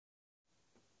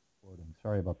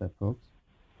Sorry about that, folks.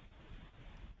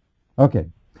 Okay,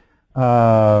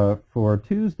 for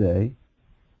Tuesday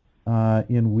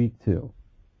in week 2.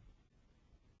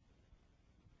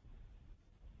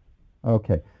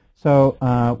 Okay,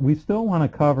 so we still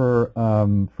want to cover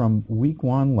from week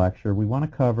 1 lecture, we want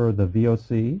to cover the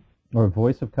VOC, or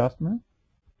Voice of Customer.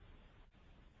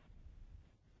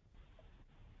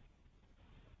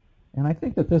 And I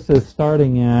think that this is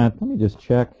starting at, let me just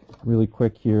check really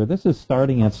quick here. This is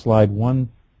starting at slide number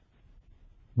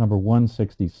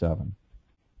 167.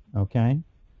 Okay?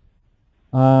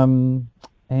 And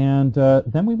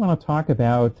then we want to talk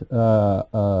about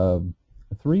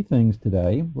 3 things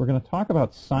today. We're going to talk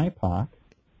about SciPoc,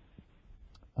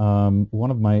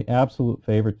 one of my absolute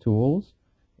favorite tools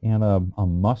and a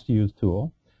must-use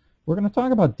tool. We're going to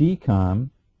talk about DCOM,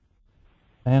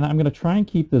 and I'm going to try and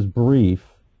keep this brief.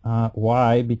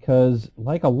 Why? Because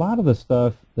like a lot of the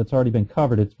stuff that's already been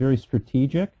covered, it's very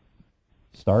strategic,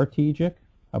 strategic.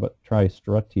 How about try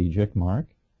strategic, Mark?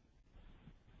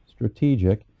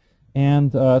 Strategic.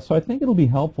 And so I think it'll be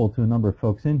helpful to a number of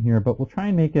folks in here, but we'll try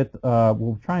and make it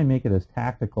as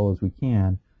tactical as we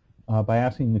can by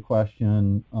asking the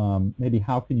question, maybe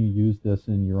how can you use this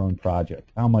in your own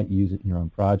project? How might you use it in your own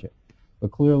project?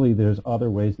 But clearly there's other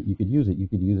ways that you could use it. You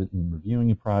could use it in reviewing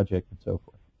a project and so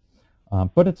forth.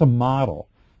 But it's a model,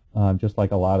 just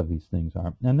like a lot of these things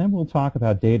are. And then we'll talk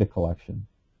about data collection.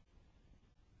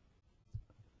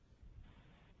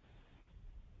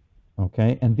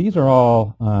 Okay, and these are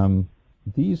all,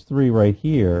 these 3 right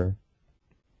here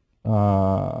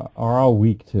are all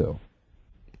week 2.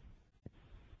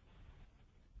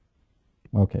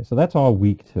 Okay, so that's all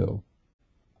week 2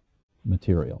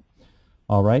 material.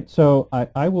 All right, so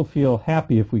I will feel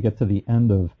happy if we get to the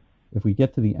end of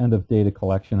data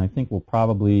collection. I think we'll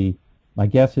probably, my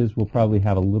guess is we'll probably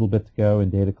have a little bit to go in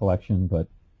data collection, but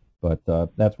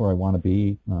that's where I want to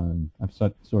be. I've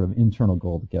set sort of internal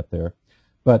goal to get there.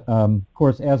 But of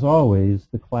course, as always,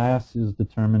 the class is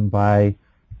determined by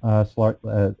at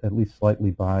least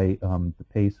slightly by the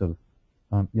pace of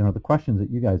the questions that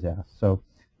you guys ask. So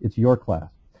it's your class.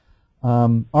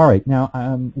 All right. Now,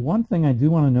 one thing I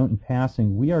do want to note in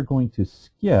passing: we are going to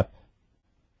skip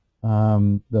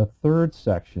the 3rd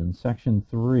section, section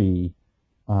 3,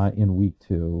 in week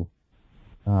 2,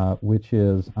 which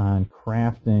is on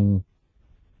crafting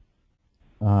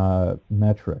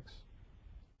metrics.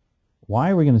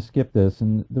 Why are we going to skip this?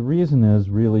 And the reason is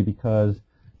really because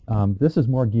this is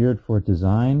more geared for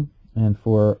design and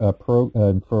for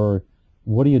for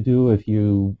what do you do if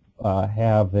you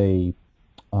have a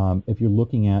if you're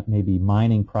looking at maybe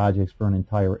mining projects for an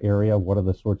entire area. What are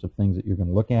the sorts of things that you're going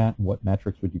to look at, and what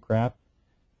metrics would you craft?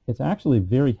 It's actually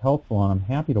very helpful, and I'm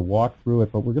happy to walk through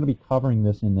it, but we're going to be covering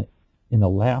this in the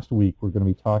last week. We're going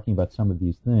to be talking about some of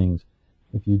these things.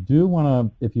 If you do want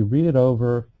to, if you read it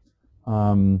over,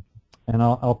 and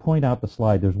I'll point out the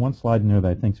slide. There's one slide in there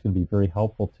that I think is going to be very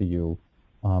helpful to you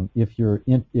if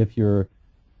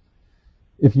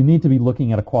you need to be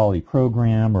looking at a quality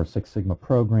program or Six Sigma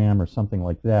program or something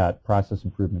like that, process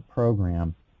improvement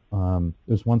program.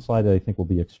 There's one slide that I think will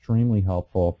be extremely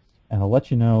helpful, and I'll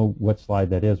let you know what slide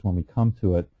that is when we come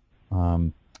to it,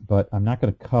 but I'm not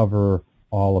going to cover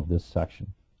all of this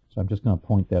section. So I'm just going to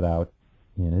point that out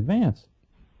in advance.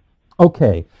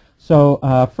 Okay, so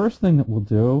first thing that we'll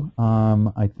do,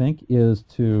 I think, is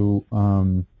to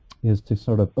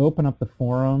sort of open up the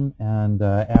forum and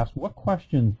ask what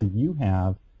questions do you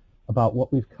have about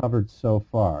what we've covered so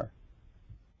far.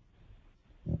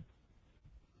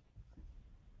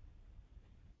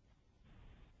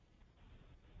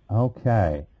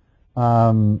 Okay,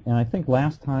 and I think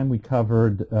last time we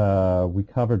covered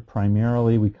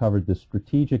primarily the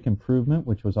strategic improvement,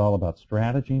 which was all about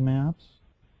strategy maps,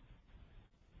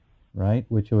 right?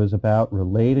 Which was about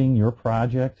relating your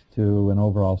project to an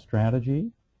overall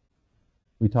strategy.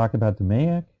 We talked about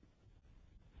DMAIC,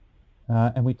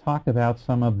 and we talked about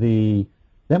some of the,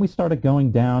 then we started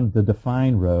going down the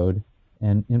define road,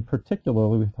 and in particular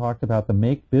we talked about the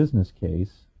make business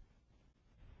case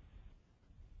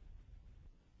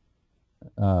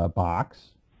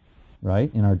box,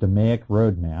 right, in our DMAIC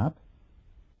roadmap.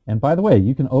 And by the way,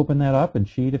 you can open that up and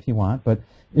cheat if you want, but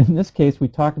in this case we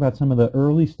talked about some of the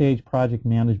early stage project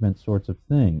management sorts of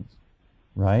things,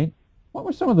 right? What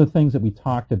were some of the things that we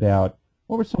talked about?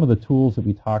 What were some of the tools that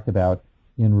we talked about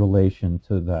in relation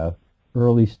to the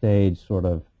early stage sort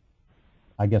of,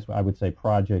 I guess I would say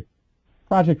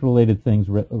project-related things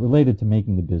related to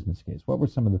making the business case? What were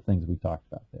some of the things we talked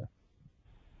about there?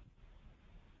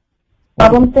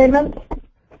 Problem statement.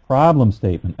 Problem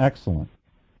statement, excellent.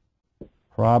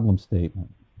 Problem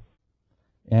statement.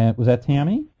 And was that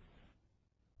Tammy?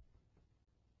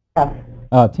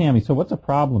 Tammy, so what's a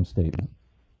problem statement?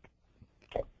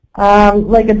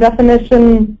 Like a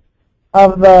definition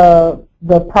of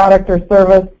the product or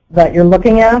service that you're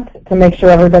looking at to make sure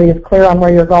everybody is clear on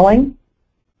where you're going.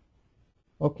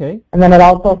 Okay. And then it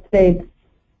also states,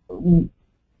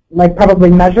 like, probably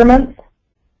measurements.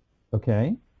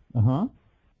 Okay. Uh-huh.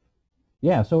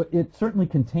 Yeah, so it certainly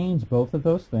contains both of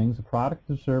those things, a product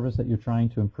or service that you're trying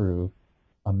to improve,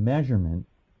 a measurement,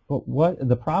 but what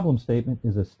the problem statement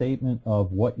is a statement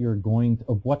of what you're going to,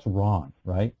 of what's wrong,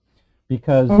 right?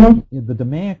 Because the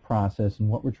DMAIC process and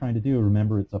what we're trying to do,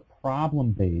 remember, it's a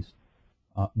problem-based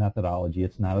methodology.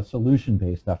 It's not a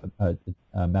solution-based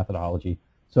methodology.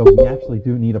 So we actually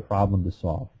do need a problem to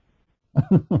solve,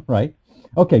 right?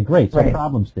 Okay, great. So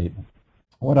problem statement.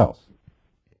 What else?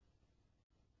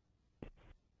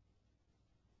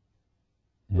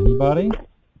 Anybody?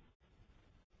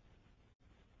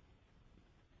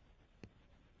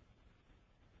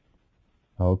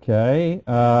 Okay.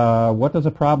 What does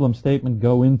a problem statement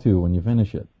go into when you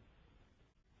finish it?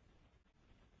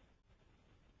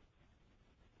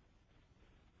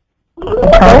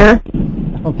 Charter.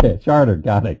 Okay, charter.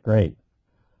 Got it. Great.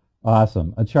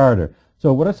 Awesome. A charter.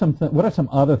 So what are some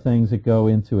other things that go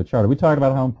into a charter? We talked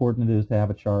about how important it is to have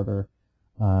a charter,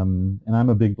 and I'm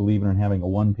a big believer in having a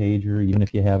one-pager, even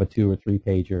if you have a 2- or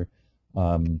 3-pager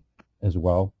as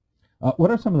well.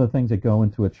 What are some of the things that go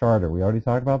into a charter? We already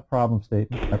talked about the problem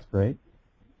statement. That's great.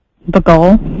 The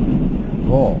goal.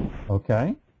 Goal.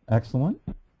 Okay. Excellent.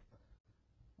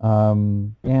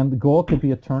 And the goal could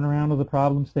be a turnaround of the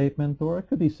problem statement, or it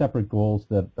could be separate goals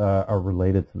that are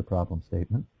related to the problem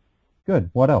statement.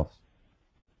 Good. What else?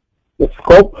 The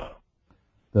scope.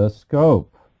 The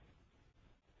scope.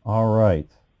 All right.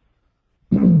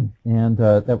 And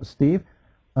that was Steve.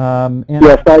 And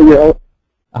Yes,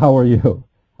 how are you?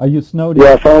 Are you snowed in?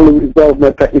 Yes, I only resolved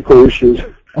my technical issues.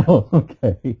 Oh,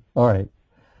 okay. All right.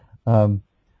 And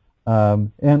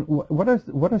what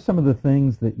are some of the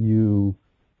things that you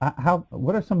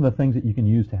what are some of the things that you can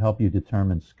use to help you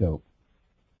determine scope?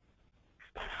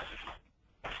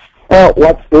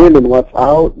 What's in and what's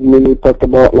out, we talked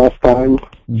about last time.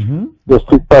 Just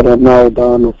to try to narrow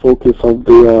down the focus of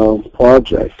the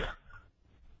project.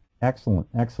 Excellent,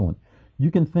 excellent.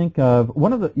 You can think of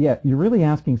you're really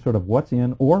asking sort of what's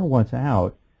in or what's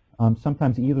out.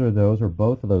 Sometimes either of those or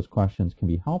both of those questions can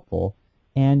be helpful.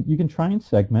 And you can try and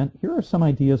segment. Here are some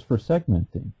ideas for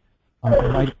segmenting. You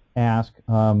might ask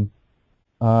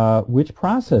which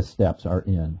process steps are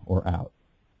in or out,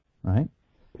 right?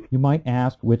 You might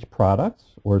ask which products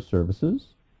or services.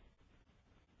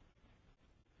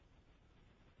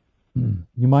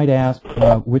 You might ask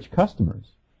which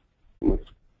customers.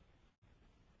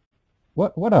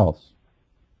 What else?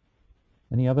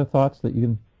 Any other thoughts that you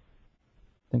can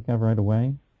think of right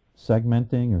away?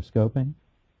 Segmenting or scoping?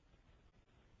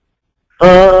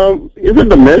 Even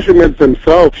the measurements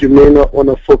themselves, you may not want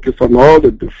to focus on all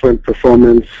the different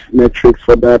performance metrics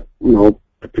for that,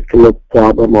 particular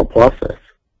problem or process.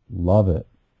 Love it.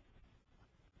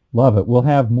 Love it. We'll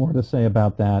have more to say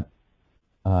about that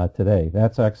today.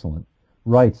 That's excellent.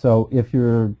 Right. So if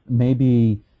you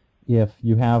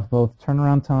have both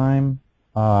turnaround time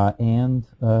and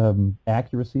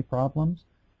accuracy problems,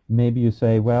 maybe you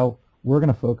say, well, we're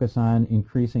going to focus on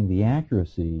increasing the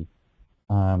accuracy,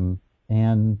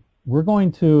 and we're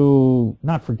going to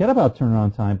not forget about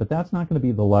turnaround time, but that's not going to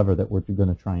be the lever that we're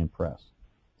going to try and press.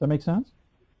 Does that make sense?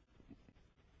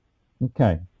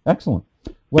 Okay. Excellent.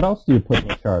 What else do you put in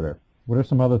the charter? What are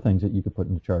some other things that you could put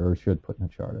in the charter or should put in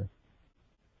the charter?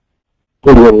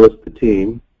 We're going to list the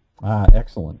team.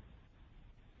 Excellent.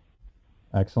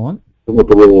 Excellent. And what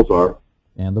the roles are.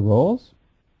 And the roles?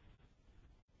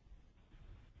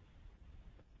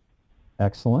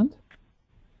 Excellent.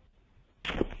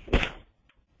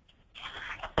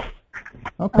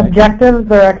 Okay.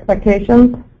 Objectives or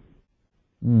expectations?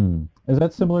 Is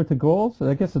that similar to goals?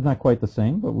 I guess it's not quite the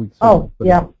same, but we.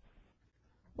 Yeah.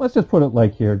 Let's just put it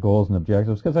like here, goals and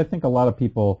objectives, because I think a lot of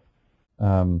people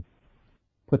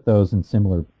put those in a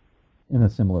similar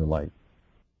light.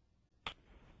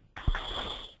 I'm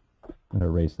going to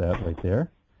erase that right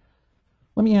there.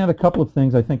 Let me add a couple of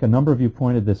things. I think a number of you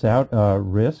pointed this out.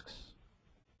 Risks,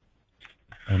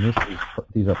 and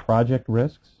these are project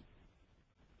risks,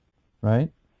 right?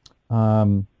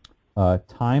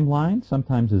 Timeline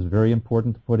sometimes is very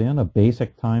important to put in, a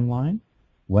basic timeline.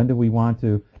 When do we want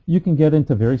to, you can get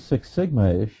into very Six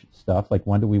Sigma-ish stuff, like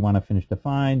when do we want to finish,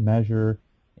 define, measure,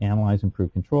 analyze,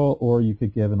 improve, control, or you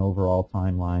could give an overall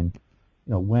timeline,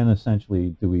 when essentially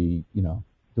do we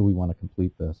want to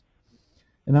complete this.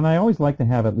 And then I always like to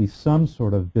have at least some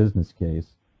sort of business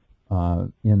case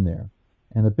in there.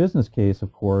 And the business case,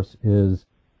 of course, is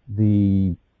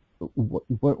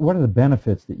what are the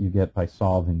benefits that you get by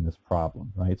solving this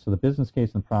problem, right? So the business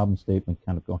case and problem statement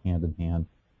kind of go hand in hand.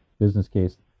 Business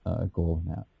case, goal,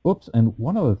 and that. Oops, and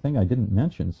one other thing I didn't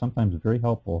mention, sometimes it's very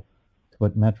helpful to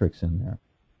put metrics in there.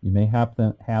 You may have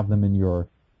them in your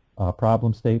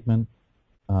problem statement,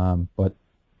 but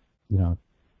you know,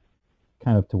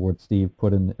 kind of to what Steve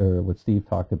put in, or what Steve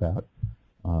talked about,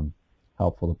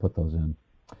 helpful to put those in.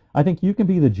 I think you can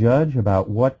be the judge about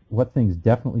what things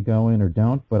definitely go in or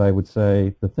don't, but I would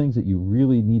say the things that you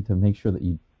really need to make sure that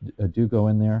you do go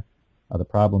in there are the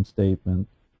problem statement,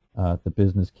 the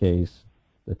business case,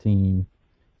 the team,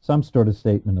 some sort of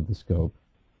statement of the scope,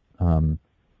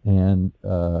 and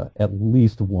at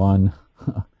least one,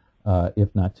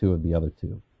 if not two of the other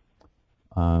two.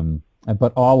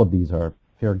 But all of these are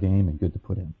fair game and good to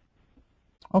put in.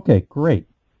 Okay, great.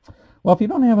 Well, if you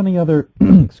don't have any other,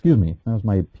 excuse me, that was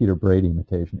my Peter Brady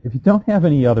imitation. If you don't have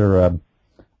any other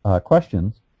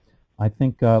questions, I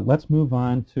think let's move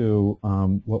on to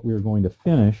what we were going to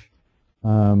finish,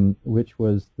 which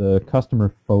was the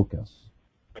customer focus.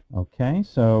 Okay,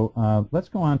 so let's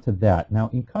go on to that. Now,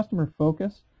 in customer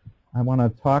focus, I want to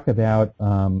talk about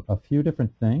a few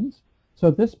different things.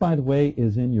 So this, by the way,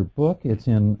 is in your book. It's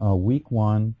in week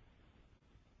 1.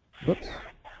 Whoops.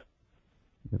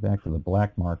 Go back to the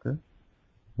black marker.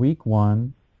 Week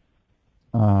 1,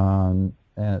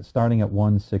 starting at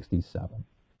 167.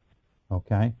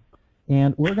 Okay,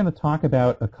 and we're going to talk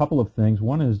about a couple of things.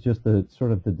 One is just the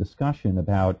sort of the discussion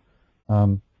about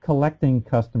collecting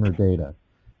customer data.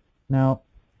 Now,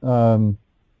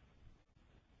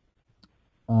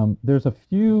 there's a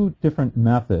few different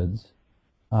methods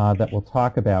that we'll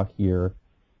talk about here,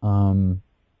 but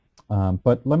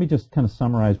let me just kind of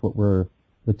summarize what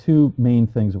the two main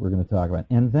things that we're going to talk about,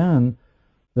 and then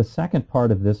the second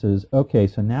part of this is, okay,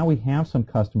 so now we have some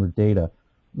customer data.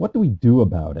 What do we do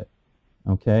about it?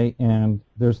 Okay, and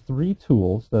there's 3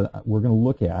 tools that we're going to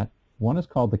look at. One is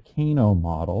called the Kano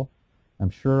model. I'm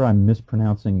sure I'm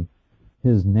mispronouncing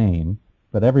his name,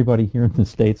 but everybody here in the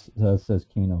States says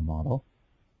Kano model.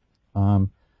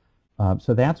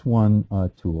 So that's one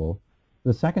tool.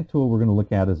 The second tool we're going to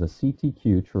look at is a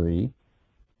CTQ tree.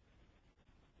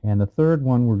 And the third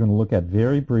one we're going to look at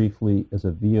very briefly is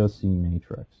a VOC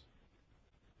matrix.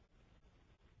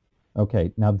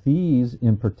 Okay, now these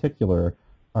in particular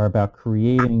are about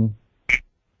creating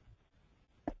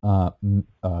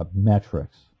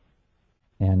metrics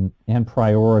and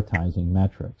prioritizing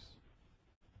metrics.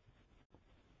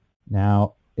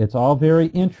 Now, it's all very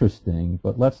interesting,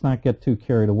 but let's not get too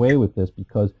carried away with this,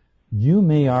 because you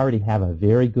may already have a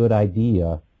very good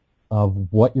idea of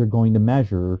what you're going to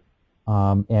measure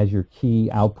as your key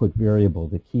output variable,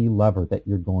 the key lever that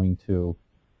you're going to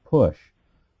push.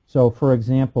 So, for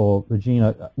example,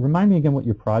 Regina, remind me again what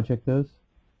your project is.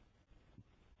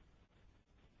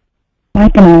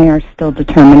 Mike and I are still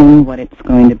determining what it's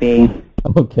going to be.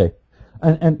 Okay,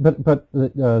 but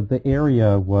the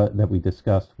area that we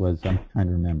discussed was, I'm trying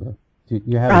to remember.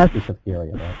 You had a specific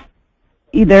area, right?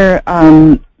 Either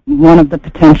one of the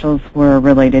potentials were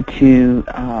related to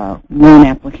loan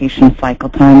application cycle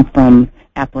time from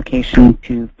application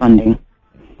to funding.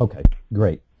 Okay,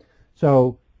 great.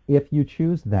 So if you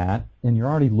choose that, and you're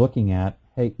already looking at,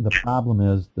 hey, the problem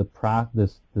is the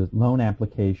loan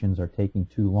applications are taking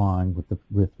too long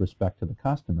with respect to the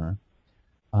customer,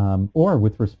 or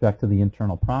with respect to the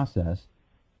internal process,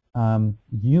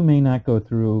 you may not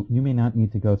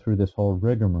need to go through this whole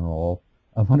rigmarole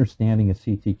of understanding a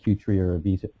CTQ tree or a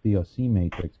VOC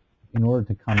matrix in order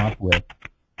to come up with,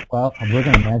 well, we're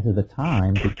going to measure the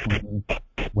time between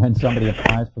when somebody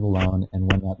applies for the loan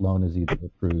and when that loan is either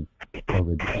approved or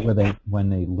rejected, when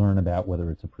they learn about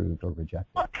whether it's approved or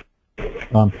rejected.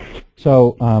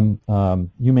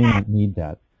 You may not need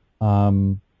that.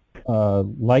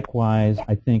 Likewise,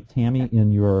 I think, Tammy,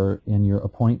 in your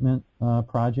appointment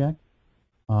project,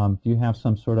 do you have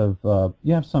some sort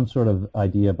of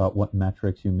idea about what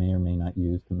metrics you may or may not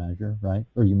use to measure, right?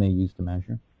 Or you may use to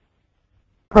measure?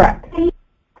 Correct.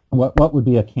 What would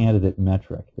be a candidate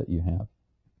metric that you have?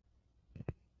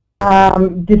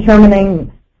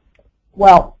 Determining,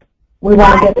 well, we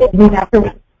have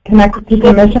to connect it to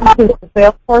commission to the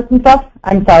sales force and stuff.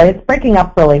 I'm sorry, it's breaking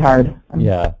up really hard.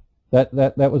 Yeah,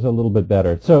 that was a little bit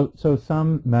better. So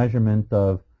some measurement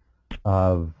of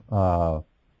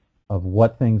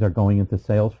what things are going into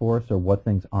Salesforce or what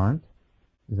things aren't.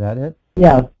 Is that it?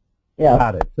 Yes. Yeah.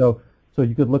 Got it. So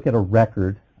you could look at a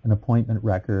record, an appointment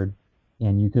record,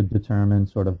 and you could determine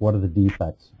sort of what are the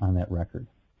defects on that record.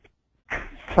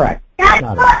 Correct.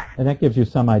 Got it. And that gives you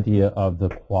some idea of the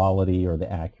quality or the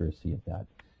accuracy of that.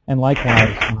 And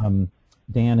likewise,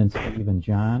 Dan and Steve and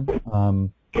John,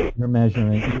 you're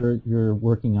measuring, you're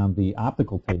working on the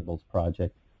optical tables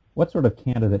project. What sort of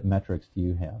candidate metrics do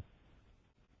you have?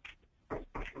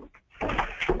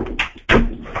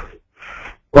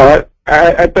 Well,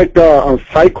 I think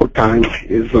cycle time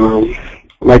is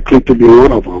likely to be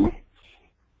one of them,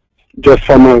 just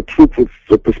from a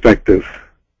throughput perspective.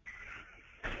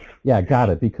 Yeah, got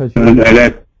it. Because I'd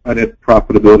add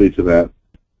profitability to that.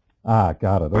 Ah,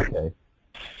 got it. Okay.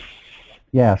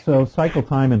 Yeah, so cycle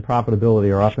time and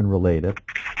profitability are often related.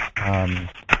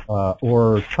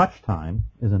 Or touch time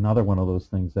is another one of those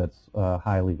things that's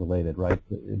highly related, right?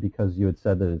 Because you had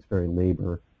said that it's very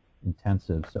labor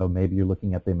intensive, so maybe you're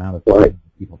looking at the amount of time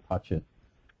people touch it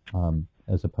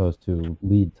as opposed to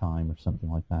lead time or something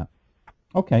like that.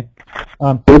 Okay.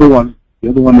 The other one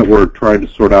that we're trying to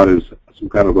sort out is some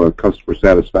kind of a customer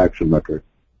satisfaction metric.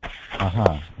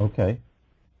 Okay.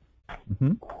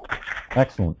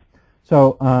 Excellent.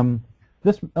 So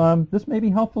this may be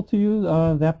helpful to you,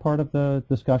 that part of the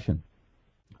discussion.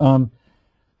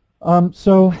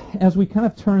 So as we kind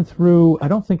of turn through, I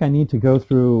don't think I need to go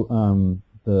through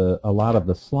a lot of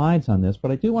the slides on this,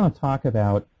 but I do want to talk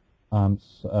about,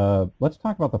 let's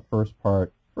talk about the first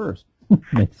part first.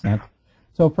 Makes sense.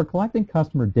 So for collecting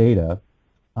customer data,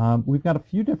 we've got a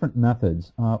few different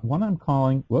methods. One I'm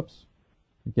calling, whoops,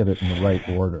 get it in the right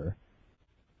order.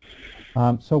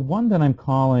 So one that I'm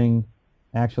calling,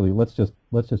 actually, let's just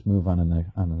move on the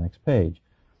next page.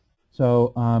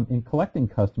 So in collecting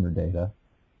customer data,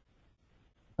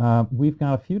 we've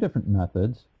got a few different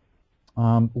methods.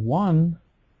 One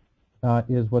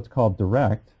is what's called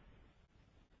direct,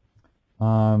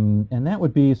 and that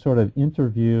would be sort of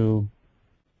interview,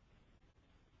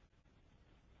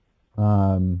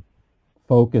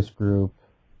 focus group,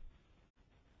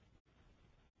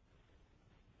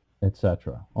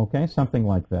 etc. Okay, something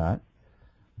like that.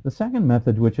 The second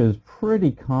method, which is pretty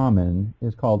common,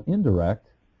 is called indirect,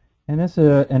 and this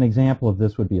an example of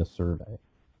this would be a survey.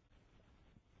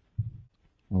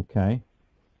 Okay.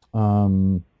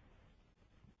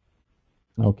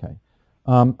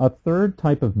 A third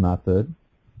type of method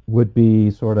would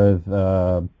be sort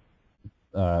of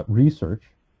research,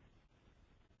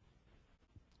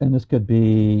 and this could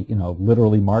be, you know,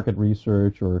 literally market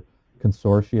research or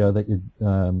consortia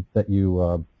that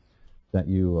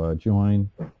you join.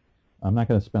 I'm not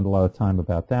going to spend a lot of time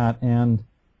about that. And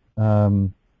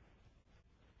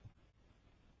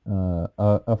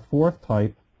a fourth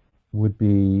type would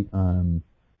be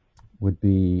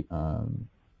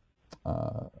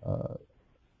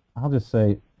I'll just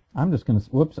say, I'm just going to,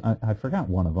 whoops, I forgot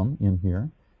one of them in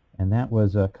here, and that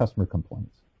was customer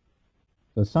complaints.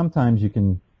 So sometimes you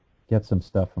can get some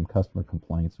stuff from customer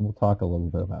complaints, and we'll talk a little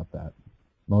bit about that.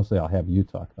 Mostly I'll have you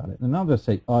talk about it. And I'll just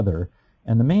say other,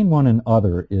 and the main one in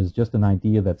other is just an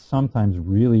idea that sometimes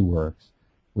really works,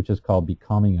 which is called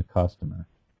becoming a customer.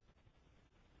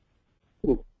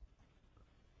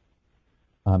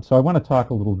 So I want to talk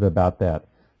a little bit about that.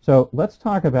 So let's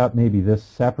talk about maybe this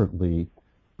separately,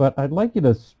 but I'd like you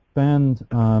to spend,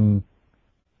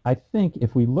 I think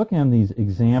if we look at these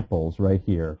examples right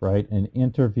here, right, an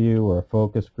interview or a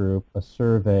focus group, a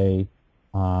survey,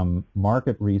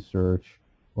 market research,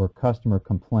 or customer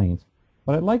complaints,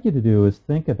 what I'd like you to do is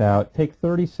think about, take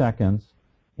 30 seconds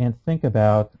and think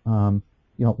about, you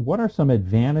know, what are some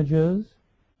advantages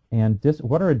and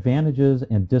what are advantages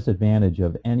and disadvantages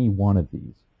of any one of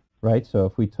these, right? So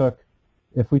if we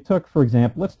took, for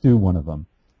example, let's do one of them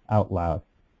out loud.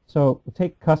 So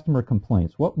take customer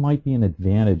complaints. What might be an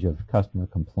advantage of customer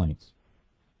complaints?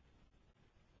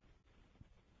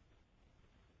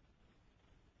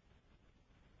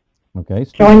 Okay.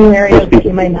 Showing you areas that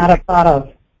you might not have thought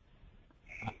of.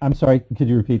 I'm sorry, could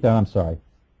you repeat that? I'm sorry.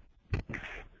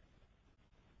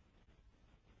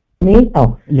 Me?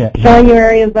 Oh. Yeah. Showing you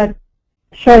areas that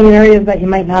you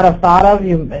might not have thought of,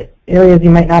 areas you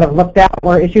might not have looked at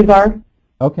where issues are.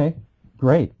 Okay,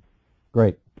 great.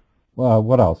 Well,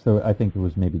 what else? So I think it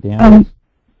was maybe Dan.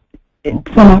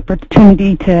 It's an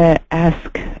opportunity to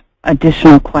ask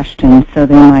additional questions, so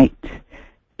they might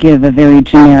give a very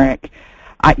generic,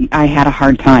 I had a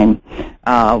hard time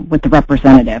with the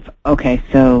representative. Okay,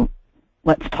 so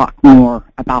let's talk more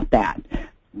about that.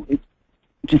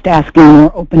 Just asking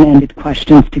more open-ended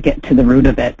questions to get to the root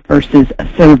of it versus a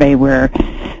survey where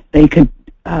they could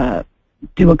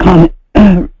do a comment,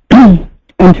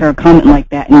 enter a comment like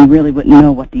that, and you really wouldn't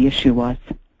know what the issue was.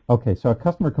 Okay, so a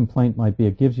customer complaint might be,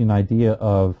 it gives you an idea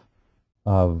of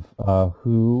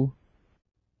who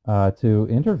to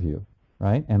interview,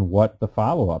 right, and what the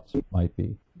follow-ups might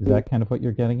be. Is that kind of what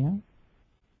you're getting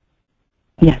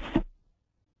at? Yes.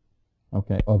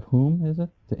 Okay, of whom is it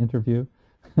to interview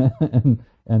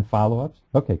and follow-ups?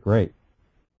 Okay, great.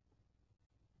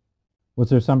 Was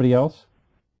there somebody else?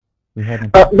 We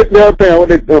hadn't. The other thing I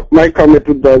wanted, my comment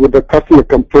with the customer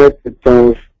complaint, it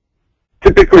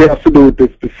typically has to do with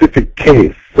a specific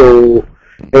case. So,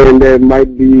 and there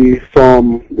might be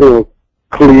some,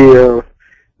 clear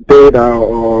data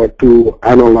or to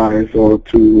analyze or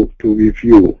to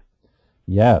review.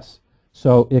 Yes.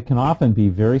 So it can often be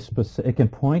very specific. It can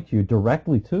point you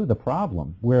directly to the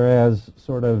problem, whereas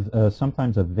sort of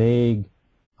sometimes a vague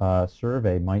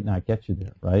survey might not get you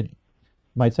there, right?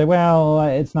 Might say, well,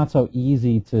 it's not so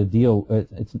easy to deal.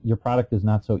 Your product is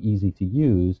not so easy to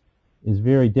use. Is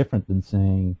very different than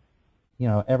saying,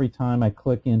 every time I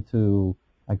click into,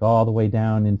 I go all the way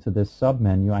down into this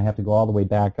submenu, I have to go all the way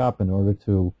back up in order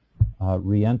to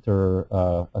re-enter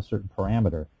a certain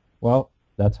parameter. Well,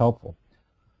 that's helpful.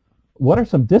 What are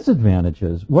some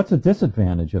disadvantages? What's a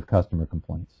disadvantage of customer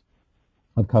complaints?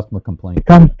 Of customer complaints? It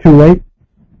comes too late.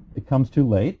 It comes too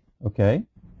late. Okay.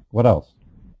 What else?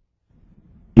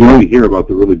 You only hear about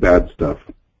the really bad stuff.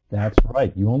 That's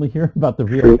right. You only hear about the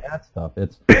real bad stuff.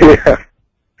 Yeah.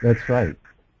 That's right.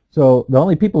 So the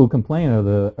only people who complain are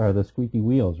the squeaky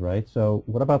wheels, right? So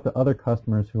what about the other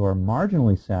customers who are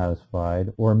marginally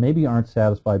satisfied, or maybe aren't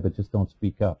satisfied but just don't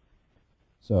speak up?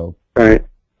 So Right.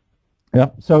 yeah.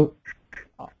 So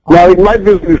Now, in my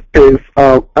business case,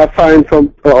 I find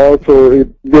also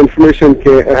the information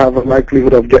can have a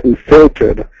likelihood of getting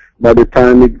filtered by the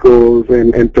time it goes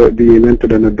and being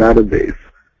entered in a database.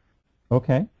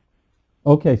 okay.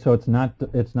 Okay. So it's not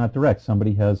direct.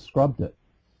 Somebody has scrubbed it.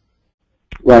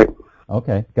 Right.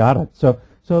 Okay, got it. So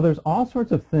there's all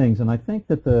sorts of things, and I think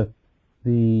that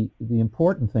the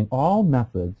important thing, all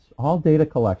methods, all data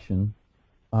collection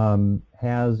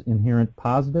has inherent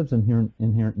positives and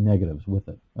inherent negatives with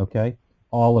it. Okay,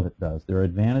 all of it does. There are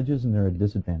advantages and there are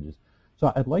disadvantages.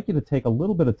 So I'd like you to take a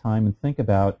little bit of time and think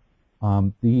about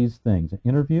these things: an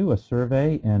interview, a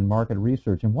survey, and market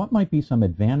research, and what might be some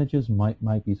advantages,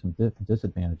 might be some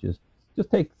disadvantages. Just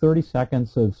take 30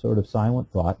 seconds of sort of silent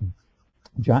thought. And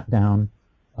jot down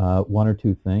one or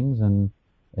two things, and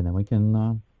then we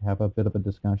can have a bit of a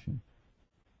discussion.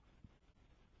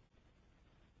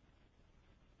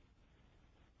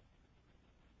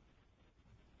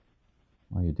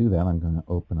 While you do that, I'm going to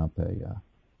open up a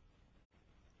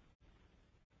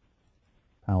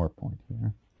PowerPoint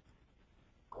here.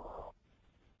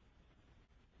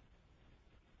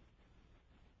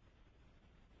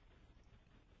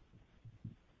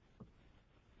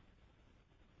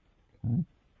 Okay.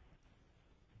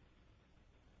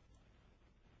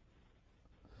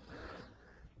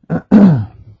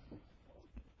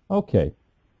 Okay.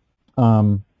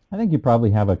 I think you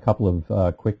probably have a couple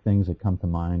of quick things that come to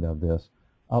mind of this.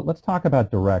 Let's talk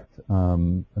about direct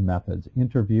methods,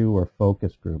 interview or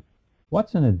focus group.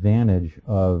 What's an advantage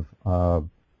of a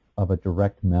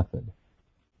direct method?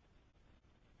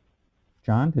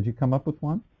 John, did you come up with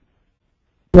one?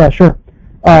 Yeah, sure.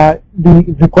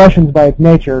 The questions by its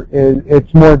nature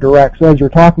it's more direct. So as you're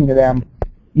talking to them,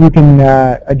 you can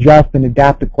adjust and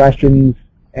adapt the questions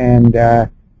and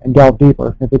delve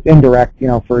deeper. If it's indirect,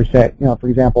 for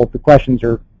example, if the questions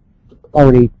are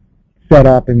already set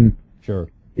up and sure,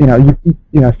 so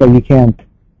you can't.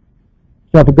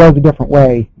 So if it goes a different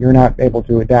way, you're not able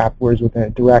to adapt. Whereas with a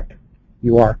direct,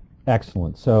 you are.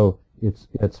 Excellent. So it's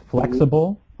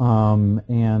flexible.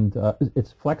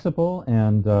 It's flexible,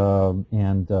 and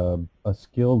a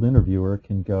skilled interviewer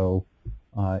can go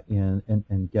in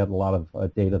and get a lot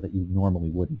of data that you normally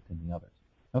wouldn't in the others.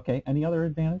 Okay, any other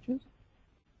advantages?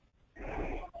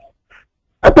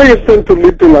 I think it tends to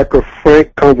lead to like a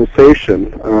frank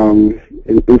conversation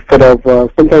instead of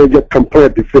sometimes you get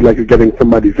complaint, you feel like you're getting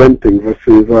somebody venting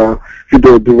versus if you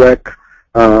do a direct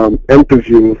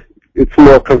interview, it's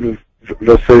more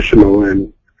conversational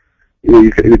and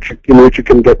in which you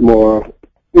can get more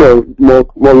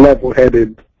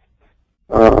level-headed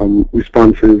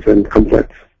responses and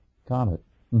complaints. Got it.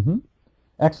 Mm-hmm.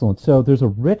 Excellent. So there's a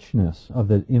richness of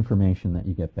the information that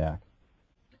you get back.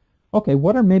 Okay,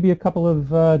 what are maybe a couple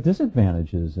of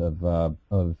disadvantages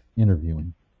of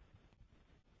interviewing?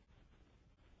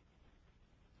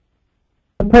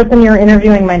 The person you're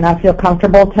interviewing might not feel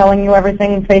comfortable telling you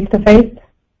everything face-to-face.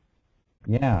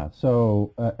 Yeah,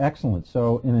 so excellent.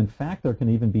 So, and in fact, there can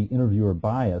even be interviewer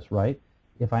bias, right?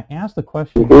 If I ask the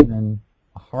question in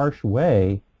a harsh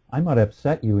way, I might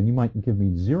upset you and you might give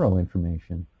me zero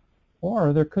information.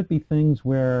 Or there could be things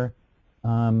where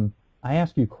I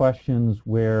ask you questions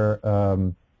where,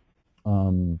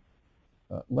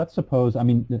 let's suppose, I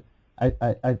mean,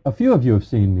 a few of you have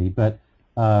seen me, but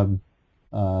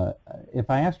if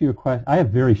I ask you a question, I have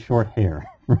very short hair,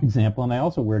 for example, and I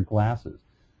also wear glasses.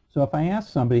 So if I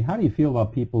ask somebody, how do you feel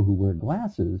about people who wear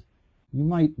glasses, you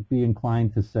might be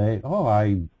inclined to say, oh,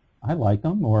 I like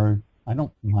them, or I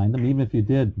don't mind them, even if you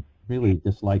did really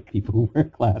dislike people who wear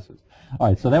glasses. All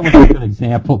right, so that was a good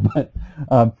example, but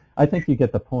I think you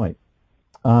get the point.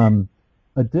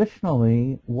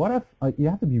 Additionally, what if you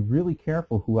have to be really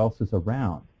careful who else is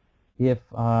around? If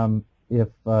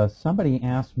somebody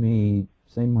asks me,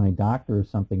 say my doctor or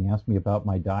something, asks me about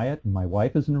my diet and my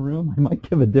wife is in the room, I might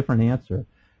give a different answer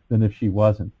than if she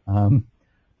wasn't.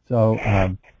 So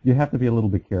you have to be a little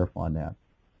bit careful on that.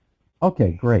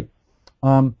 Okay, great.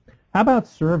 How about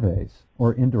surveys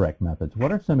or indirect methods?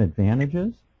 What are some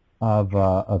advantages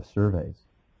of surveys?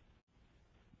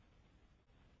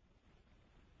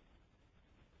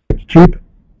 It's cheap.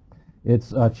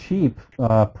 It's cheap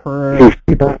per.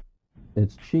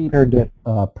 It's cheap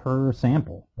per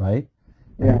sample, right?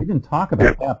 And Yeah. we didn't talk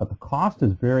about that, but the cost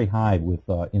is very high with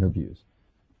interviews.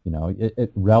 You know,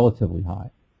 it relatively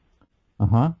high.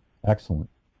 Excellent.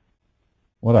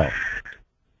 What else?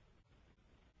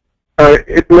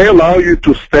 It may allow you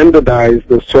to standardize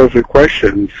the survey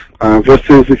questions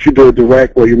versus if you do a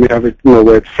direct where you may have it,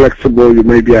 where it's flexible, you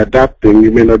may be adapting,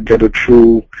 you may not get a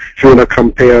true, if you want to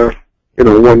compare,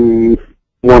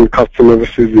 one customer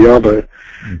versus the other,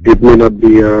 it may not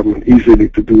be easily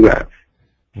to do that.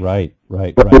 Right.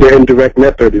 But with the indirect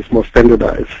method, it's more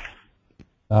standardized.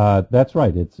 That's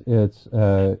right.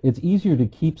 It's easier to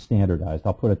keep standardized.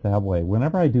 I'll put it that way.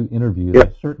 Whenever I do interviews,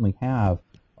 I certainly have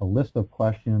a list of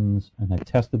questions, and I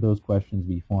tested those questions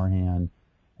beforehand,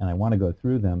 and I want to go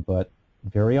through them. But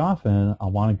very often, I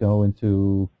want to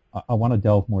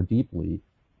delve more deeply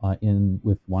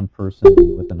with one person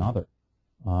than with another,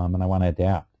 and I want to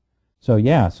adapt. So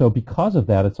yeah. So because of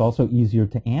that, it's also easier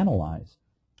to analyze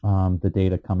the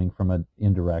data coming from an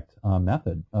indirect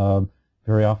method.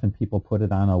 Very often people put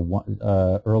it on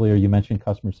earlier you mentioned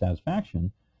customer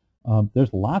satisfaction.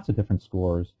 There's lots of different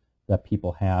scores that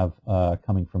people have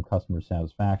coming from customer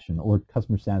satisfaction or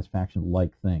customer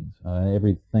satisfaction-like things.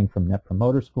 Everything from Net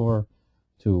Promoter Score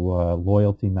to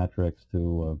loyalty metrics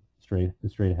to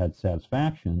straight-ahead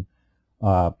satisfaction,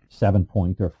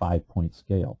 7-point or 5-point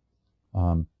scale.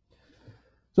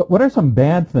 So what are some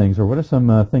bad things, or what are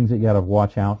some things that you got to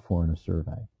watch out for in a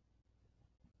survey?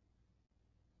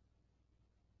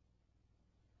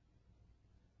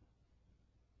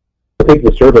 I think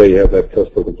the survey, you have that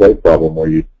test of complaint problem where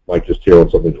you might just hear when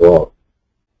something's wrong.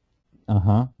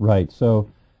 Right. So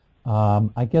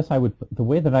I guess the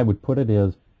way that I would put it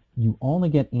is you only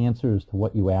get answers to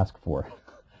what you ask for.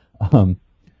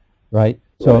 Right?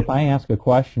 So if I ask a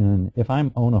question, if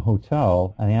I own a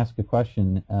hotel and I ask a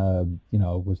question,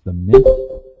 was the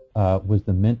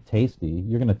mint tasty?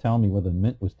 You're going to tell me whether the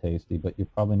mint was tasty, but you're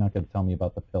probably not going to tell me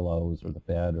about the pillows or the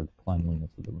bed or the cleanliness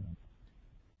of the room.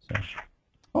 So,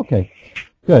 okay,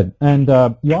 good. And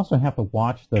you also have to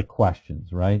watch the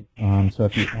questions, right? So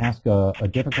if you ask a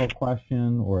difficult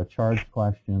question or a charged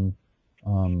question,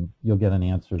 you'll get an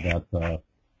answer that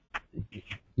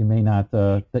you may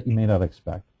not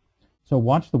expect. So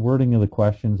watch the wording of the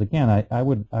questions. Again, I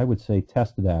would say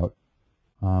test it out.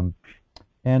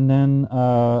 And then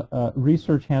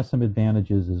research has some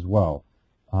advantages as well.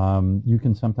 You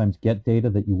can sometimes get data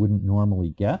that you wouldn't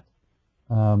normally get.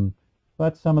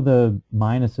 But some of the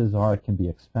minuses are it can be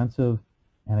expensive,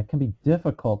 and it can be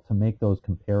difficult to make those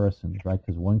comparisons, right?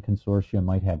 Because one consortium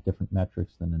might have different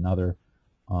metrics than another.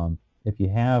 If you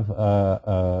have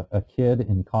a kid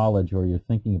in college or you're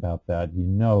thinking about that, you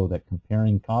know that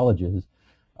comparing colleges,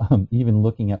 even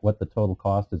looking at what the total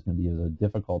cost is going to be, is a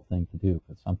difficult thing to do,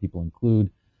 because some people include,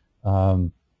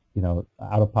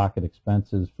 out-of-pocket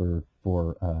expenses for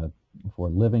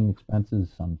living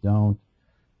expenses, some don't.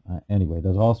 Anyway,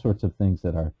 there's all sorts of things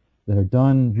that are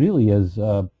done really as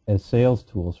sales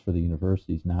tools for the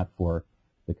universities, not for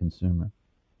the consumer.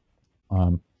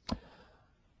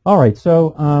 All right,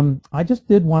 so I just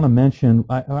did want to mention,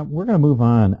 we're going to move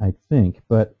on, I think,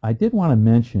 but I did want to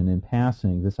mention in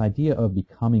passing this idea of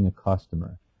becoming a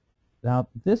customer. Now,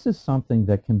 this is something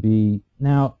that can be,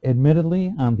 now,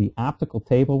 admittedly, on the optical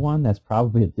table one, that's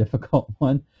probably a difficult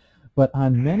one, but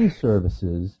on many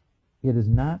services, it is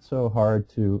not so hard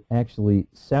to actually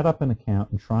set up an account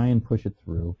and try and push it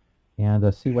through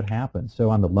and see what happens.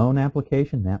 So on the loan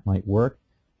application, that might work.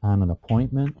 On an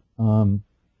appointment,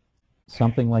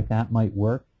 something like that might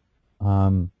work.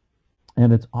 And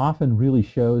it often really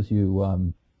shows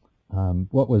you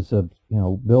what was,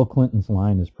 Bill Clinton's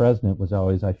line as president was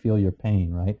always, "I feel your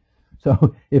pain," right?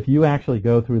 So if you actually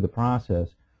go through the process,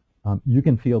 you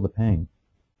can feel the pain.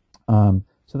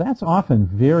 So that's often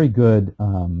very good,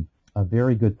 a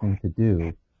very good thing to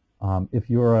do. If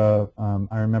you're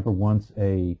I remember once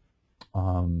when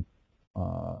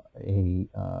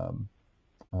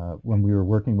we were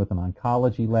working with an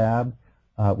oncology lab,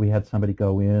 we had somebody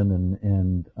go in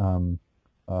and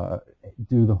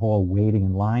do the whole waiting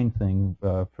in line thing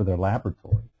for their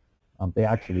laboratory. They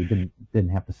actually didn't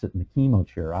have to sit in the chemo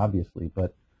chair, obviously,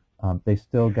 but they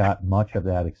still got much of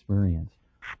that experience,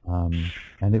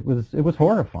 and it was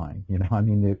horrifying. You know, I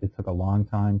mean, it took a long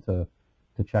time to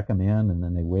check them in, and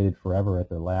then they waited forever at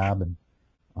their lab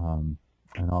and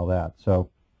all that. So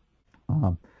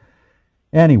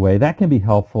anyway, that can be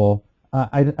helpful.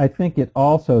 I think it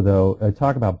also, though,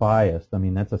 talk about biased. I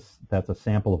mean, that's a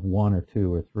sample of 1 or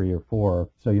 2 or 3 or 4,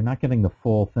 so you're not getting the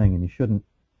full thing, and you shouldn't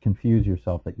confuse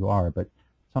yourself that you are, but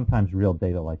sometimes real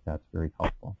data like that's very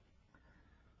helpful.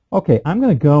 Okay, I'm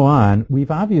going to go on.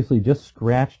 We've obviously just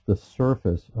scratched the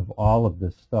surface of all of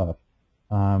this stuff,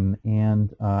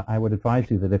 and I would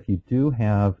advise you that if you do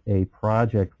have a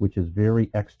project which is very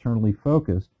externally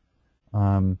focused,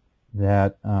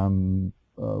 that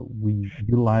we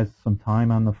utilize some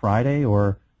time on the Friday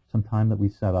or some time that we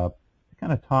set up to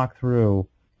kind of talk through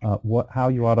how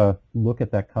you ought to look at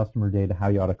that customer data, how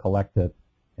you ought to collect it,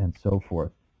 and so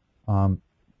forth.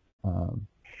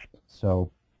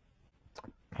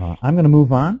 I'm going to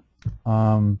move on,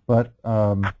 but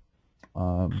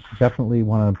definitely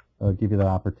want to give you the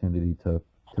opportunity to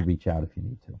reach out if you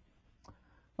need to.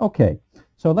 Okay,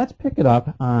 so let's pick it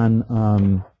up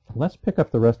on let's pick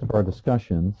up the rest of our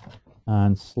discussions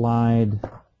on slide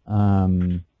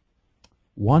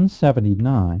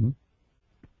 179.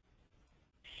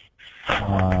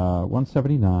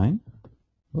 179.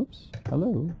 Oops.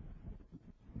 Hello.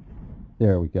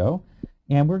 There we go.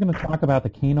 And we're going to talk about the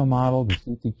Kano model, the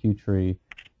CTQ tree,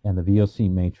 and the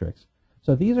VOC matrix.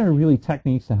 So these are really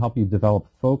techniques to help you develop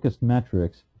focused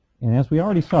metrics. And as we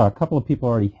already saw, a couple of people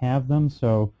already have them,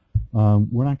 so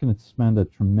we're not going to spend a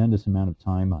tremendous amount of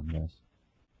time on this.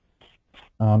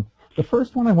 The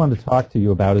first one I wanted to talk to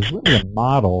you about is really a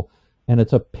model, and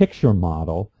it's a picture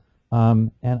model.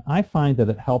 And I find that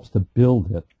it helps to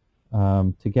build it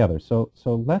together. So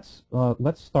let's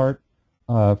start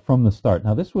from the start.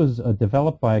 Now, this was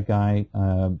developed by a guy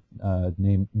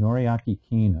named Noriaki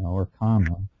Kano, or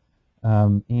Kano,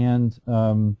 and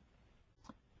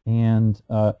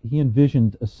he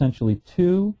envisioned essentially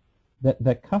two,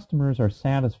 that customers are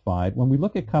satisfied. When we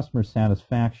look at customer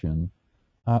satisfaction,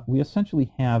 we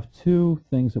essentially have two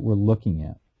things that we're looking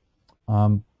at.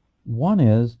 One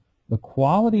is the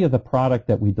quality of the product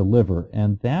that we deliver,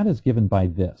 and that is given by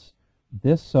this.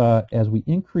 This, as we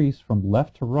increase from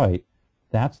left to right,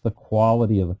 that's the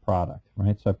quality of the product,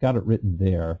 right? So I've got it written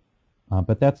there,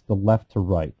 but that's the left to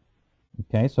right.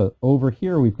 Okay, so over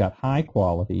here we've got high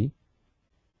quality,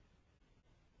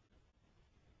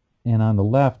 and on the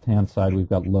left-hand side we've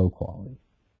got low quality.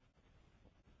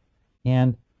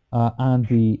 And on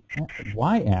the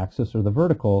y-axis, or the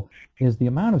vertical, is the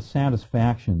amount of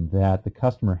satisfaction that the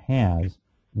customer has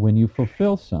when you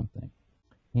fulfill something.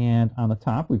 And on the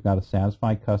top we've got a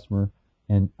satisfied customer,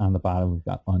 and on the bottom we've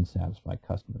got unsatisfied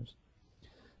customers.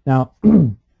 Now,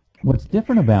 what's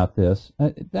different about this,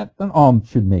 that all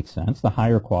should make sense. The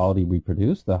higher quality we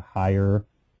produce, the higher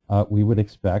we would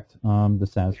expect the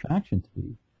satisfaction to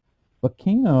be. But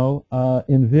Kano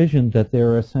envisioned that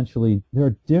there are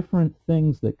different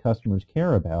things that customers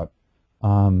care about,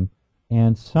 and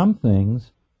some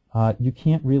things you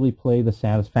can't really play the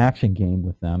satisfaction game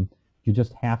with them. You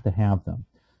just have to have them.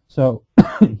 So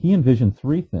he envisioned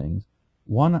three things.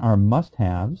 One are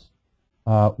must-haves,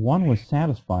 one was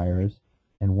satisfiers,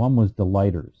 and one was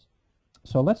delighters.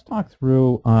 So let's talk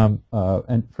through, and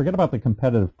forget about the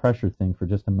competitive pressure thing for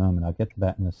just a moment. I'll get to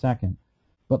that in a second.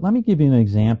 But let me give you an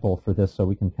example for this so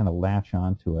we can kind of latch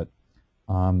onto it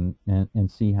and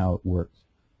see how it works.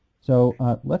 So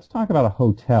let's talk about a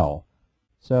hotel.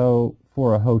 So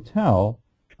for a hotel,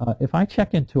 if I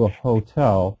check into a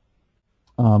hotel,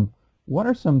 what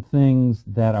are some things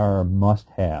that are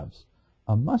must-haves?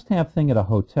 A must-have thing at a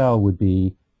hotel would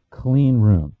be clean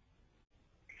room.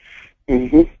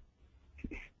 Mm-hmm.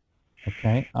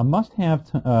 Okay. A must-have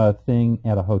thing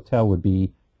at a hotel would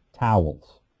be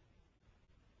towels.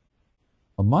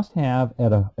 A must-have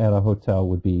at a hotel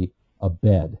would be a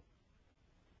bed.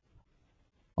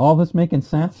 All this making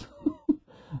sense?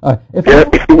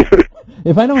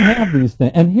 If I don't have these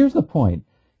things, and here's the point: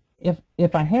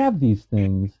 if I have these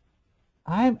things,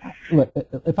 look.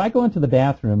 If I go into the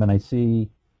bathroom and I see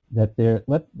that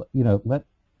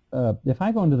if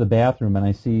I go into the bathroom and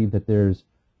I see that there's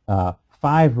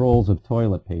 5 rolls of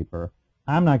toilet paper,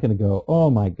 I'm not going to go, oh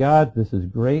my God, this is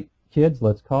great. kids,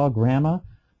 let's call Grandma.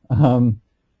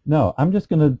 No, I'm just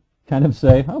going to kind of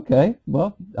say, okay,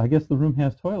 well, I guess the room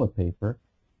has toilet paper.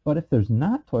 But if there's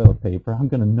not toilet paper, I'm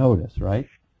going to notice, right?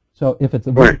 So if it's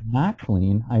not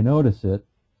clean, I notice it.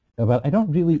 But I don't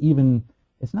really even,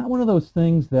 it's not one of those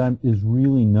things that is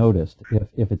really noticed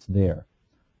if it's there.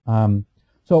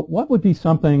 So what would be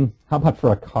something, how about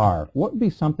for a car? What would be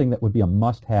something that would be a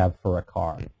must-have for a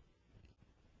car?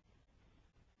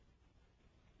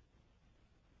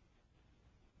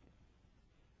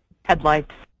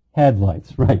 Headlights.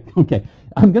 Headlights, right. Okay.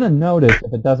 I'm going to notice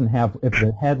if it doesn't have, if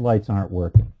the headlights aren't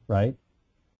working, right?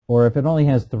 Or if it only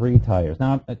has 3 tires.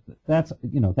 Now, that's,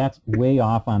 that's way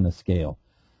off on the scale.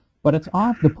 But it's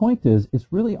off, the point is, it's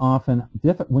really often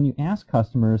different when you ask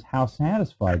customers how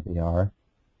satisfied they are.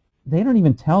 They don't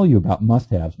even tell you about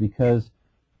must-haves because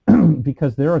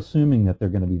because they're assuming that they're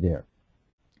going to be there.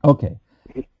 Okay.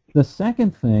 The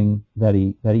second thing that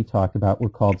he talked about were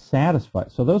called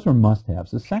satisfiers. So those were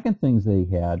must-haves. The second things that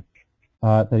he had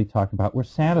that he talked about were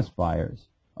satisfiers.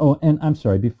 Oh, and I'm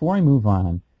sorry, before I move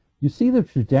on, you see the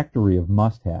trajectory of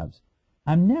must-haves.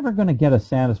 I'm never going to get a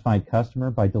satisfied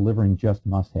customer by delivering just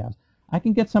must-haves. I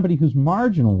can get somebody who's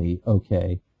marginally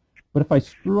okay, but if I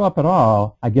screw up at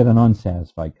all, I get an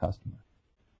unsatisfied customer.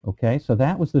 Okay, so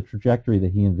that was the trajectory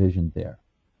that he envisioned there.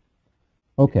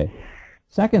 Okay,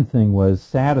 second thing was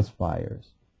satisfiers.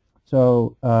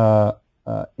 So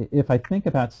if I think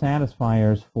about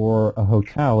satisfiers for a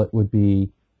hotel, it would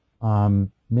be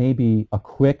maybe a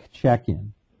quick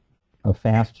check-in, a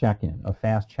fast check-in, a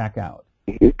fast check-out,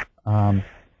 an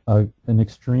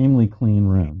extremely clean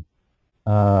room,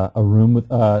 a room with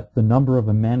the number of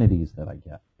amenities that I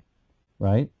get,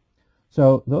 right?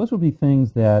 So those would be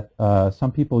things that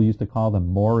some people used to call them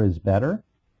more is better.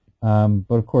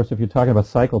 But of course, if you're talking about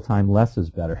cycle time, less is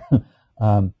better.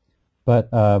 But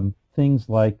things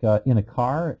like in a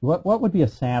car, what would be a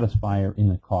satisfier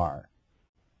in a car?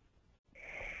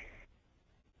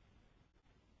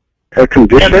 Air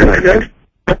conditioning, I guess.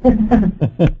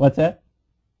 What's that?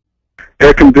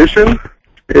 Air condition,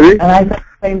 maybe? And I said the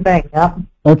same thing, yep.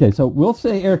 Okay, so we'll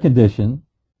say air condition,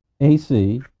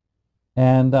 AC,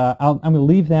 and I'm going to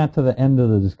leave that to the end of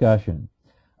the discussion.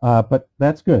 But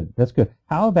that's good. That's good.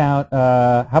 How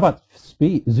about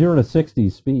speed? 0 to 60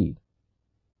 speed,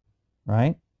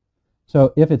 right?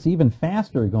 So if it's even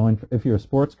faster if you're a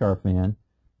sports car fan,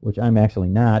 which I'm actually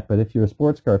not, but if you're a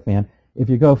sports car fan, if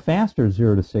you go faster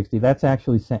 0 to 60, that's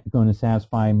actually going to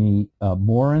satisfy me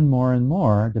more and more and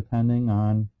more, depending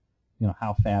on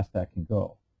how fast that can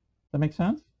go. Does that make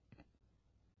sense?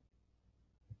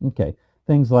 Okay.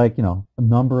 Things like a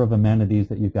number of amenities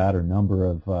that you've got, or number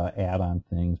of add-on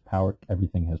things.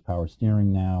 Everything has power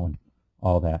steering now, and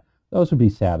all that. Those would be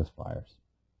satisfiers.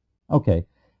 Okay.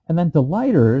 And then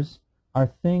delighters are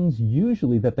things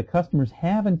usually that the customers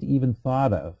haven't even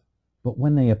thought of, but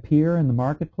when they appear in the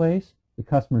marketplace, the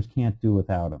customers can't do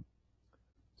without them.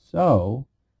 So,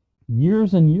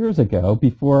 years and years ago,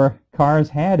 before cars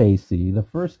had AC, the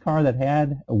first car that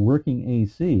had a working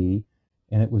AC,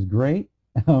 and it was great,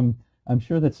 I'm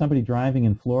sure that somebody driving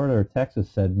in Florida or Texas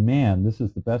said, man, this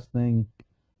is the best thing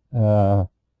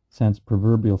since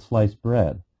proverbial sliced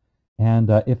bread. And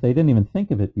if they didn't even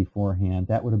think of it beforehand,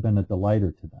 that would have been a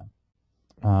delighter to them.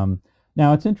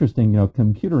 Now, it's interesting,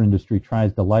 computer industry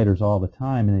tries delighters all the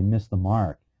time, and they miss the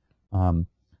mark.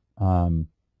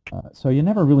 So you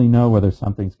never really know whether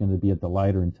something's going to be a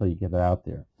delighter until you get it out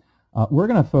there. We're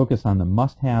going to focus on the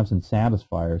must-haves and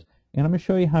satisfiers, and I'm going to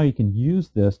show you how you can use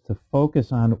this to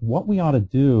focus on what we ought to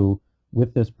do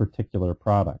with this particular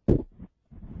product.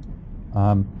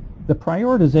 The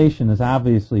prioritization is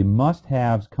obviously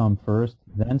must-haves come first,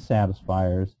 then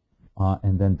satisfiers,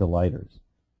 and then delighters.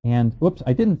 And whoops,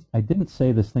 I didn't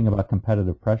say this thing about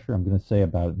competitive pressure. I'm going to say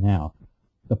about it now.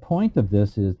 The point of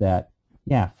this is that,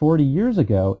 yeah, 40 years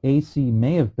ago, AC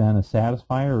may have been a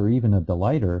satisfier or even a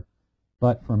delighter,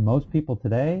 but for most people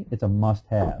today, it's a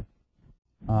must-have.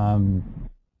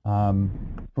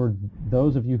 For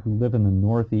those of you who live in the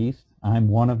Northeast, I'm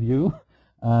one of you.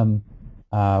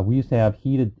 We used to have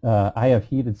I have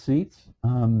heated seats.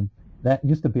 That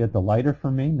used to be a delighter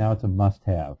for me. Now it's a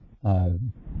must-have.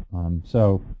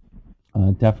 So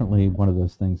definitely one of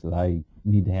those things that I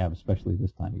need to have, especially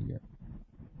this time of year.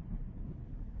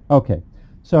 Okay,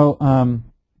 so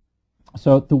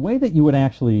so the way that you would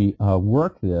actually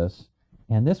work this,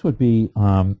 and this would be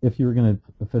if you were going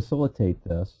to facilitate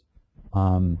this,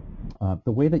 the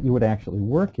way that you would actually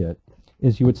work it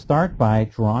is you would start by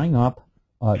drawing up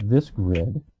this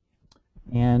grid,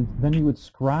 and then you would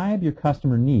scribe your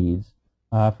customer needs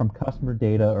from customer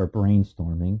data or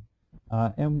brainstorming.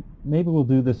 And maybe we'll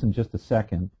do this in just a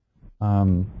second.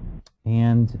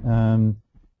 And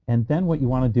then what you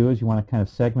want to do is you want to kind of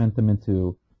segment them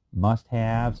into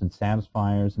must-haves and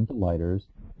satisfiers and delighters.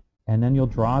 And then you'll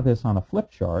draw this on a flip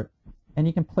chart, and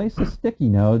you can place the sticky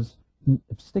notes,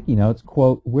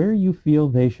 quote, where you feel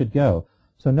they should go.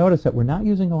 So notice that we're not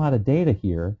using a lot of data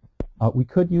here. We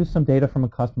could use some data from a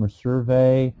customer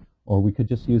survey, or we could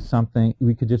just use something,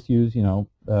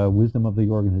 wisdom of the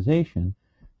organization.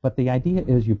 But the idea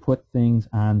is you put things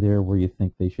on there where you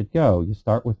think they should go. You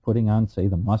start with putting on, say,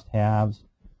 the must-haves,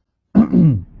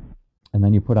 and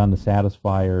then you put on the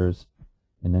satisfiers,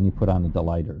 and then you put on the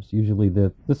delighters. Usually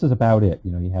this is about it.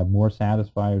 You have more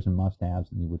satisfiers and must-haves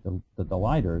than you would the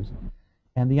delighters.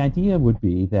 And the idea would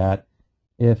be that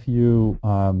if you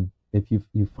find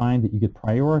that you could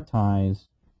prioritize,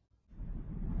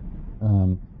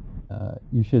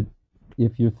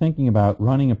 if you're thinking about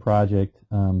running a project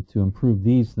to improve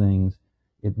these things,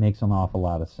 it makes an awful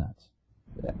lot of sense.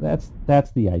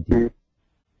 That's the idea.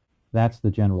 That's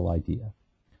the general idea.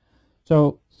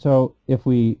 So if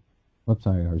we, oops,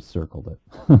 I already circled it.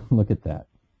 Look at that.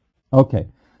 Okay.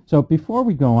 So before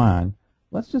we go on,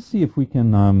 let's just see if we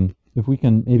can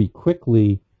maybe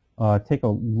quickly take a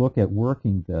look at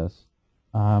working this.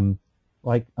 I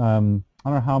don't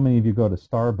know how many of you go to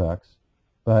Starbucks,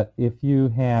 but if you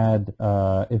had,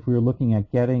 if we were looking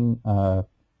at getting,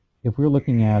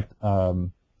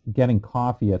 getting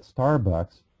coffee at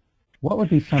Starbucks, what would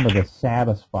be some of the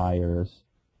satisfiers?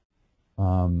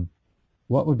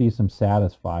 What would be some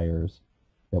satisfiers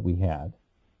that we had,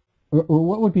 or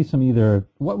what would be some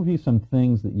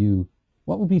things that you,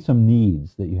 what would be some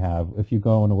needs that you have if you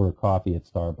go and order coffee at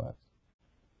Starbucks?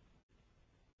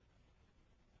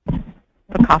 The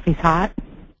coffee's hot.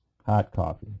 Hot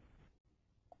coffee.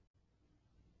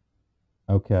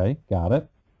 Okay, got it.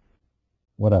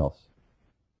 What else?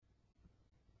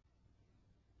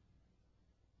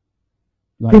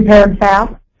 Prepared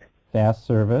fast. Fast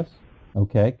service.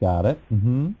 Okay, got it.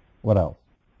 What else?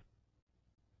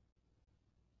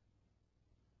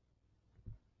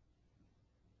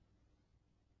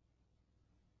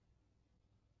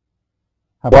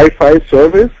 Wi-Fi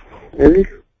service, maybe?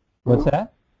 What's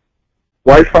that?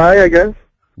 Wi-Fi, I guess.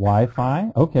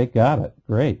 Wi-Fi? Okay, got it.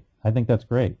 Great. I think that's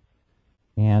great.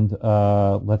 And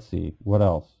let's see, what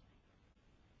else?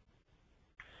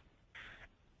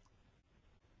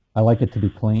 I like it to be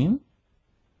clean.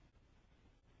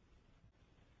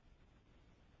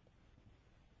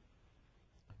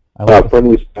 I like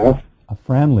Friendly staff. a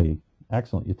friendly.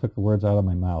 Excellent. You took the words out of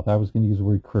my mouth. I was going to use the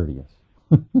word courteous.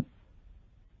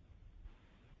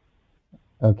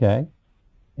 Okay.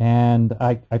 And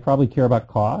I probably care about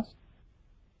cost.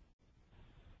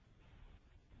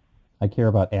 I care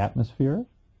about atmosphere.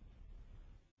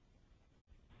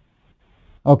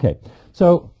 Okay.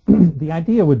 So the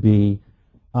idea would be,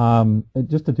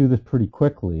 just to do this pretty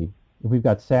quickly, if we've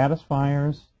got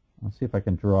satisfiers, let's see if I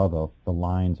can draw the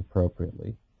lines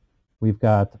appropriately. We've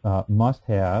got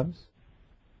must-haves.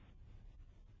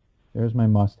 There's my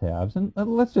must-haves. And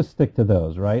let's just stick to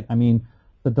those, right? I mean,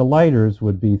 the delighters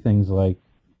would be things like,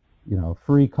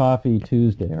 free coffee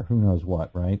Tuesday or who knows what,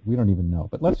 right? We don't even know.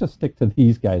 But let's just stick to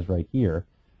these guys right here.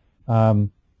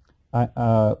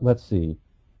 Let's see.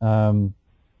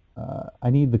 I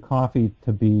need the coffee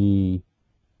to be,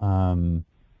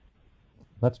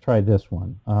 let's try this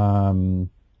one.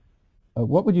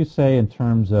 What would you say in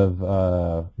terms of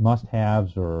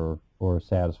must-haves or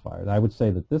satisfiers? I would say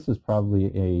that this is probably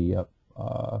a,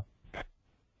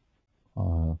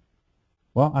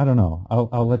 well, I don't know.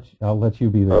 I'll let you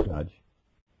be the judge.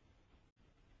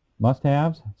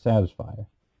 Must-haves, satisfier.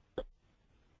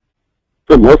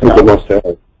 So most of the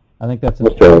must-have. I think that's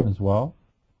important as well.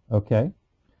 Okay.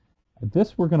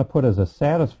 This we're going to put as a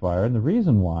satisfier, and the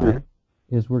reason why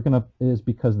is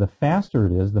because the faster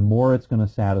it is, the more it's going to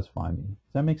satisfy me.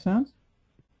 Does that make sense?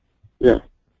 Yeah.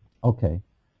 Okay.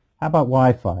 How about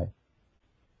Wi-Fi?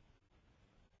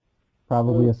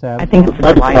 Probably a satisfier. I think it's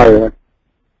a delightful.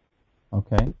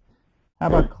 Okay. How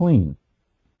about clean?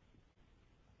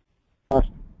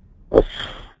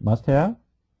 Must have.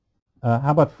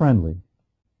 How about friendly?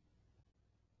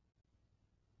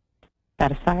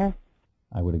 Satisfier.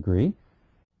 I would agree.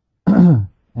 How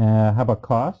about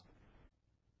cost?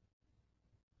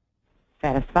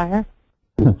 Satisfier.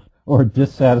 Or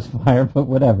dissatisfier, but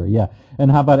whatever, yeah.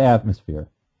 And how about atmosphere?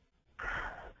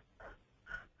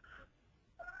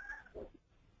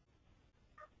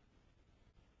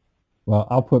 Well,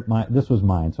 I'll put this was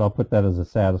mine, so I'll put that as a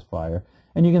satisfier.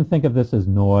 And you can think of this as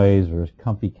noise or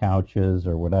comfy couches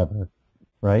or whatever,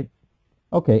 right?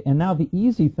 Okay, and now the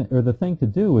easy thing, or the thing to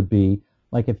do would be,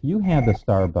 like if you had the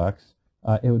Starbucks,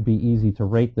 it would be easy to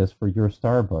rate this for your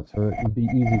Starbucks, or it would be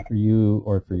easy for you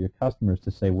or for your customers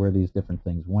to say where these different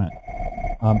things went.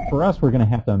 For us, we're going to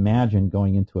have to imagine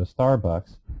going into a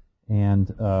Starbucks and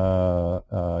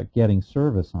getting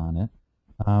service on it.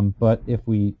 But if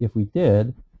we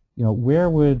did, where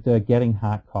would getting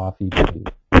hot coffee be?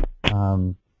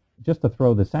 Just to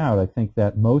throw this out, I think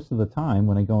that most of the time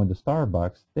when I go into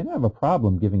Starbucks, they don't have a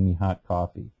problem giving me hot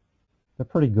coffee. They're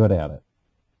pretty good at it.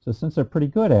 So since they're pretty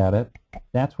good at it,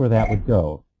 that's where that would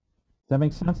go. Does that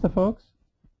make sense to folks?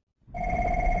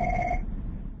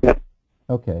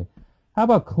 Okay. How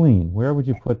about clean? Where would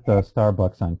you put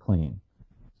Starbucks on clean?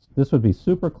 This would be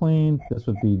super clean. This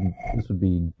would be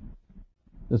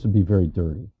very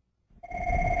dirty.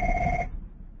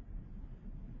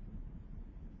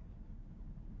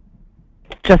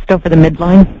 Just over the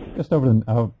midline? Just over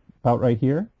the, about right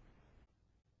here?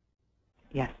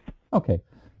 Yes. Okay,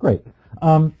 great.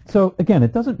 So again,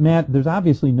 it doesn't matter. There's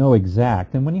obviously no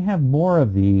exact, and when you have more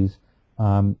of these,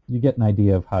 you get an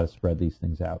idea of how to spread these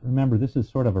things out. Remember, this is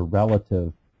sort of a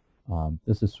relative.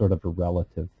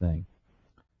 Thing,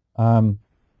 and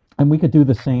we could do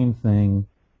the same thing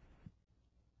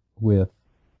with.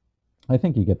 I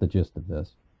think you get the gist of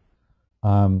this.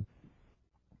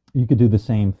 You could do the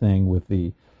same thing with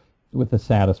the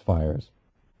satisfiers.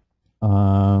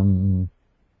 The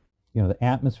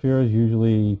atmosphere is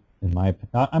usually, in my,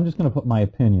 I'm just going to put my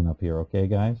opinion up here, okay,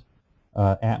 guys?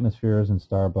 Atmospheres in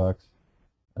Starbucks,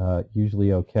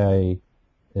 usually okay.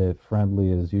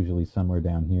 Friendly is usually somewhere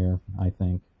down here, I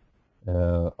think,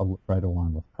 right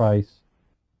along with price.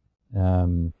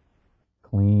 Clean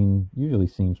usually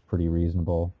seems pretty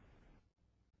reasonable.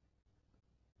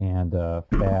 And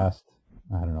fast,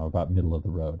 I don't know, about middle of the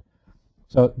road.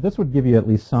 So this would give you at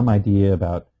least some idea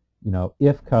about,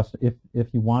 if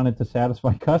you wanted to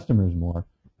satisfy customers more,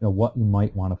 what you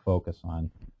might want to focus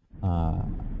on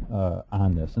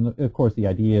this. And of course, the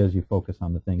idea is you focus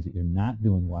on the things that you're not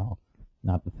doing well,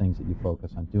 not the things that you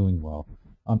focus on doing well.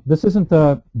 This isn't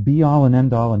a be-all and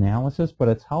end-all analysis, but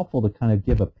it's helpful to kind of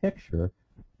give a picture,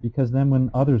 because then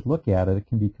when others look at it, it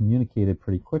can be communicated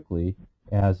pretty quickly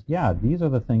as, yeah, these are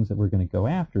the things that we're going to go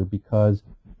after because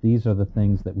these are the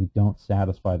things that we don't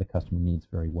satisfy the customer needs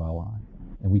very well on,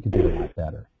 and we can do a lot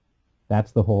better.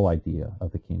 That's the whole idea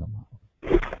of the Kano model.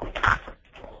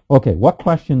 Okay, what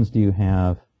questions do you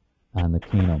have on the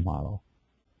Kano model?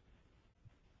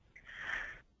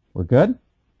 We're good?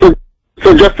 So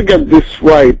just to get this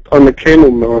right, on the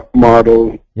Kano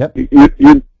model, yep.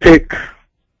 you pick,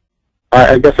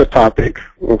 I guess, a topic,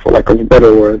 for lack of a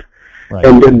better word, right,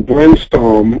 and then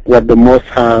brainstorm what the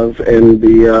must-have and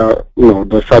the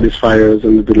the satisfiers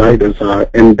and the delighters are,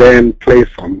 and then place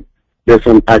them based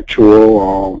on actual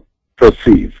or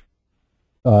perceive.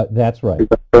 That's right. Is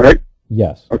that correct?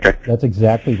 Yes. Okay. That's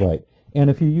exactly right. And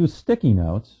if you use sticky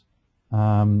notes,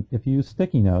 you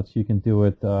can do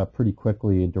it pretty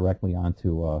quickly directly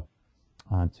onto a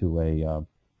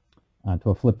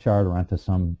flip chart or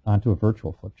onto a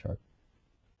virtual flip chart,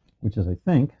 which is, I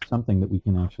think, something that we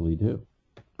can actually do.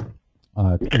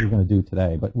 We're going to do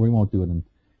today, but we won't do it in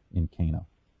Kano.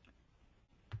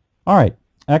 All right,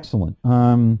 excellent.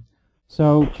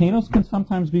 So Kanos can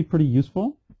sometimes be pretty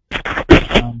useful.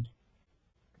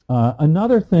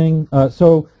 Another thing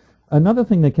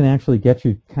that can actually get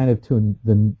you kind of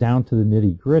down to the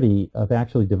nitty-gritty of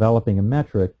actually developing a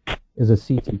metric is a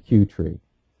CTQ tree.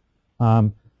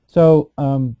 All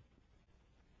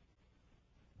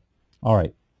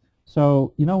right.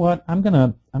 So you know what? I'm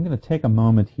gonna take a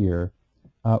moment here.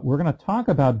 We're gonna talk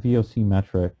about VOC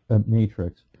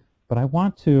matrix, but I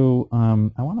want to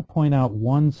point out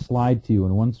one slide to you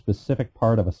and one specific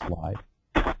part of a slide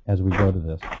as we go to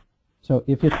this. So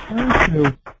if you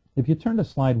turn to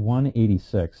slide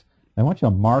 186, I want you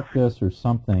to mark this or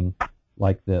something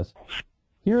like this.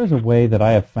 Here is a way that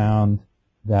I have found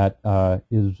that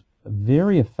is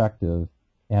very effective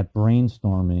at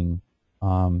brainstorming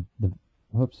and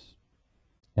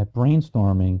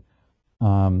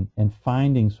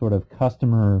finding sort of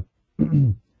customer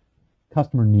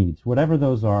needs, whatever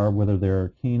those are, whether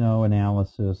they're Kano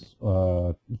analysis,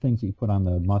 things that you put on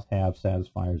the must-have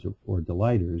satisfiers or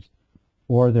delighters,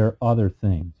 or there are other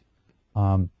things.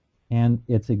 And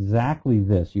it's exactly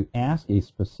this. You ask a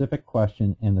specific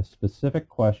question, and the specific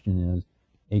question is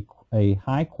a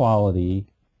high-quality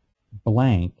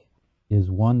blank is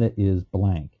one that is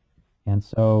blank. And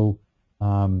so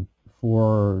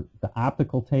for the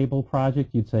optical table project,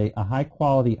 you'd say a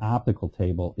high-quality optical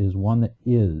table is one that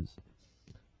is.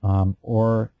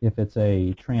 Or if it's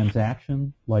a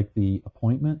transaction like the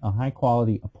appointment, a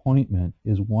high-quality appointment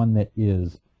is one that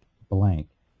is blank.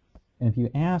 And if you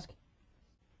ask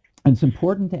And it's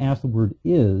important to ask the word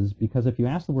is, because if you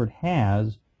ask the word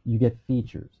has, you get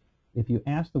features. If you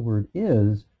ask the word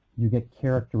is, you get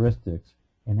characteristics,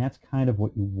 and that's kind of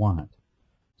what you want.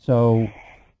 So,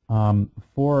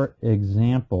 for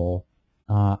example,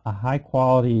 a high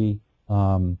quality,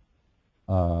 if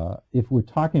we're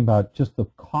talking about just the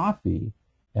coffee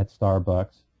at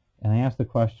Starbucks, and I ask the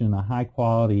question, a high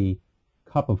quality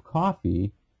cup of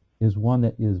coffee is one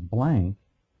that is blank,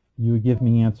 you would give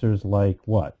me answers like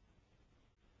what?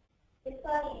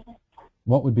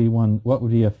 What would be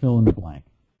a fill in the blank?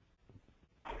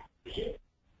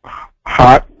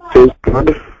 Hot, tastes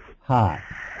good. Hot,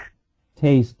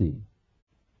 tasty.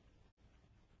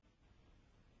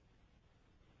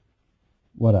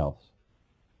 What else?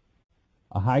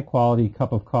 A high quality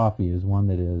cup of coffee is one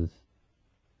that is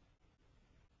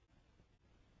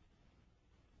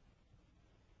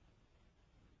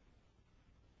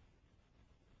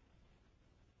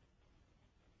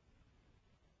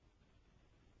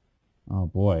oh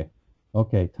boy.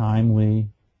 Okay, timely,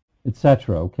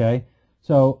 etc. Okay?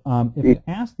 So if you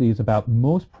ask these about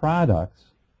most products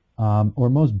or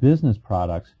most business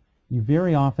products, you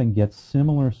very often get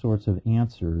similar sorts of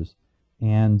answers,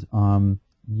 and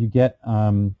you get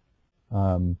and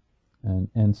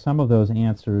some of those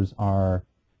answers are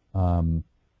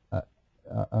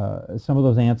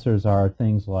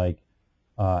things like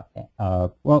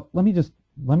well, let me just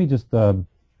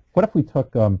what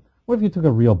if you took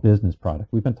a real business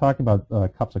product? We've been talking about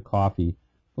cups of coffee,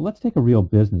 but let's take a real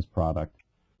business product,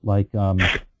 like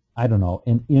I don't know,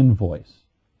 an invoice,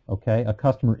 okay, a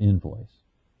customer invoice.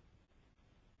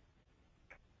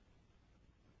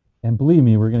 And believe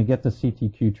me, we're going to get to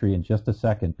CTQ tree in just a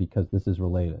second because this is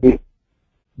related.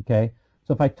 Okay,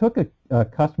 so if I took a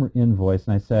customer invoice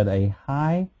and I said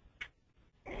how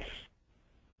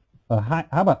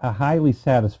about a highly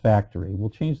satisfactory?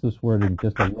 We'll change this word in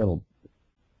just a little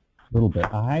bit.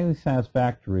 A highly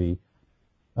satisfactory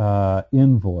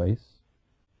invoice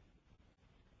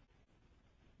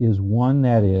is one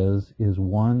that is,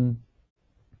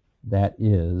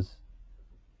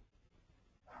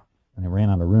 and I ran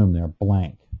out of room there,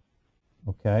 blank.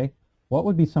 Okay? What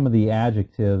would be some of the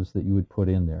adjectives that you would put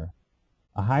in there?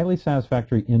 A highly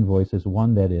satisfactory invoice is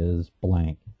one that is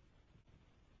blank.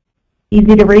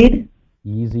 Easy to read?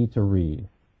 Easy to read.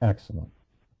 Excellent.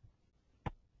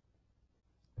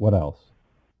 What else?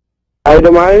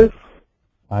 Itemized.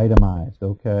 Itemized,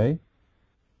 okay.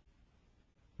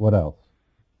 What else?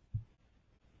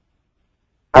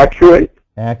 Accurate.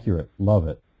 Accurate, love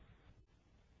it.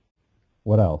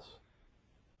 What else?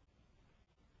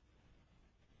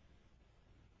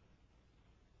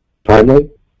 Timely.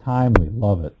 Timely,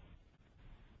 love it.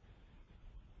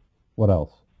 What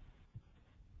else?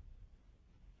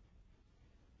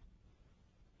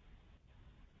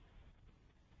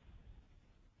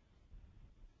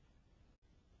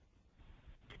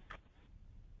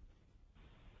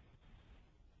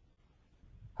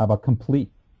 How about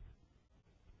complete?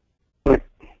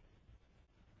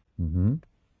 Mm-hmm.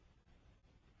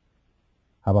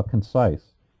 How about concise?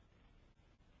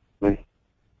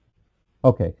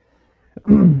 Okay.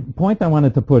 Point I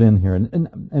wanted to put in here,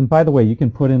 and by the way, you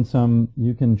can put in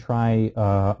you can try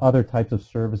other types of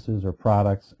services or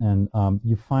products, and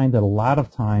you find that a lot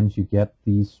of times you get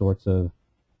these sorts of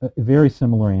very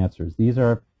similar answers.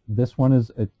 This one is,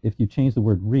 if you change the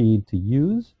word read to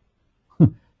use,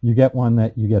 you get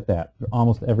that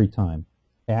almost every time.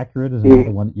 Accurate is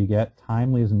another one that you get.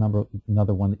 Timely is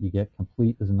another one that you get.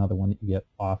 Complete is another one that you get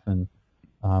often.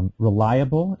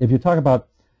 Reliable, if you talk about,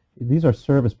 these are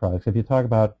service products. If you talk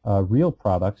about real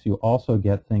products, you also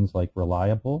get things like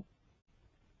reliable,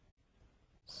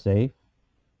 safe,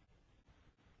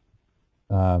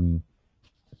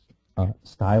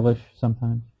 stylish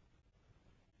sometimes.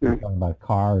 You're talking about a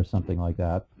car or something like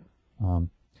that.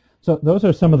 So those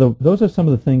are some of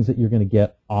the things that you're going to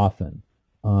get often.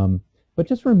 But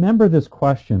just remember this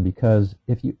question, because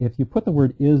if you put the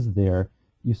word is there,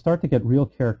 you start to get real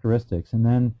characteristics, and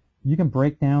then you can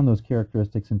break down those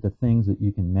characteristics into things that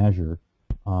you can measure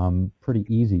pretty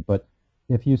easy. But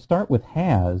if you start with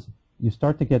has, you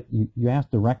start to get, you ask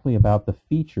directly about the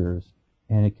features,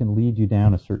 and it can lead you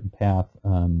down a certain path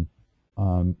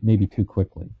maybe too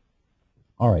quickly.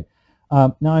 All right.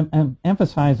 Now I'm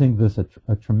emphasizing this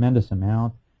a tremendous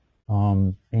amount,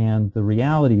 and the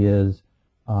reality is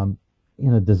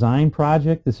in a design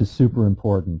project, this is super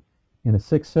important. In a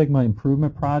Six Sigma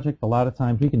improvement project, a lot of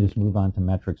times we can just move on to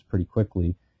metrics pretty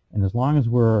quickly, and as long as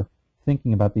we're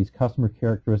thinking about these customer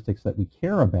characteristics that we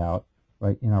care about,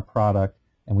 right, in our product,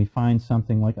 and we find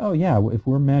something like, oh yeah, if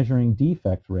we're measuring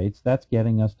defect rates, that's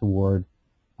getting us toward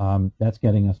that's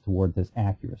getting us toward this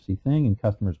accuracy thing, and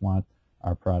customers want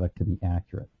our product to be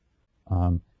accurate.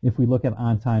 If we look at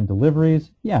on-time deliveries,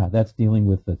 yeah, that's dealing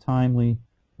with the timely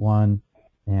one,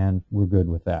 and we're good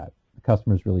with that. The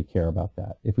customers really care about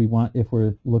that. If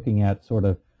we're looking at sort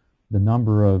of the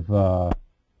number of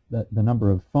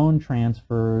phone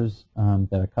transfers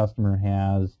that a customer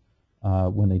has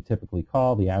when they typically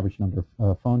call, the average number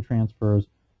of phone transfers,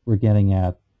 we're getting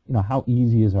at, you know, how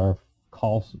easy is our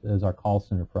call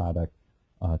center product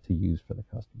to use for the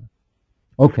customer.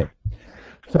 Okay,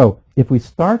 so if we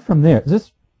start from there, is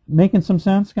this making some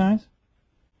sense, guys?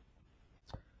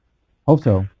 Hope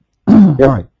so. All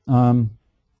right.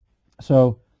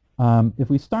 If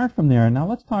we start from there, now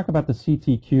let's talk about the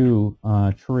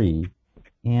CTQ tree.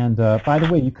 And by the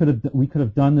way, we could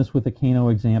have done this with the Kano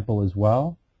example as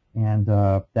well, and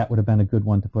that would have been a good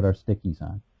one to put our stickies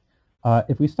on.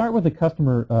 If we start with the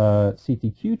customer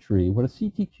CTQ tree, what a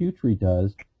CTQ tree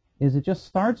does is it just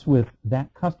starts with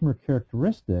that customer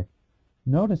characteristic.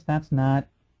 Notice that's not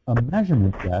a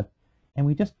measurement yet, and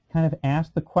we just kind of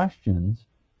ask the questions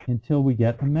until we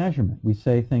get a measurement. We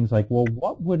say things like, well,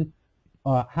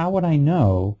 how would I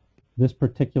know this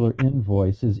particular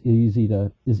invoice is easy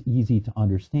to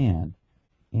understand?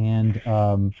 And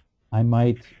I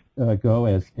might go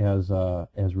as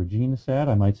Regina said.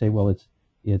 I might say, well, it's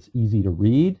easy to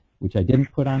read, which I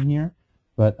didn't put on here,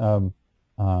 but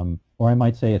or I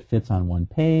might say it fits on one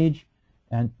page,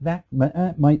 and that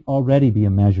might already be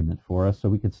a measurement for us. So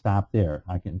we could stop there.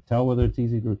 I can tell whether it's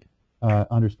easy to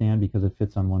understand because it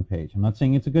fits on one page. I'm not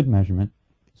saying it's a good measurement.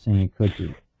 I'm saying it could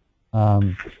be. How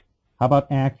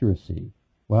about accuracy?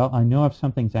 Well, I know if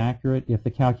something's accurate if the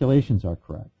calculations are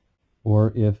correct,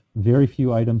 or if very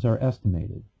few items are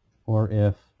estimated, or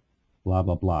if blah,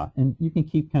 blah, blah. And you can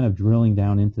keep kind of drilling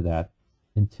down into that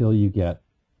until you get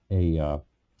an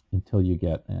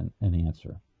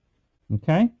answer.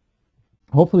 Okay?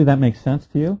 Hopefully that makes sense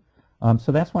to you.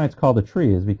 So that's why it's called a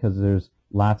tree, is because there's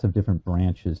lots of different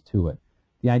branches to it.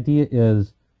 The idea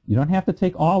is you don't have to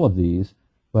take all of these,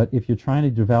 but if you're trying to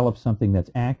develop something that's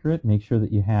accurate, make sure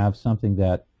that you have something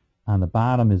that on the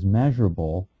bottom is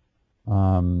measurable.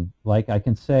 Like I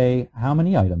can say how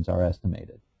many items are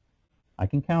estimated. I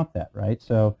can count that, right?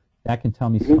 So that can tell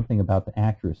me something about the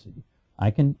accuracy.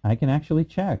 I can actually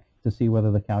check to see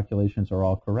whether the calculations are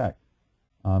all correct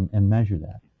and measure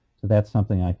that. So that's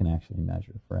something I can actually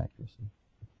measure for accuracy.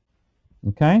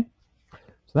 Okay?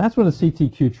 So that's what a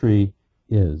CTQ tree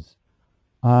is.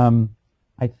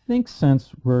 I think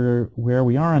since we're where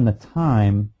we are on the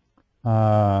time,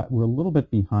 we're a little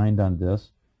bit behind on this.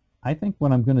 I think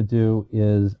what I'm going to do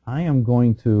is I am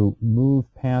going to move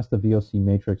past the VOC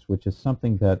matrix, which is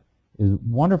something that is a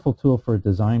wonderful tool for a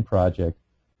design project,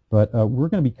 but we're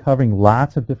going to be covering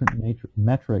lots of different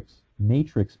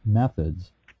matrix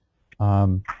methods.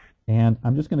 And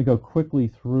I'm just going to go quickly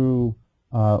through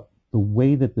the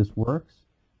way that this works.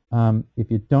 If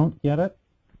you don't get it,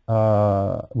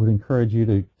 I would encourage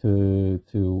you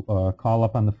to call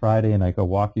up on the Friday and I go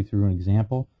walk you through an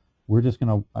example. We're just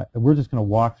going to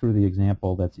walk through the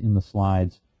example that's in the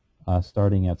slides,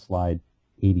 starting at slide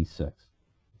 86.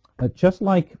 Just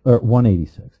like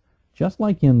 186, just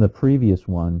like in the previous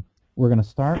one, we're going to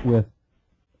start with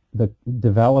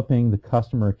developing the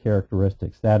customer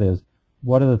characteristics. That is,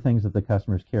 what are the things that the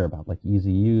customers care about, like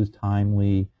easy use,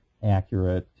 timely,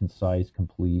 accurate, concise,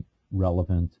 complete,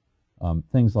 relevant,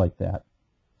 things like that.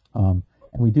 And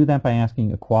we do that by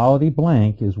asking a quality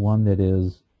blank is one that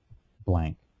is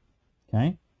blank.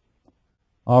 Okay?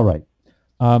 All right.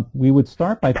 We would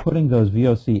start by putting those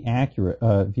VOC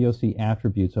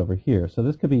attributes over here. So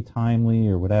this could be timely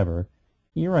or whatever.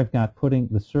 Here I've got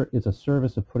it's a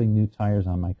service of putting new tires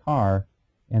on my car,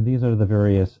 and these are the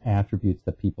various attributes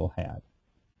that people had.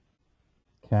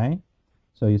 Okay?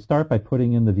 So you start by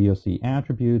putting in the VOC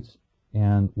attributes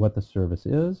and what the service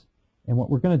is. And what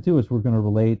we're going to do is we're going to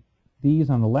relate these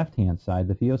on the left-hand side,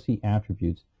 the VOC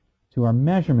attributes, to our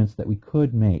measurements that we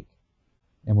could make.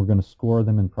 And we're going to score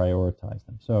them and prioritize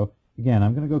them. So again,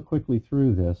 I'm going to go quickly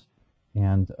through this,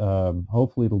 and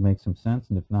hopefully it'll make some sense.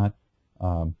 And if not,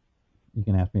 you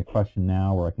can ask me a question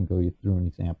now, or I can go you through an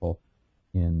example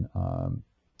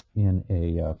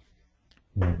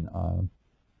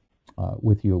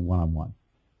with you one-on-one.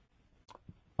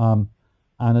 On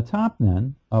the top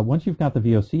then, once you've got the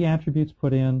VOC attributes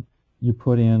put in, you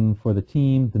put in for the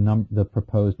team the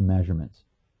proposed measurements.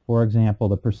 For example,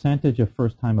 the percentage of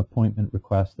first-time appointment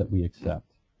requests that we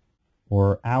accept,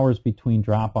 or hours between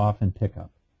drop-off and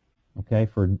pickup. Okay,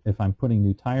 if I'm putting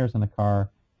new tires on a car,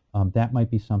 that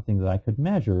might be something that I could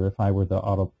measure if I were the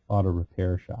auto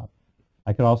repair shop.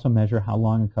 I could also measure how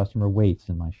long a customer waits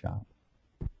in my shop.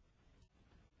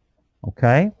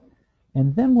 Okay?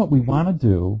 And then what we want to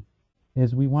do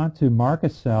is we want to mark a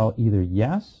cell either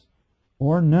yes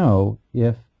or no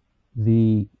if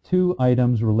the two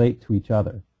items relate to each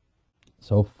other.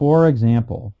 So for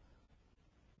example,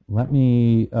 let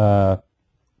me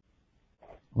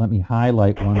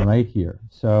highlight one right here.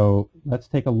 So let's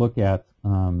take a look at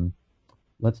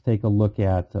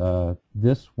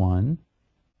this one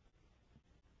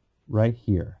right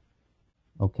here.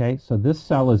 Okay, so this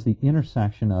cell is the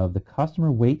intersection of the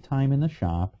customer wait time in the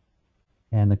shop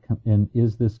and the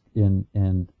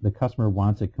customer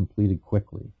wants it completed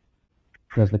quickly.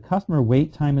 Does the customer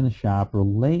wait time in the shop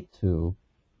relate to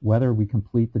whether we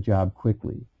complete the job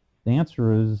quickly? The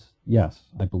answer is yes,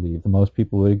 I believe. Most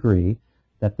people would agree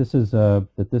that this is a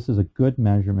good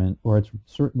measurement, or it's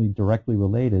certainly directly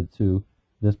related to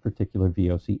this particular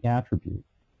VOC attribute.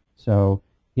 So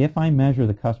if I measure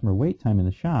the customer wait time in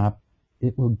the shop,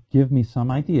 it will give me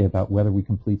some idea about whether we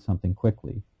complete something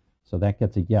quickly. So that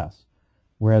gets a yes.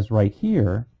 Whereas right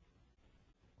here,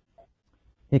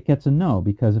 it gets a no,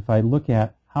 because if I look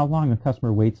at how long a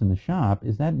customer waits in the shop,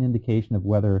 is that an indication of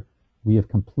whether we have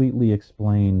completely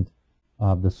explained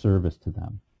the service to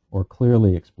them, or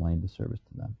clearly explained the service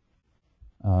to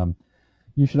them?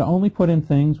 You should only put in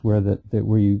things where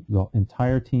the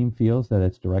entire team feels that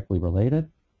it's directly related,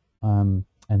 and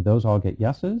those all get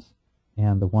yeses,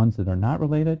 and the ones that are not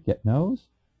related get no's.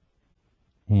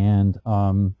 And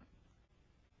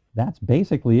that's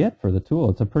basically it for the tool.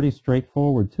 It's a pretty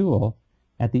straightforward tool.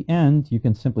 At the end, you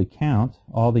can simply count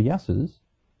all the yeses.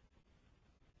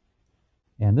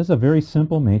 And this is a very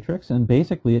simple matrix, and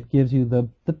basically it gives you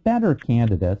the better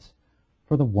candidates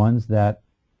for the ones that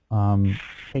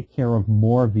take care of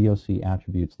more VOC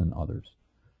attributes than others.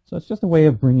 So it's just a way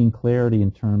of bringing clarity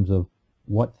in terms of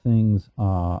what things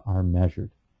are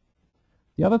measured.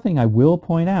 The other thing I will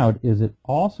point out is it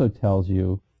also tells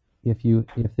you if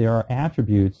there are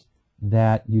attributes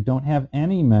that you don't have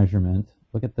any measurement.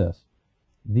 Look at this.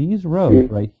 These rows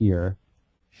right here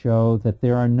show that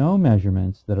there are no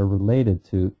measurements that are related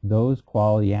to those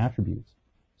quality attributes.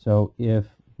 So if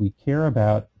we care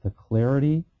about the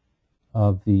clarity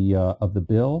of the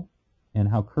bill and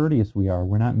how courteous we are,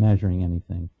 we're not measuring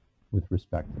anything with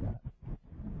respect to that.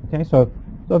 Okay, so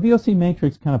a VOC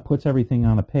matrix kind of puts everything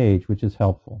on a page, which is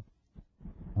helpful,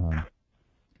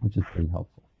 which is pretty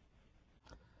helpful.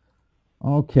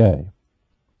 Okay,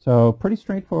 so pretty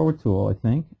straightforward tool, I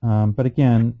think. But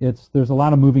again, there's a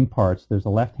lot of moving parts. There's the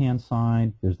left-hand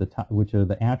side, there's which are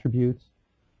the attributes.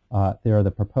 There are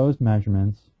the proposed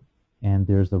measurements, and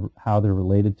there's how they're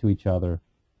related to each other,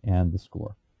 and the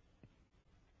score.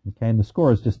 Okay, and the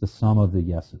score is just the sum of the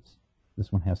yeses.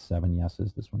 This one has 7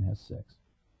 yeses. This one has 6.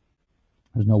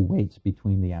 There's no weights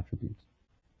between the attributes.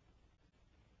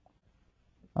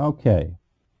 Okay.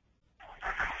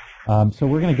 So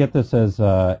we're going to get this as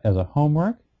a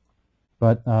homework,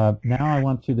 but now I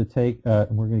want you to take,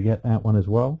 and we're going to get that one as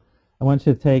well. I want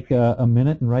you to take a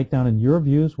minute and write down in your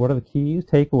views what are the key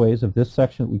takeaways of this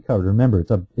section that we covered. Remember,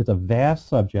 it's a vast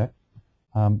subject.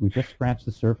 We just scratched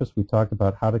the surface. We talked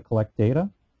about how to collect data,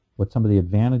 what some of the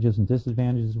advantages and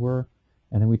disadvantages were,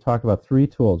 and then we talked about 3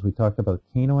 tools. We talked about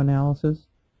Kano analysis.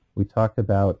 We talked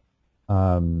about a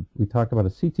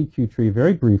CTQ tree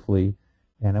very briefly,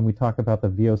 and then we talked about the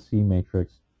VOC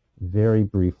matrix very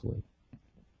briefly.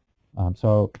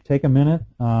 So take a minute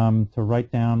to write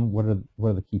down what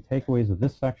are the key takeaways of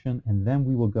this section, and then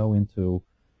we will go into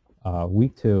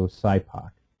week 2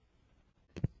 SciPoc.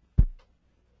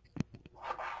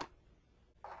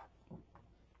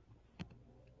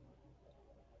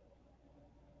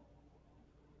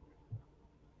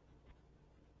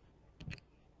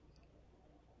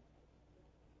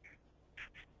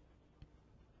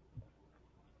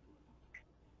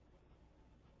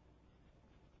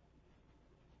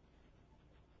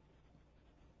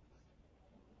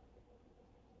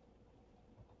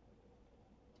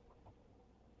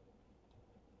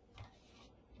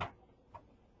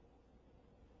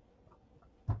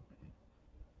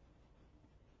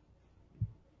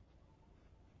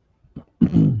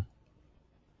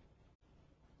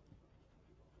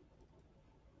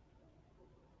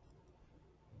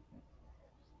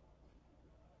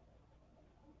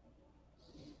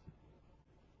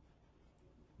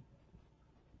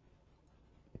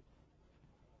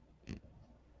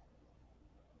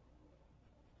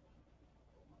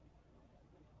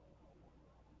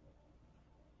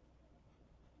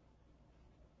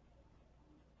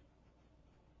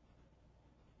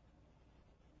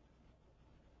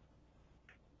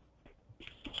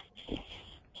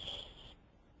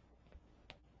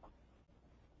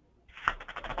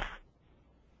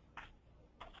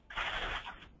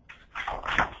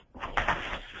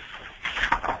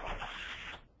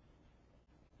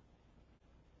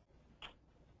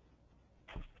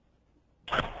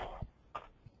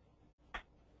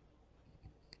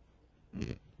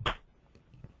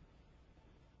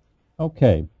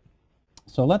 Okay,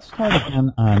 so let's start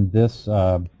again on this.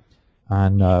 We're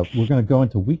going to go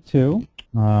into week 2.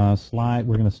 We're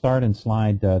going to start in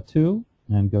slide 2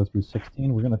 and go through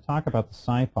 16. We're going to talk about the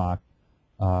SIPOC.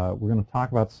 We're going to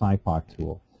talk about the SIPOC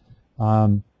tool.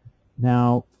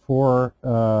 Now, for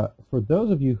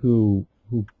those of you who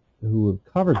have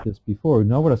covered this before, who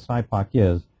know what a SIPOC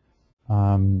is,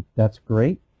 that's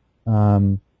great.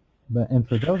 And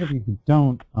for those of you who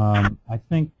don't, I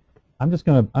think I'm just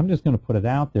gonna put it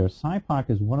out there.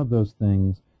 SIPOC is one of those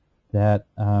things that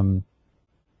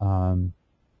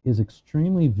is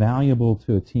extremely valuable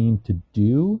to a team to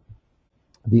do.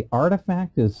 The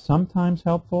artifact is sometimes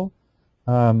helpful,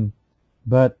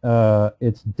 but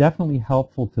it's definitely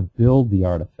helpful to build the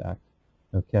artifact.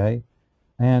 Okay,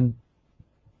 and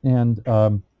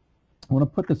I want to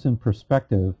put this in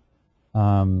perspective.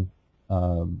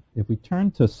 If we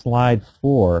turn to slide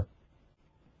 4,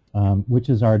 which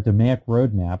is our DMAIC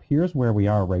roadmap, here's where we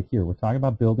are right here. We're talking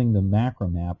about building the macro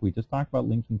map. We just talked about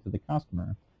linking to the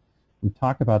customer. We've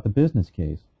talked about the business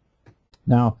case.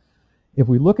 Now, if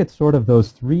we look at sort of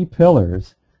those 3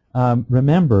 pillars,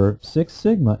 remember, Six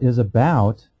Sigma is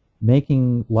about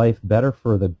making life better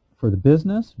for the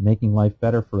business, making life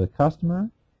better for the customer,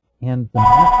 and the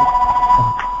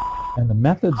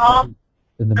methods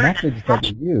that we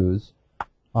use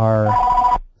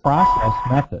are process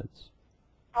methods.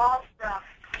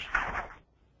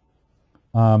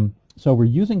 So we're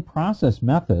using process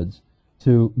methods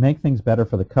to make things better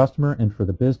for the customer and for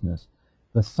the business.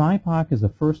 The SIPOC is the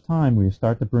first time we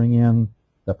start to bring in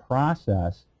the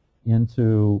process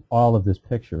into all of this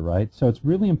picture, right? So it's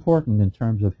really important in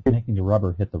terms of making the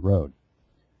rubber hit the road.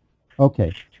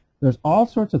 Okay, there's all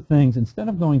sorts of things. Instead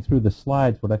of going through the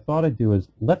slides, what I thought I'd do is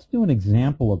let's do an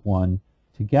example of one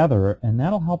together, and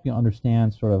that'll help you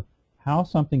understand sort of how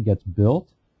something gets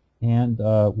built and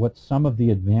what some of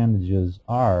the advantages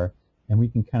are, and we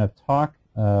can kind of talk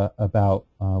about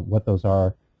what those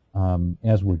are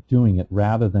as we're doing it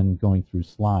rather than going through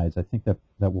slides. I think that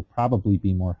will probably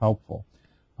be more helpful.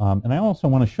 And I also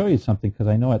want to show you something because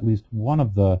I know at least one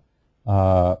of the,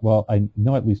 well, I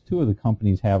know at least 2 of the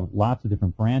companies have lots of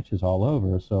different branches all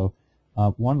over. So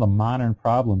one of the modern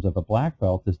problems of a black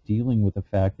belt is dealing with the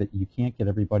fact that you can't get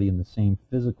everybody in the same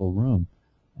physical room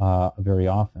very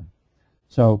often.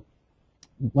 So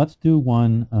let's do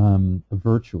one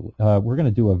virtual. We're going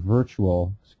to do a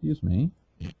virtual, excuse me,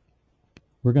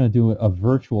 we're going to do a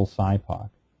virtual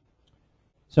SIPOC.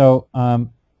 So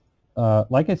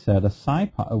like I said, a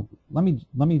SIPOC,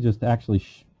 let me just actually,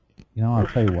 I'll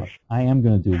tell you what, I am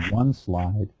going to do one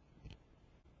slide.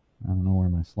 I don't know where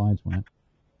my slides went.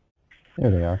 There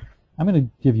they are. I'm going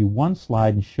to give you one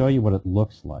slide and show you what it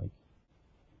looks like.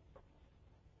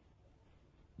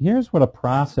 Here's what a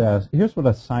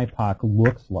SIPOC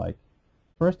looks like.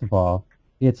 First of all,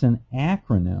 it's an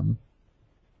acronym.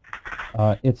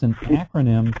 It's an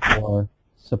acronym for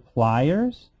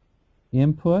suppliers,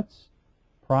 inputs,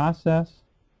 process,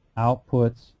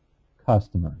 outputs,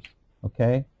 customers.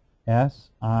 Okay?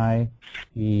 SIPOC.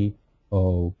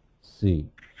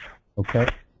 Okay?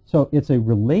 So it's a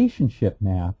relationship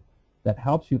map that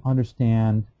helps you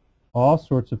understand all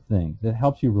sorts of things. It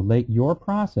helps you relate your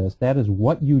process, that is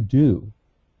what you do,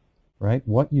 right?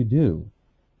 What you do,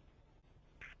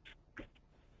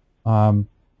 to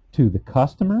the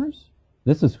customers.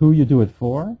 This is who you do it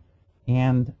for,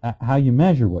 and how you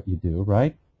measure what you do,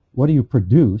 right? What do you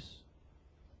produce?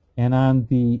 And on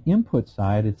the input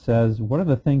side, it says what are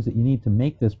the things that you need to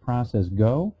make this process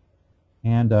go,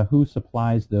 and who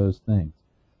supplies those things.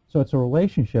 So it's a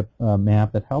relationship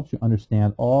map that helps you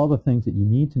understand all the things that you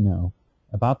need to know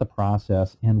about the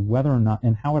process and whether or not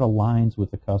and how it aligns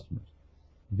with the customers.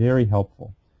 Very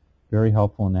helpful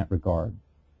in that regard.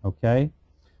 Okay,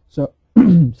 so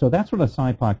so that's what a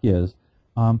SIPOC is.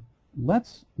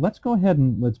 Let's go ahead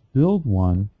and let's build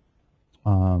one.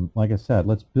 Like I said,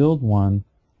 let's build one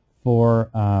for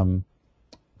a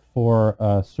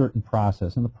certain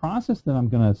process, and the process that I'm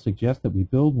going to suggest that we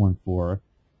build one for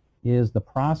is the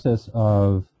process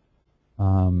of,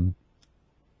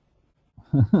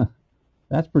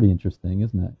 that's pretty interesting,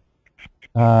 isn't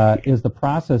it? Is the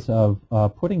process of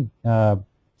putting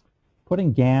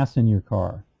gas in your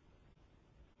car.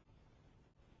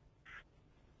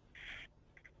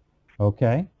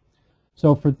 Okay?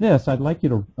 So for this, I'd like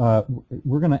you to,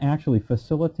 we're going to actually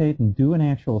facilitate and do an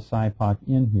actual SIPOC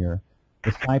in here, the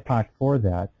SIPOC for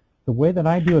that. The way that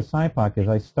I do a SIPOC is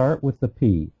I start with the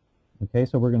P. Okay,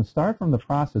 so we're going to start from the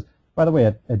process. By the way,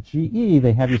 at GE,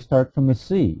 they have you start from the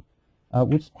C,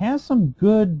 which has some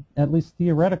good, at least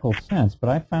theoretical sense, but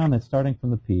I found that starting from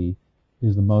the P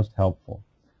is the most helpful.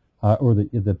 or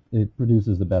it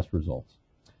produces the best results.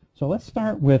 So let's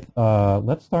start with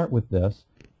this.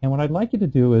 And what I'd like you to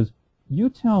do is you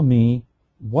tell me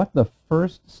what the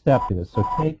first step is. So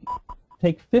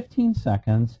take 15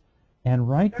 seconds and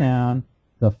write down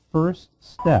the first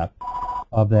step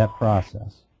of that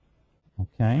process.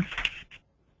 Okay?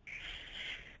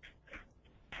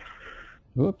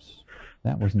 Oops,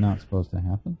 that was not supposed to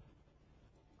happen.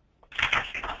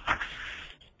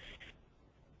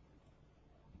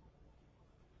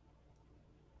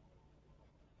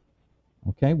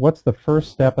 Okay, what's the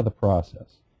first step of the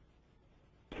process?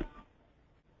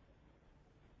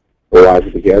 Arrive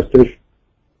at the gas station.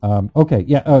 Okay,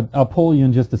 yeah, I'll pull you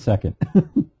in just a second.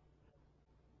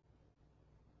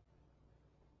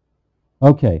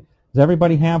 Okay, does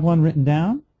everybody have one written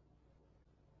down?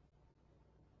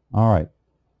 All right.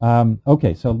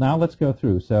 Okay, so now let's go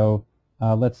through. So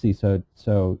let's see.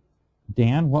 So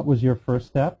Dan, what was your first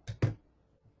step?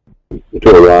 To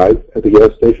arrive at the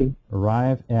gas station.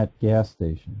 Arrive at gas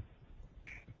station.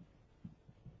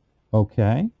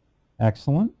 Okay,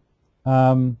 excellent.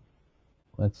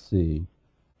 Let's see.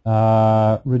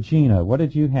 Regina, what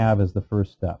did you have as the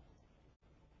first step?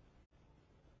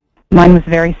 Mine was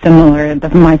very similar.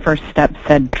 My first step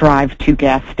said drive to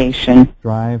gas station.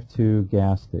 Drive to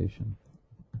gas station.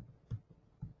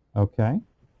 Okay,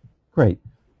 great.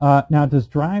 Now, I'm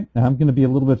going to be a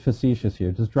little bit facetious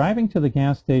here. Does driving to the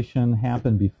gas station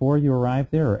happen before you arrive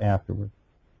there or afterward?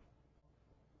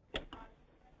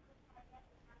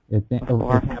 It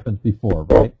happens before,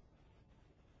 right?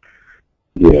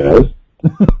 Yes.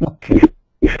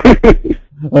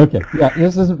 Okay, yeah,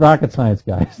 this isn't rocket science,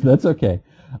 guys. That's okay.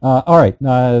 All right,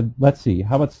 let's see.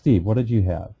 How about Steve? What did you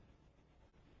have?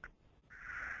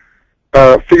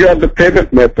 Figure out the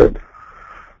payment method.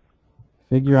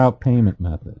 Figure out payment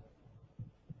method.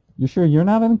 You sure you're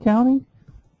not in accounting?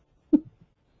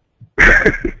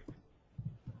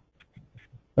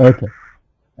 Okay,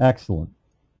 excellent.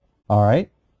 All right,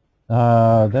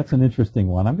 that's an interesting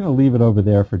one. I'm going to leave it over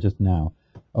there for just now.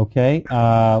 Okay,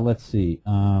 let's see.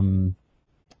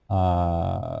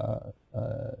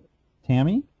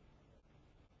 Tammy?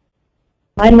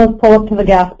 Mine was pull up to the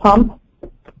gas pump.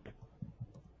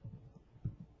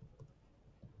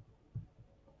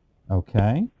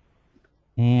 Okay.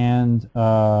 And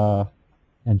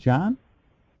John?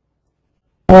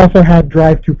 I also had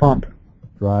drive to pump.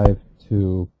 Drive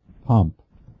to pump.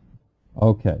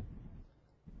 Okay.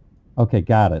 Okay,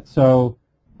 got it. So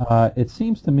it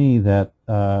seems to me that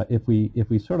if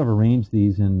we sort of arrange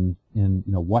these in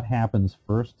what happens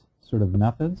first sort of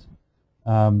methods,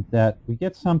 that we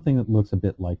get something that looks a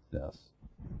bit like this.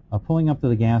 Pulling up to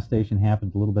the gas station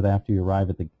happens a little bit after you arrive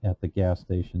at the gas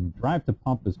station. Drive to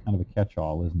pump is kind of a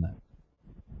catch-all, isn't it?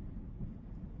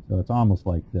 So it's almost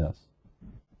like this.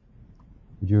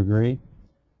 Would you agree?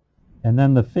 And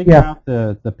then the figure out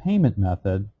the payment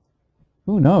method,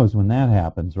 who knows when that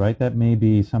happens, right? That may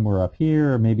be somewhere up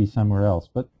here or maybe somewhere else.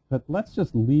 But let's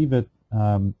just leave it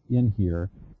in here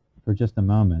for just a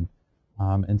moment.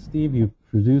 And Steve, you've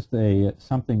produced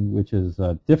something which is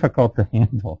difficult to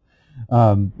handle.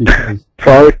 Because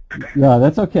Sorry. Yeah,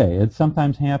 that's okay. It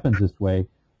sometimes happens this way.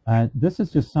 This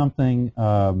is just something.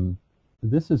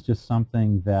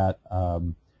 That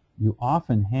you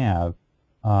often have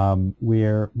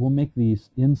where we'll make these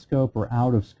in scope or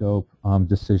out of scope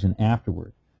decision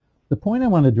afterward. The point I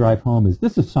want to drive home is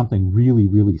this is something really,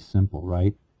 really simple,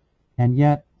 right? And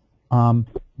yet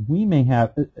we may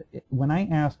have. When I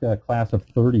ask a class of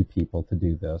 30 people to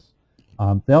do this,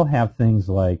 they'll have things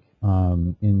like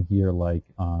in here like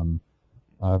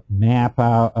map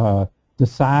out,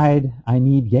 decide I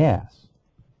need gas.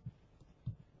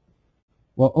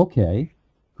 Well, okay,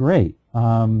 great.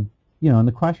 And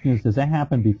the question is, does that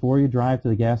happen before you drive to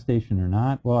the gas station or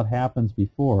not? Well, it happens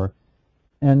before.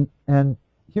 And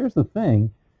here's the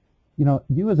thing,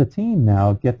 you as a team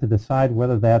now get to decide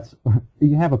whether that's,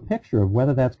 you have a picture of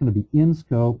whether that's going to be in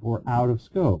scope or out of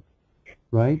scope,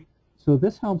 right? So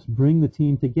this helps bring the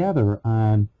team together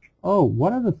on,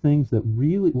 what are the things that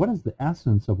really, what is the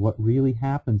essence of what really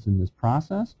happens in this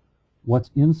process,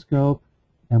 what's in scope,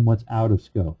 and what's out of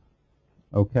scope,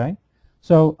 okay?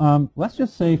 So let's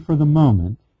just say for the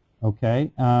moment,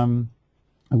 okay, I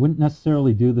wouldn't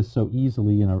necessarily do this so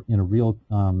easily in a real,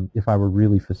 if I were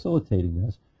really facilitating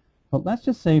this, but let's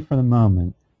just say for the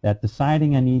moment that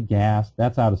deciding I need gas,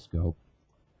 that's out of scope.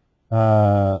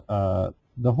 The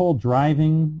whole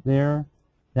driving there,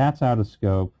 that's out of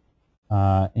scope.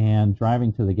 And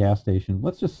driving to the gas station,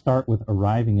 let's just start with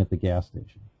arriving at the gas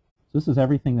station. So this is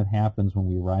everything that happens when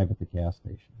we arrive at the gas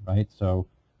station, right? So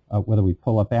whether we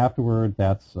pull up afterward,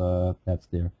 that's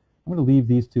there. I'm going to leave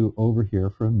these two over here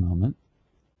for a moment.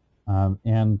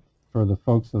 And for the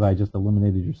folks that I just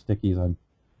eliminated your stickies,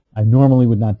 I normally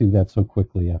would not do that so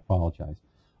quickly. I apologize.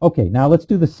 Okay, now let's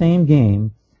do the same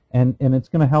game, and it's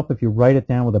going to help if you write it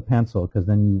down with a pencil, because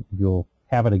then you'll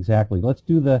have it exactly. Let's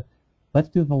do the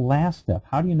last step.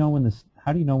 How do you know when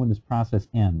this process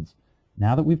ends?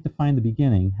 Now that we've defined the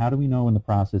beginning, how do we know when the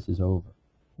process is over?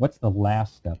 What's the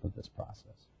last step of this process?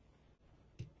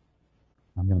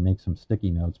 I'm going to make some sticky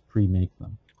notes, pre-make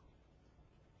them.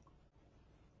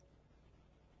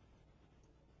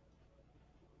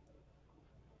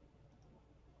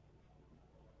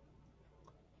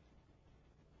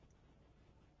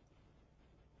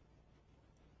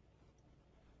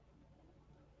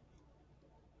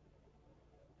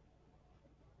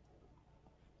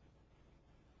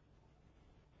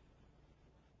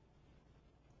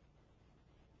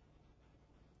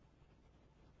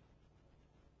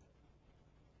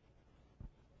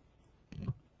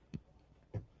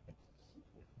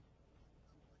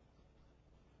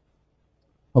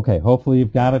 Okay, hopefully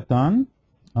you've got it done.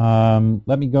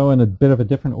 Let me go in a bit of a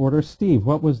different order. Steve,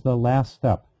 what was the last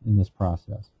step in this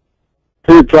process?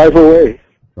 To drive away.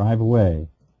 Drive away.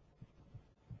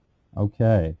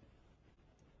 Okay.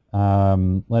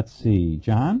 Let's see.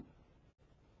 John?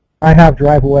 I have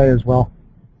drive away as well.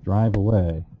 Drive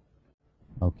away.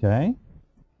 Okay.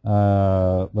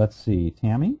 Let's see.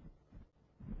 Tammy?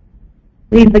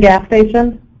 Leave the gas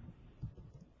station.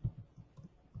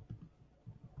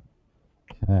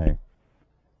 Okay.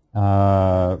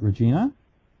 Regina?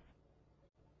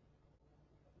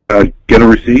 Get a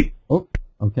receipt Oh,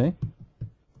 okay.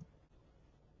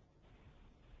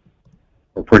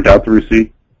 or print out the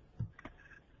receipt.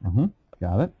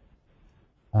 Got it.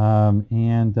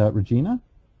 And Regina?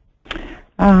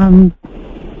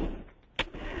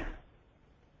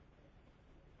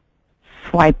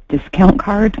 Swipe discount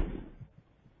card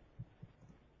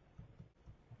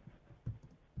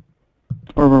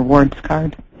or rewards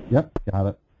card. Yep, got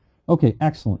it. Okay,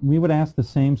 excellent. We would ask the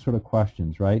same sort of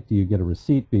questions, right? Do you get a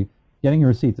receipt? Getting a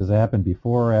receipt, does it happen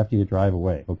before or after you drive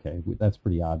away? Okay, that's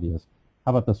pretty obvious.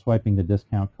 How about the swiping the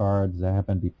discount card? Does that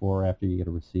happen before or after you get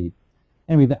a receipt?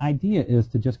 Anyway, the idea is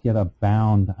to just get a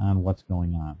bound on what's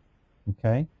going on,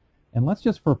 okay? And let's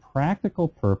just, for practical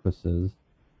purposes,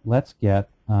 let's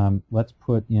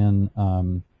put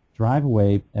in drive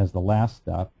away as the last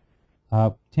step.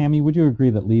 Tammy, would you agree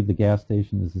that leave the gas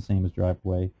station is the same as drive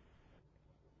away?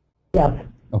 Yes.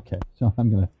 Okay, so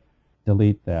I'm going to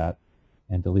delete that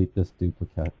and delete this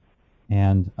duplicate.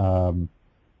 And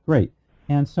great.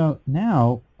 And so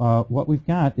now what we've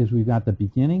got is we've got the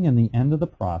beginning and the end of the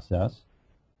process.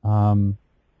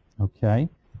 Okay,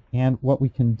 and what we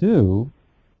can do,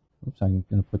 oops, I'm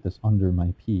going to put this under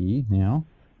my P now.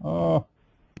 Oh.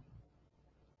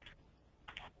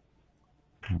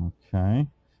 Okay,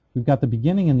 we've got the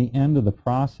beginning and the end of the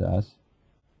process,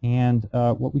 and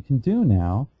what we can do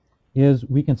now is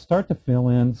we can start to fill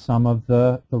in some of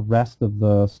the rest of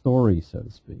the story, so to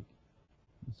speak.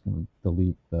 I'm just going to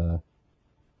delete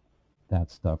that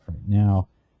stuff right now.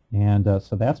 And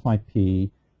so that's my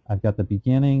P. I've got the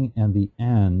beginning and the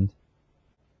end.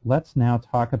 Let's now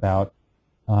talk about,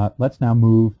 let's now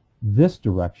move this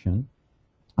direction.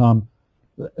 Okay,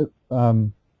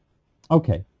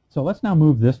 so let's now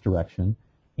move this direction,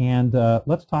 and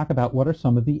let's talk about what are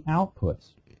some of the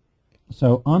outputs.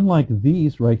 So unlike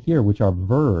these right here, which are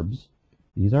verbs,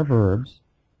 these are verbs,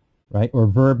 right, or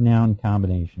verb-noun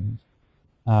combinations.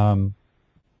 What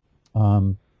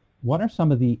are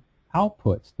some of the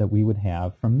outputs that we would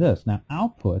have from this? Now,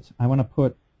 outputs, I want to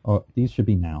put, oh, these should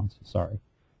be nouns, sorry.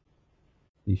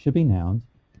 These should be nouns.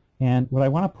 And what I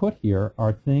want to put here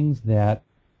are things that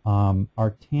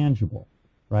are tangible,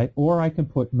 right? Or I can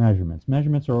put measurements.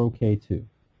 Measurements are okay too.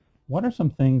 What are some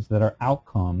things that are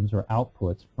outcomes or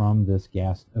outputs from this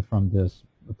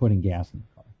putting gas in the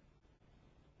car?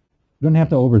 You don't have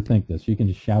to overthink this. You can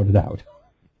just shout it out.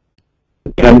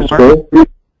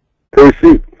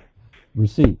 Receipt.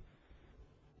 Receipt.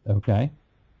 Okay.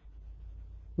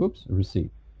 Oops, a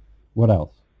receipt. What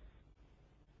else?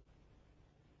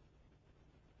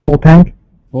 Full tank?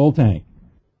 Full tank.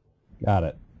 Got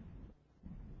it.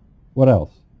 What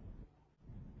else?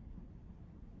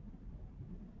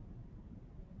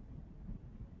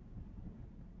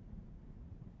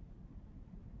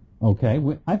 Okay,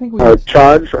 I think we...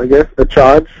 charge, I guess. A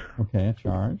charge. Okay, a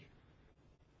charge.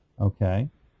 Okay,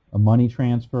 a money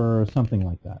transfer or something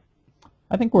like that.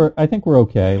 I think we're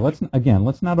okay. Let's not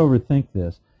overthink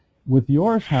this. With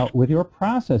your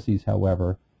processes,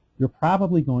 however, you're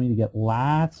probably going to get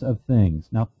lots of things.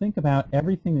 Now think about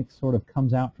everything that sort of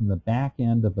comes out from the back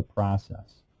end of the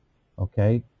process.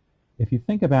 Okay, if you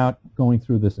think about going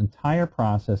through this entire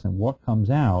process and what comes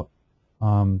out,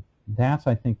 that's,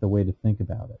 I think, the way to think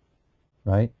about it,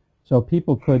 right? So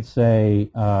people could say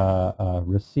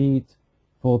receipt,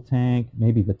 full tank,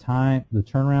 maybe the time, the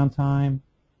turnaround time.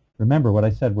 Remember what I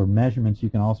said were measurements you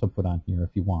can also put on here if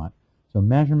you want. So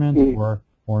measurements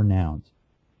or nouns.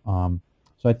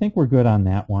 So I think we're good on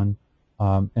that one.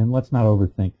 And let's not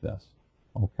overthink this,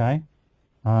 okay?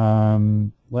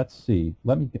 Let's see.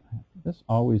 Let me get, this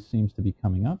always seems to be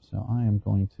coming up, so I am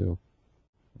going to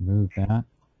remove that.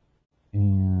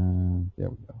 And there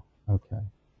we go. Okay.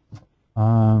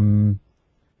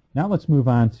 Now let's move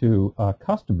on to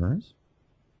customers.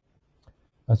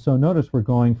 So notice we're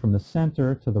going from the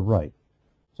center to the right.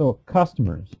 So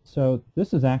customers. So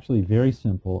this is actually very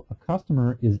simple. A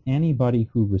customer is anybody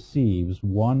who receives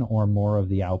one or more of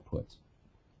the outputs.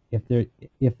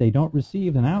 If they don't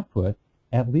receive an output,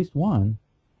 at least one,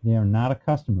 they are not a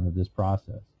customer of this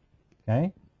process.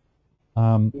 Okay?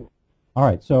 All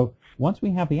right, so once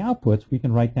we have the outputs, we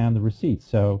can write down the receipts.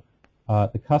 So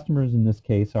the customers in this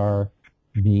case are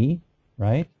me,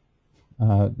 right?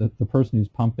 The person who's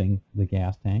pumping the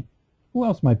gas tank. Who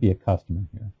else might be a customer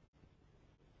here?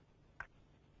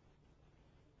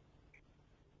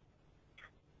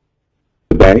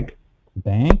 The bank. The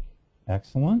bank,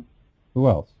 excellent. Who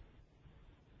else?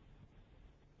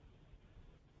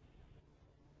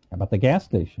 How about the gas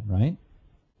station, right?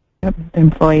 Yep, the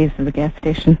employees of the gas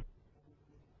station.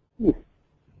 Yeah,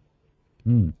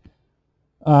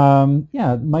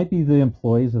 it might be the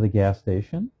employees of the gas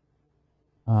station.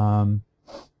 Might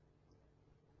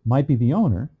be the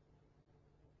owner.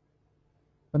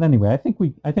 But anyway, I think we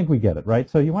get it, right?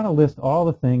 So you want to list all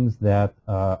the things that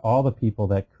all the people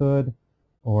that could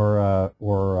or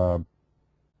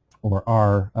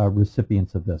are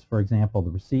recipients of this. For example, the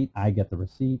receipt, I get the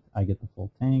receipt, I get the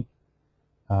full tank.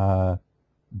 The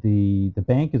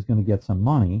bank is going to get some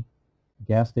money. The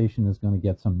gas station is going to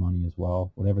get some money as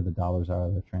well. Whatever the dollars are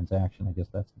of the transaction, I guess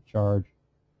that's the charge.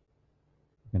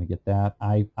 You're going to get that.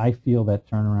 I feel that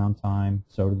turnaround time,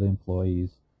 so do the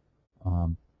employees,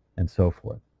 and so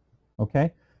forth.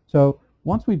 Okay? So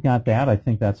once we've got that, I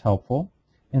think that's helpful.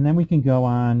 And then we can go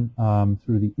on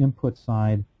through the input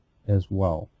side as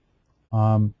well.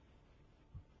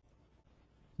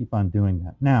 Keep on doing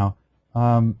that. Now,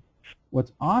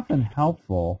 what's often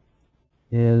helpful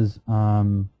is, let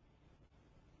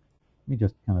me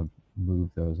just kind of move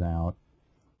those out.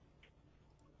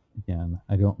 Again,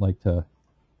 I don't like to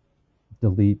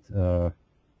delete my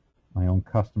own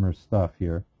customer stuff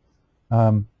here.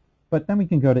 But then we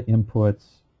can go to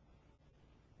inputs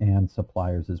and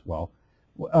suppliers as well.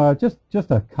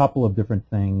 Just a couple of different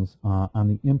things on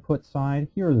the input side.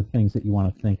 Here are the things that you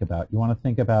want to think about. You want to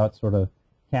think about sort of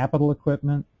capital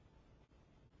equipment,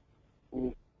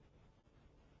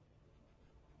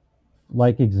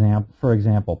 like for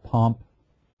example, pump.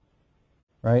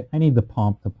 Right? I need the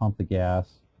pump to pump the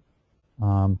gas.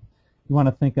 You want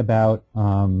to think about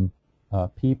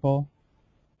people.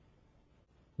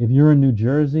 If you're in New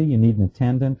Jersey, you need an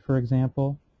attendant, for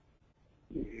example.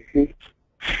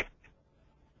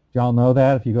 Y'all know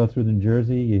that if you go through New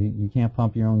Jersey, you can't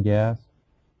pump your own gas.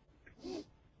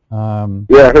 Yeah,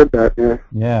 I heard that. Yeah.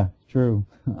 Yeah, true.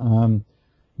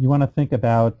 You want to think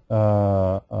about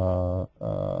the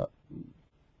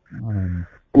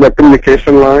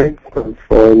communication line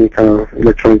for any kind of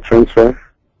electronic transfer.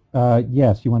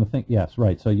 Yes, you want to think. Yes,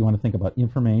 right. So you want to think about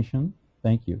information.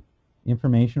 Thank you.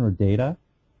 Information or data.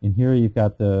 And here you've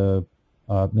got the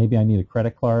maybe I need a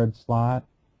credit card slot,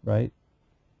 right?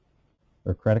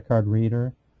 Or credit card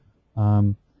reader.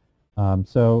 So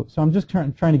I'm just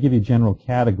trying to give you general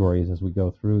categories as we go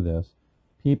through this.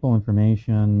 People,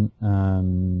 information,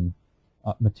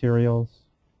 materials.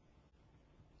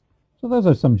 So those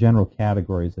are some general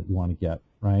categories that you want to get,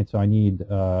 right? So I need,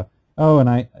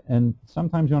 and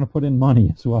sometimes you want to put in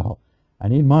money as well. I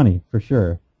need money for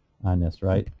sure on this,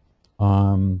 right?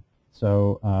 Or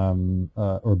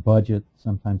budget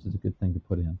sometimes is a good thing to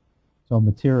put in. So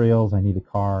materials, I need a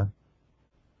car,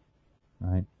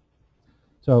 right?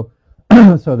 So,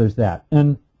 so there's that.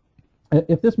 And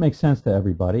if this makes sense to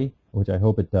everybody, which I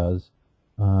hope it does,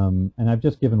 and I've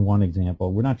just given one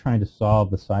example. We're not trying to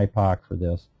solve the SIPOC for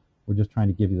this. We're just trying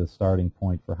to give you the starting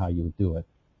point for how you would do it.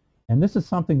 And this is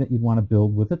something that you'd want to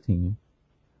build with a team.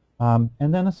 And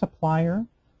then a supplier.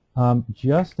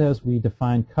 Just as we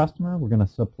define customer, we're going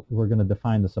to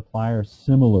define the supplier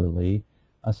similarly.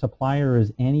 A supplier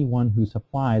is anyone who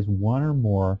supplies one or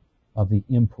more of the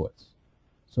inputs.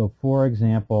 So, for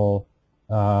example,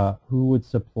 who would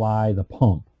supply the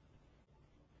pump?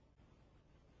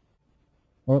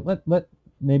 Or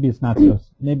maybe it's not so.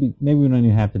 Maybe we don't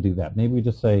even have to do that. Maybe we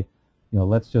just say,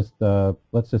 let's just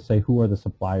say who are the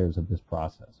suppliers of this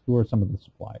process? Who are some of the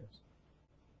suppliers?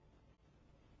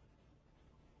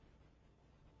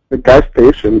 The gas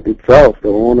station itself, the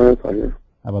owners.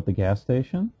 How about the gas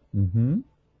station? Mm-hmm.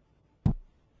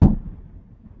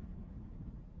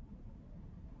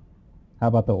 How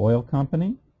about the oil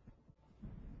company,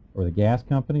 or the gas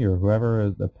company, or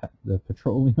whoever, the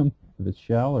petroleum, if it's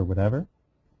Shell or whatever?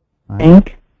 Right.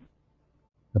 Bank.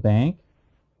 The bank.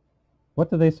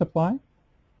 What do they supply?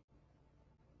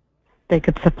 They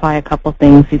could supply a couple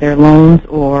things, either loans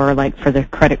or like for the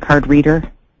credit card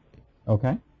reader.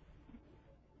 Okay.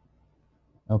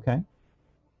 Okay.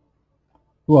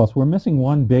 Who else? We're missing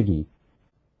one biggie.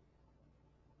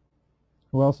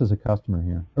 Who else is a customer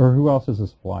here? Or who else is a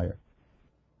supplier?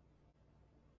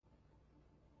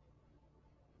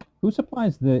 Who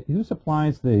supplies the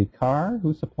car?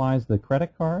 Who supplies the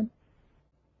credit card?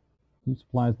 Who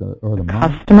supplies the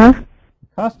money? Customer.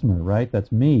 The customer, right?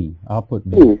 That's me. I'll put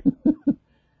me.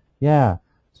 Yeah.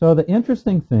 So the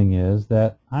interesting thing is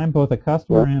that I'm both a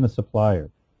customer and a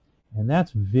supplier. And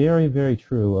that's very, very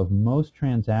true of most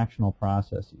transactional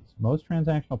processes. Most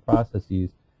transactional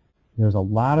processes, there's a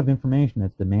lot of information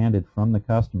that's demanded from the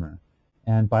customer.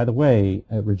 And by the way,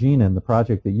 Regina, in the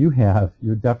project that you have,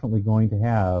 you're definitely going to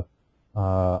have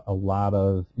a lot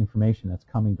of information that's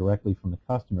coming directly from the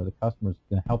customer. The customer's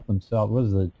going to help themselves. What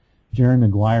is the Jerry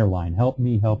Maguire line? Help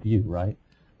me, help you, right?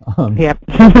 Yep.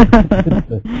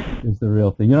 is the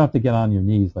real thing. You don't have to get on your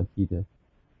knees like he did.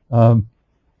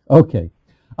 Okay.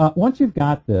 Once you've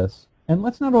got this, and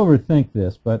let's not overthink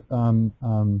this, but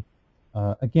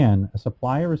again, a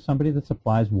supplier is somebody that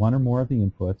supplies one or more of the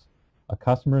inputs. A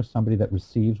customer is somebody that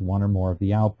receives one or more of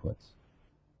the outputs.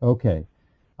 Okay.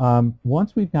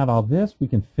 Once we've got all this, we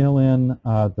can fill in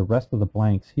the rest of the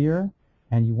blanks here,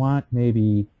 and you want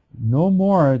maybe no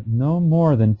more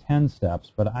than 10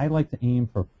 steps, but I like to aim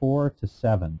for 4 to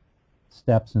 7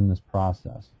 steps in this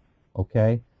process.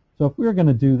 Okay? So if we were going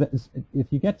to do this, if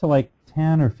you get to like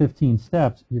 10 or 15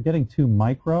 steps, you're getting too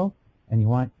micro, and you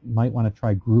might want to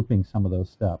try grouping some of those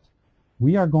steps.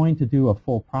 We are going to do a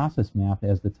full process map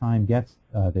as the time gets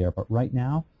there, but right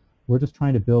now we're just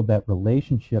trying to build that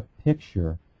relationship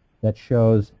picture that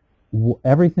shows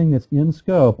everything that's in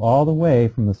scope all the way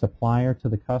from the supplier to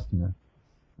the customer.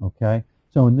 Okay,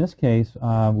 so in this case,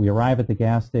 we arrive at the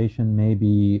gas station.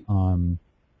 Maybe some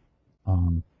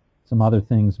other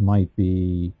things might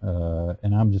be,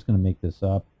 and I'm just going to make this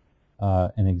up.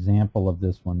 An example of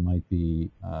this one might be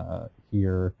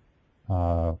here.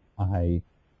 I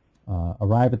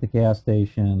arrive at the gas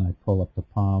station, I pull up the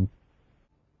pump.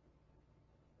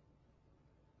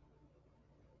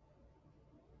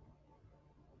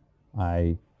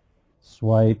 I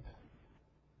swipe,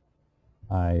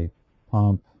 I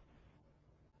pump,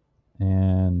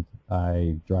 and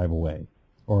I drive away.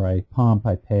 Or I pump,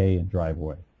 I pay, and drive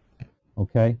away.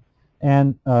 Okay?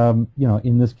 And,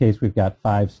 in this case, we've got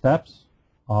 5 steps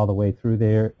all the way through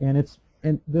there. And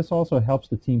this also helps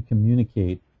the team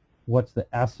communicate what's the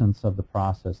essence of the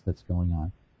process that's going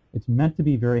on. It's meant to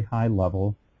be very high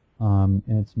level, and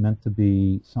it's meant to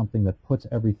be something that puts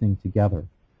everything together.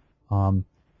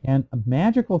 And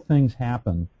magical things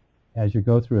happen as you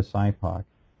go through a SIPOC,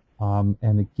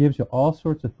 and it gives you all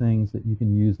sorts of things that you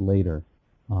can use later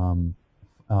in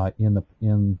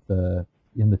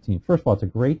the team. First of all, it's a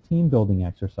great team building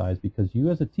exercise because you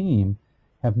as a team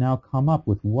have now come up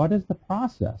with what is the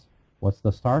process, what's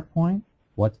the start point,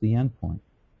 what's the end point.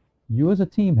 You as a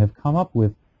team have come up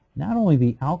with not only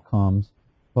the outcomes,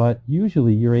 but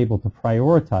usually you're able to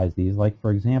prioritize these. Like,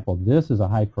 for example, this is a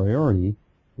high priority.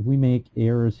 If we make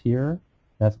errors here,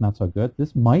 that's not so good.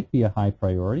 This might be a high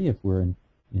priority if we're in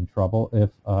trouble,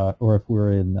 or if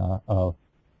we're in a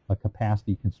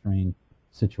capacity-constrained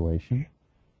situation.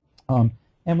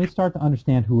 And we start to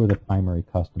understand who are the primary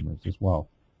customers as well.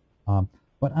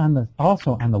 But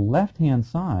also on the left-hand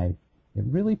side, it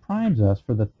really primes us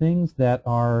for the things that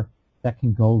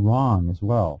can go wrong as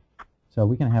well. So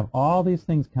we can have all these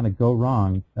things kind of go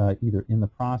wrong either in the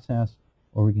process,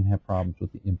 or we can have problems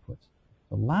with the inputs.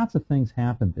 So lots of things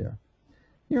happen there.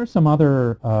 Here are some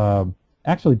other,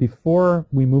 actually before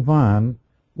we move on,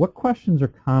 what questions or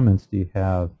comments do you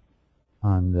have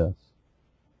on this?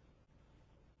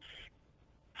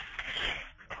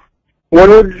 What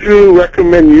would you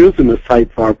recommend using a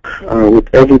SIPOC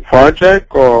with every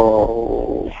project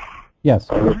or yes,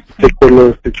 a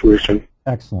particular situation?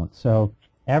 Excellent. So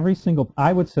every single,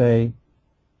 I would say,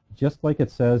 just like it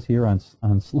says here on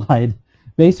slide,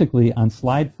 basically on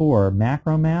slide 4,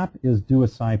 macro map is do a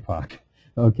SIPOC.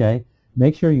 Okay,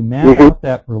 make sure you map out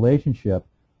that relationship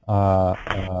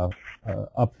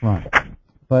up front.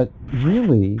 But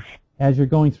really, as you're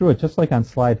going through it, just like on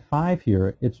slide 5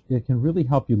 here, it can really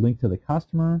help you link to the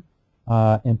customer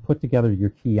and put together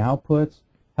your key outputs,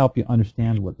 help you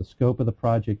understand what the scope of the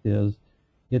project is.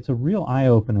 It's a real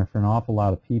eye-opener for an awful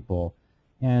lot of people.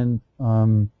 And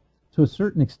to a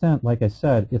certain extent, like I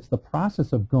said, it's the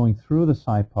process of going through the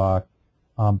SciPoc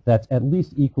that's at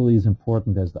least equally as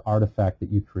important as the artifact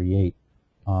that you create,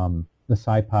 the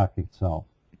SciPoc itself.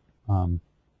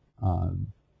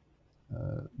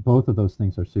 Both of those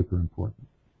things are super important,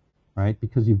 right?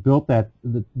 Because you've built that,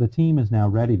 the team is now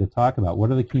ready to talk about what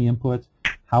are the key inputs,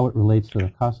 how it relates to the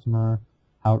customer,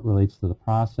 how it relates to the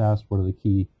process, what are the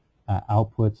key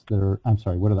outputs that are, I'm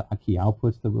sorry, what are the key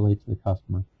outputs that relate to the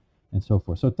customer, and so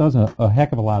forth. So it does a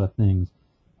heck of a lot of things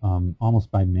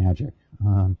almost by magic.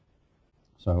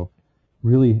 So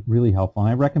really, really helpful.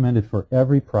 And I recommend it for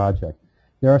every project.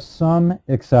 There are some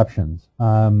exceptions.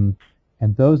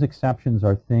 And those exceptions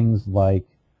are things like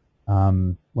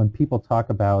when people talk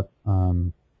about,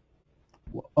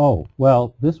 oh,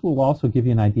 well, this will also give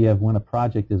you an idea of when a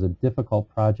project is a difficult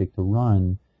project to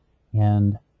run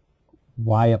and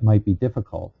why it might be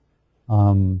difficult.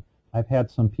 I've had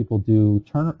some people do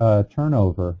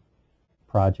turnover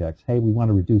projects. Hey, we want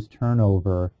to reduce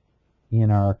turnover in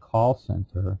our call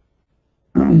center.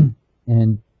 And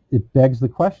it begs the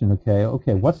question,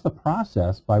 okay, what's the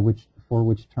process for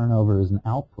which turnover is an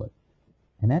output?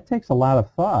 And that takes a lot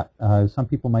of thought. Some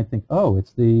people might think, oh, what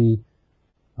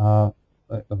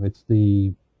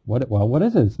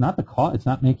is it? It's not the call. It's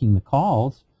not making the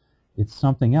calls. It's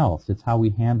something else. It's how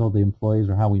we handle the employees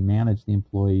or how we manage the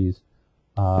employees.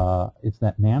 It's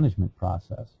that management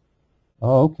process.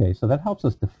 Oh, okay. So that helps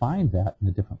us define that in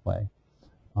a different way.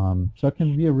 So it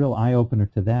can be a real eye-opener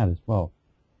to that as well.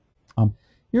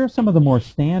 Here are some of the more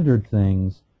standard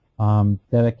things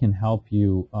that it can help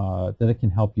you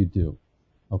do.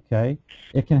 Okay,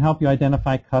 it can help you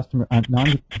identify customer. Now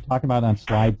I'm talking about on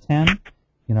slide 10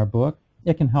 in our book.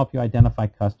 It can help you identify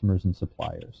customers and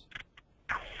suppliers.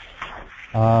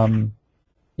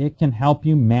 It can help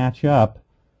you match up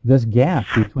this gap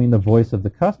between the voice of the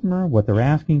customer, what they're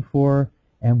asking for,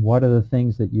 and what are the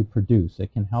things that you produce.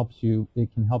 It can help you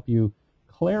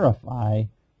clarify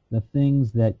the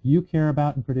things that you care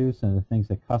about and produce and the things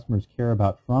that customers care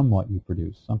about from what you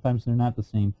produce. Sometimes they're not the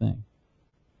same thing.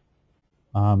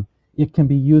 It can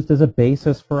be used as a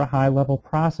basis for a high-level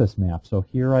process map. So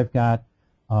here I've got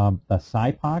a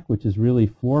SciPoc, which is really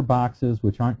 4 boxes,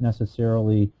 which aren't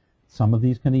necessarily, some of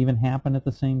these can even happen at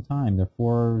the same time. They're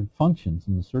 4 functions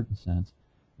in a certain sense.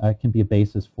 It can be a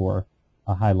basis for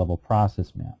a high-level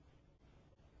process map.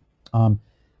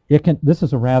 This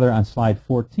is a rather, on slide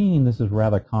 14, this is a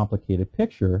rather complicated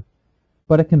picture,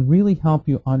 but it can really help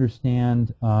you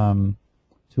understand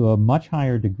to a much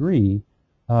higher degree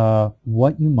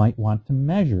what you might want to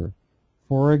measure.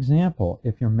 For example,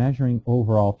 if you're measuring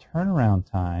overall turnaround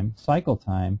time, cycle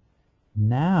time,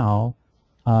 now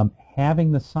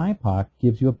having the SciPoc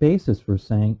gives you a basis for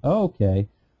saying, oh, okay,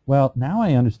 well, now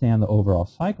I understand the overall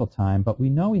cycle time, but we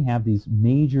know we have these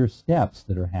major steps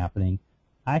that are happening.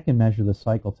 I can measure the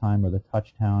cycle time or the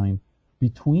touch time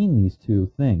between these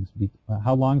two things.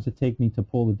 How long does it take me to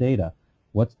pull the data?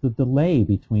 What's the delay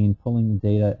between pulling the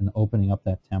data and opening up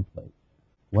that template?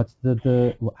 What's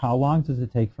how long does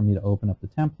it take for me to open up the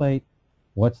template?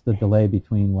 What's the delay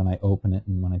between when I open it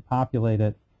and when I populate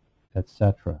it,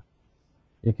 etc.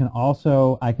 I can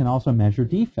also measure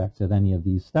defects at any of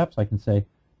these steps. I can say,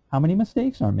 how many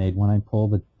mistakes are made when I pull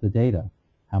the data?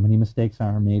 How many mistakes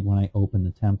are made when I open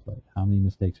the template? How many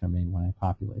mistakes are made when I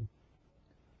populate,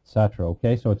 etc.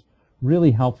 Okay, so it's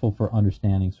really helpful for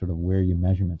understanding sort of where your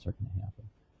measurements are going to happen.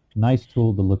 Nice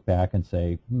tool to look back and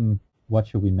say, what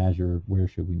should we measure? Where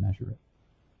should we measure it?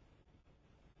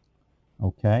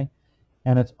 Okay,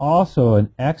 and it's also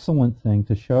an excellent thing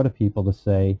to show to people to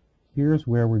say, here's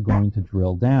where we're going to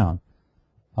drill down.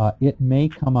 It may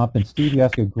come up, and Steve, you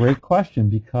asked a great question,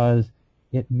 because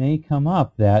it may come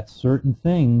up that certain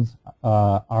things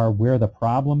are where the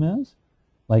problem is.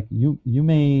 Like you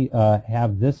may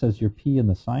have this as your P in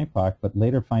the SciPoc, but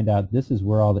later find out this is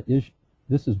where all the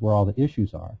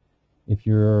issues are. If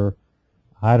you're,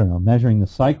 I don't know, measuring the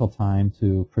cycle time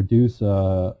to produce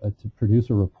a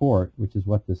report, which is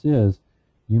what this is,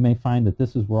 you may find that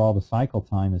this is where all the cycle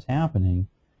time is happening.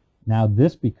 Now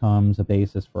this becomes a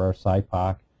basis for our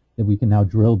SciPoc that we can now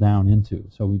drill down into.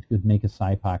 So we could make a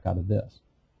SciPoc out of this.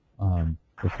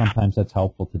 So sometimes that's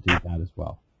helpful to do that as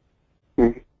well.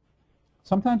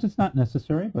 Sometimes it's not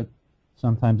necessary, but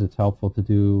sometimes it's helpful to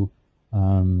do,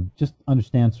 just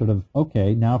understand sort of,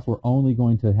 okay, now if we're only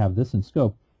going to have this in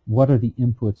scope, what are the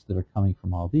inputs that are coming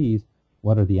from all these,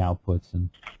 what are the outputs, and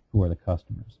who are the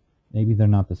customers. Maybe they're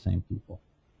not the same people.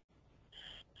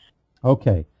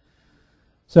 Okay,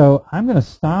 so I'm going to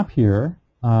stop here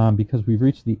because we've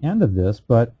reached the end of this,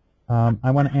 but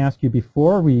I want to ask you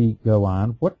before we go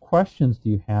on, what questions do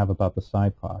you have about the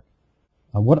SIPOC?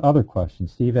 What other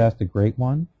questions? Steve asked a great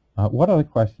one. What other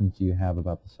questions do you have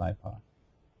about the SIPOC?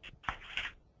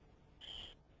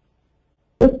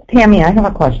 Tammy, I have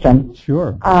a question.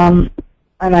 Sure.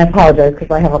 And I apologize because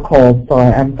I have a cold, so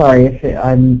I'm sorry if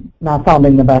I'm not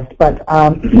sounding the best. But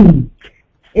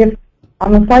if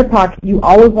on the SIPOC, you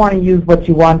always want to use what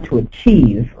you want to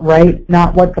achieve, right?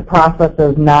 Not what the process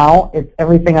is now. It's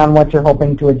everything on what you're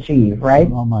hoping to achieve, right?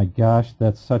 Oh my gosh,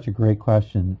 that's such a great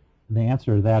question. The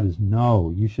answer to that is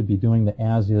no. You should be doing the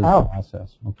as-is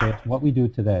process. Okay, it's what we do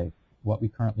today, what we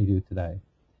currently do today.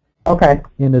 Okay.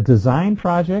 In a design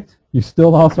project, you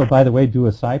still also, by the way, do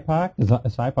a SIPOC. A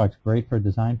SIPOC is great for a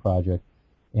design project,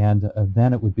 and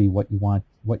then it would be what you want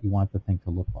the thing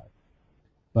to look like.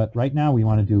 But right now, we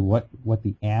want to do what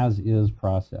the as-is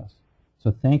process.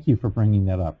 So thank you for bringing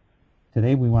that up.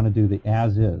 Today, we want to do the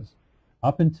as-is.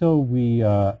 Up until we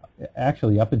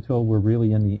actually, up until we're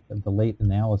really in the late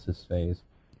analysis phase,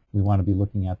 we want to be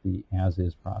looking at the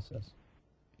as-is process.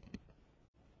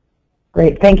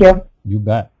 Great. Thank you. You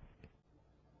bet.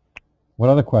 What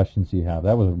other questions do you have?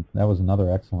 That was another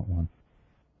excellent one.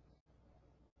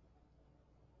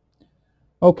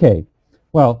 Okay.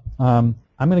 Well, I'm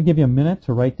going to give you a minute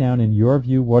to write down in your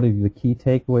view what are the key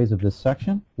takeaways of this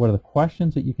section, what are the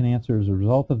questions that you can answer as a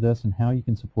result of this, and how you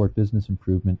can support business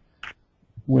improvement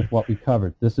with what we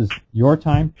covered. This is your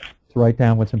time to write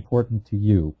down what's important to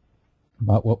you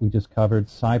about what we just covered.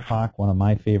 SIPOC, one of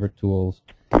my favorite tools,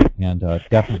 and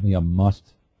definitely a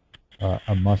must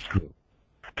do.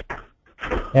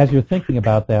 As you're thinking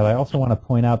about that, I also want to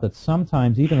point out that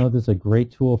sometimes, even though this is a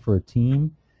great tool for a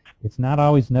team, it's not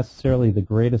always necessarily the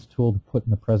greatest tool to put in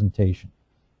the presentation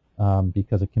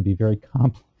because it can be very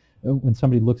complex. When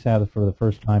somebody looks at it for the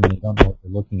first time and they don't know what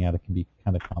they're looking at, it can be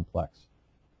kind of complex.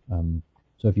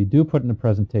 So if you do put in a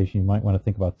presentation, you might want to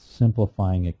think about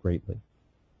simplifying it greatly.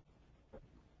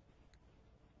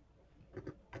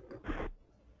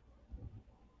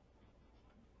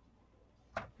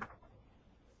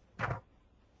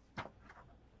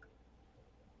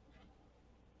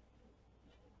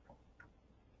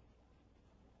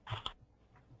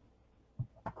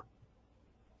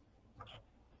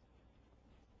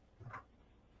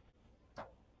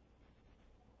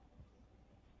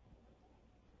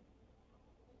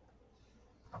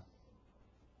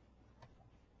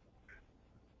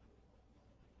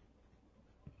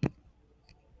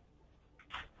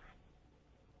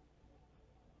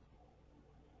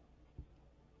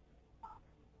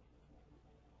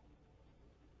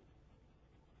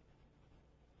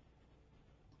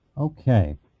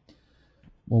 Okay.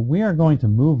 Well, we are going to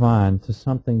move on to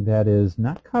something that is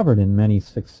not covered in many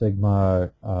Six Sigma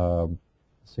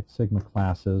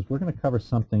classes. We're going to cover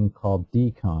something called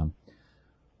DCOM.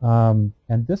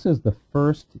 And this is the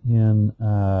first in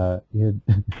I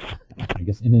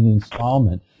guess in an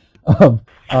installment of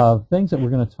things that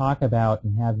we're going to talk about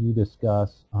and have you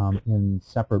discuss in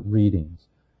separate readings.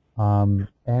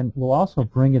 And we'll also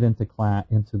bring it into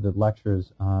the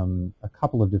lectures a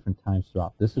couple of different times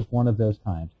throughout. This is one of those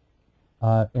times.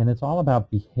 And it's all about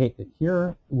behavior.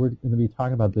 Here we're going to be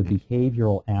talking about the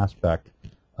behavioral aspect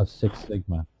of Six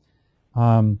Sigma.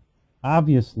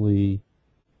 Obviously,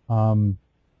 one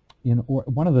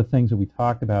of the things that we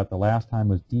talked about the last time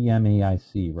was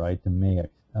DMAIC, right? DMAIC.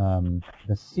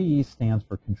 The C stands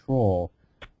for control,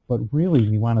 but really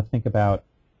we want to think about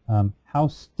how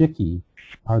sticky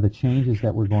are the changes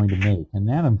that we're going to make. And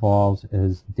that involves,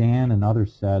 as Dan and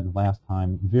others said last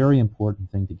time, very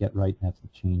important thing to get right, and that's the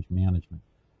change management.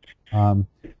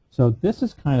 So this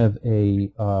is kind of the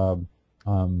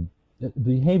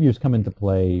behaviors come into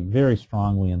play very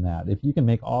strongly in that. If you can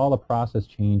make all the process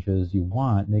changes you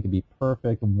want, they can be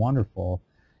perfect and wonderful.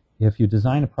 If you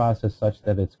design a process such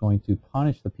that it's going to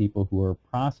punish the people who are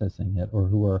processing it or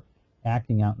who are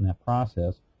acting out in that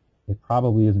process, it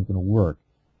probably isn't going to work.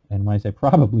 And when I say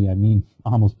probably, I mean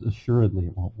almost assuredly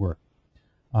it won't work.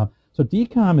 So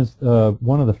DCOM is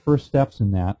one of the first steps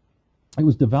in that. It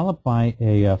was developed by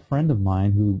a friend of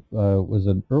mine who was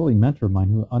an early mentor of mine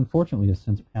who unfortunately has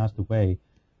since passed away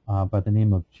by the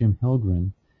name of Jim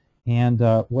Hilgren. And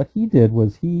what he did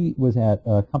was he was at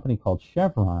a company called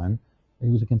Chevron. He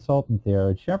was a consultant there.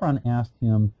 And Chevron asked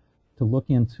him to look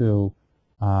into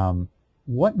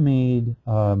what made,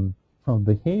 from a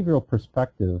behavioral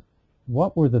perspective,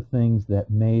 what were the things that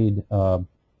made top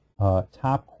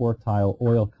quartile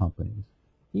oil companies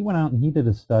he went out and he did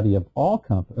a study of all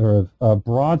or of a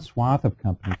broad swath of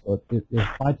companies, so it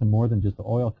applied to more than just the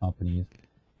oil companies,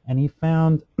 and he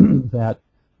found that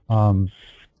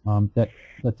that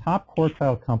the top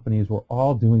quartile companies were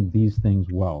all doing these things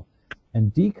well.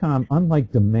 And DCOM,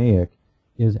 unlike DMAIC,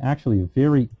 is actually a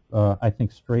very, I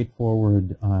think,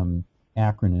 straightforward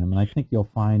acronym, and I think you'll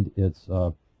find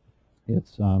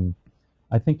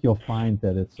I think you'll find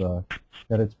that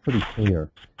it's pretty clear.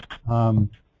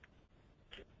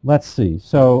 Let's see.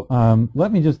 So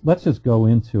let's just go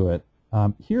into it.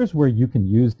 Here's where you can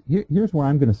use. Here's where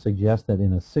I'm going to suggest that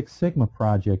in a Six Sigma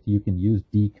project you can use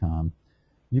DCOM.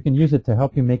 You can use it to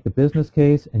help you make the business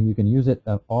case, and you can use it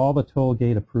at all the toll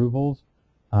gate approvals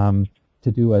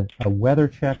to do a weather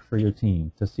check for your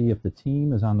team to see if the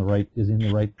team is in the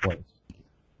right place.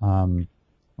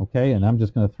 Okay, and I'm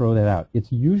just going to throw that out.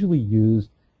 It's usually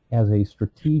used as a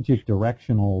strategic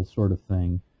directional sort of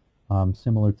thing,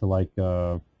 similar to like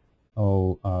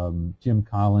Jim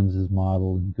Collins'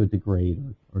 model in Good to Great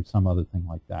or some other thing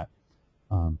like that.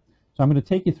 So I'm going to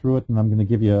take you through it, and I'm going to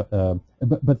give you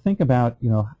but think about,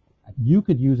 you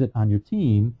could use it on your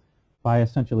team by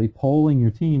essentially polling your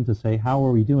team to say, how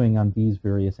are we doing on these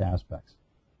various aspects?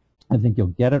 I think you'll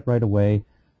get it right away.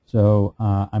 So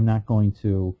I'm not going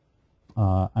to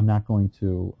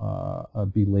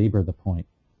belabor the point.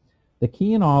 The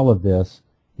key in all of this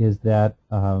is that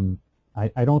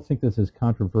I don't think this is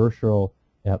controversial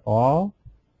at all,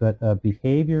 but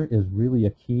behavior is really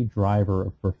a key driver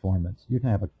of performance. You can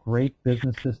have a great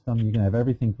business system, you can have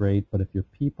everything great, but if your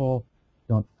people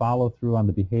don't follow through on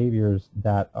the behaviors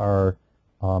that are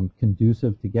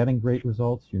conducive to getting great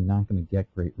results, you're not going to get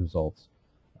great results.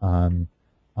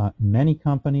 Many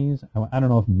companies, I don't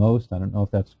know if most, I don't know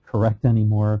if that's correct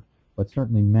anymore, but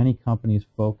certainly many companies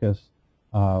focus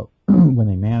when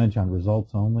they manage on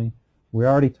results only. We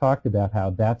already talked about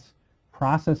how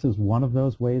process is one of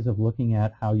those ways of looking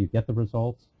at how you get the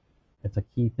results. It's a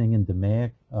key thing in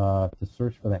DMAIC to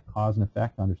search for that cause and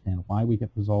effect, to understand why we get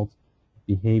results.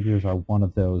 Behaviors are one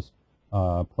of those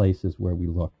places where we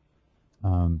look.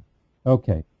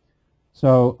 Okay,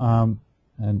 so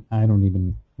and I don't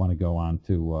even want to go on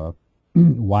to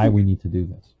why we need to do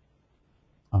this.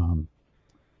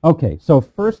 Okay, so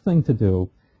first thing to do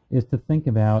is to think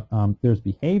about there's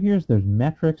behaviors, there's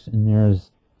metrics, and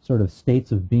there's sort of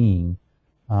states of being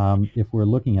if we're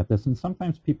looking at this, and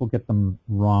sometimes people get them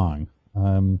wrong.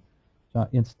 So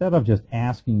instead of just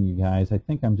asking you guys, I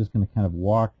think I'm just going to kind of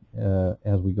walk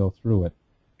as we go through it.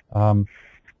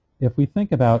 If we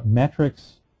think about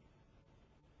metrics,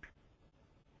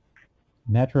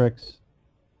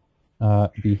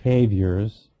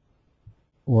 behaviors,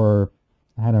 or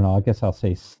I don't know, I guess I'll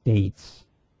say states,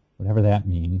 whatever that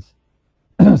means,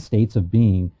 states of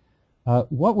being.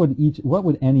 What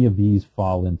would any of these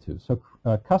fall into? So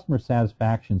customer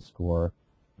satisfaction score,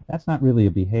 that's not really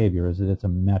a behavior, is it? It's a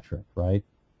metric, right?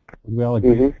 Would we all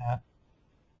agree with that?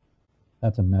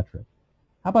 That's a metric.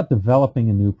 How about developing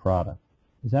a new product?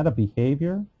 Is that a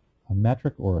behavior, a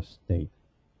metric, or a state?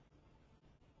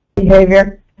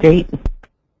 Behavior. State.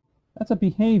 That's a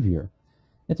behavior.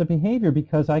 It's a behavior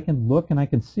because I can look and I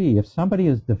can see if somebody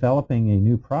is developing a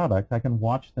new product, I can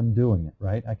watch them doing it,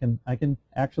 right? I can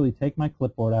actually take my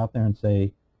clipboard out there and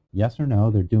say yes or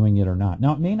no, they're doing it or not.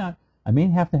 Now, I may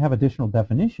have to have additional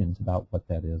definitions about what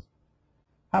that is.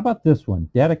 How about this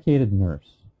one, dedicated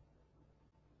nurse?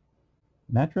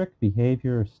 Metric,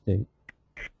 behavior, or state?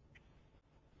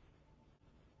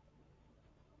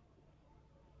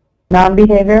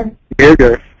 Non-behavior.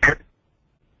 Behavior.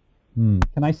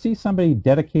 Can I see somebody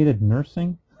dedicated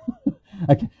nursing?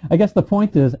 I guess the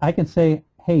point is I can say,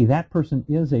 hey, that person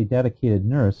is a dedicated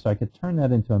nurse, so I could turn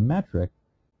that into a metric,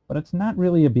 but it's not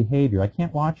really a behavior. I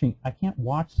can't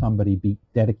watch somebody be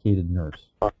dedicated nurse.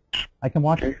 I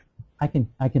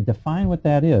can define what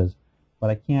that is, but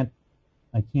I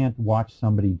can't watch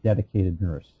somebody dedicated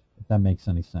nurse, if that makes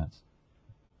any sense.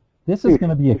 This is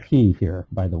going to be a key here,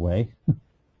 by the way,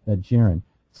 that Jiren.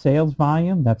 Sales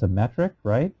volume, that's a metric,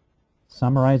 right?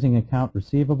 Summarizing account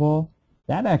receivable,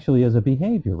 that actually is a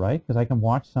behavior, right? Because I can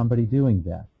watch somebody doing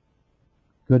that.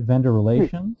 Good vendor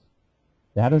relations,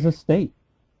 that is a state.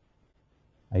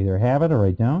 I either have it or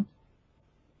I don't,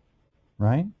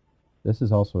 right? This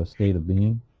is also a state of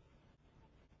being.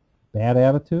 Bad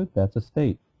attitude, that's a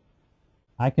state.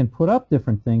 I can put up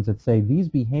different things that say these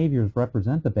behaviors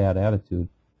represent the bad attitude,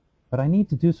 but I need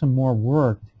to do some more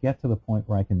work to get to the point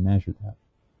where I can measure that.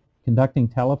 Conducting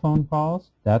telephone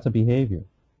calls, that's a behavior.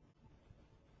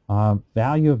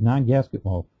 Value of non-gasket,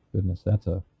 oh goodness, that's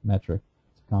a metric.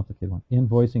 It's a complicated one.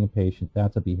 Invoicing a patient,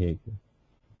 that's a behavior,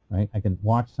 right? I can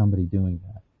watch somebody doing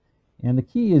that. And the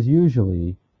key is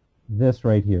usually this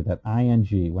right here, that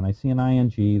ing. When I see an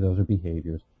ing, those are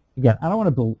behaviors. Again, I don't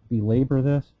want to belabor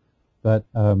this, but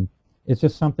it's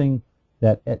just something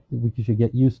that we should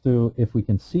get used to. If we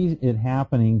can see it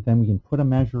happening, then we can put a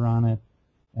measure on it.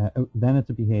 Then it's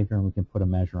a behavior, and we can put a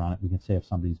measure on it. We can say if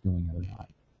somebody's doing it or not,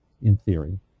 in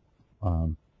theory.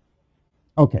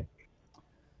 Okay.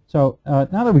 So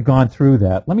now that we've gone through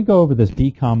that, let me go over this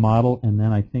DCOM model, and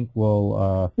then I think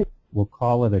we'll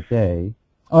call it a day.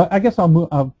 I guess I'll move.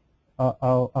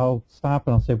 I'll stop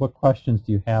and I'll say, what questions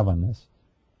do you have on this?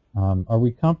 Are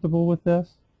we comfortable with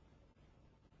this?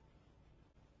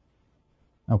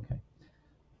 Okay.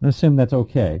 Let's assume that's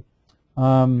okay.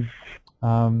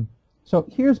 So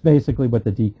here's basically what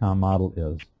the DCOM model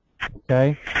is.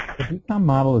 Okay, the DCOM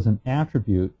model is an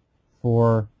attribute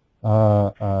for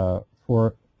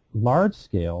large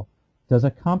scale. Does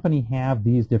a company have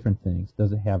these different things?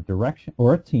 Does it have direction,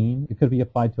 or a team? It could be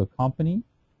applied to a company,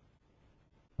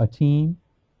 a team,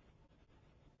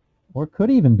 or it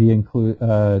could even be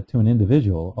to an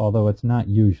individual, although it's not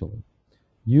usually.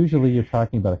 Usually you're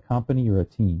talking about a company or a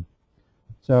team.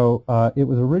 So it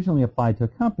was originally applied to a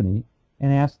company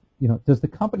and asked, does the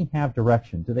company have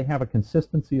direction? Do they have a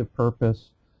consistency of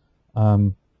purpose?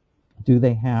 Do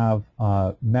they have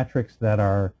metrics that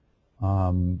are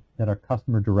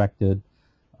customer directed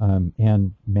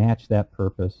and match that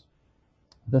purpose?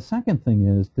 The second thing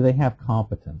is, do they have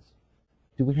competence?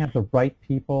 Do we have the right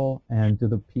people, and do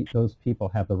those people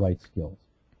have the right skills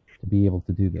to be able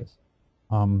to do this?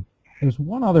 There's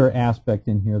one other aspect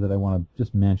in here that I want to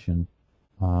just mention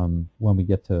when we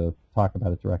get to talk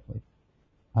about it directly.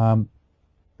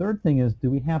 Third thing is, do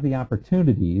we have the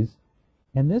opportunities?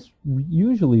 And this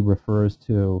usually refers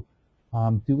to,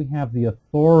 do we have the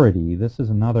authority? This is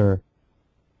another,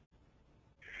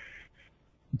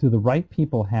 do the right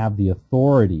people have the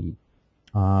authority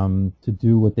to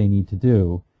do what they need to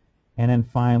do? And then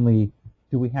finally,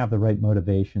 do we have the right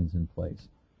motivations in place?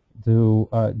 Do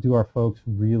our folks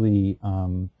really,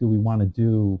 do we want to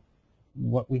do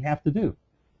what we have to do?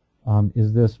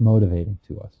 Is this motivating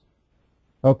to us?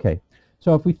 Okay,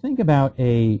 so if we think about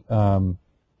a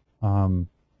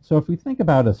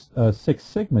Six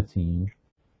Sigma team,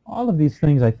 all of these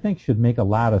things I think should make a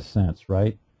lot of sense,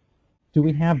 right? Do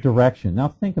we have direction? Now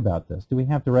think about this. Do we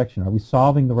have direction? Are we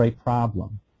solving the right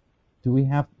problem? Do we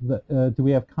have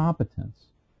competence?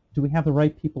 Do we have the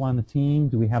right people on the team?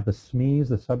 Do we have the SMEs,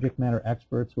 the subject matter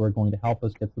experts, who are going to help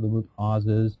us get to the root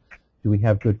causes? Do we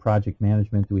have good project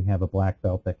management? Do we have a black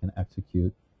belt that can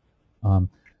execute?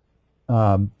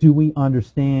 Do we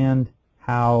understand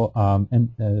how, I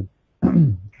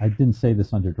didn't say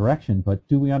this under direction, but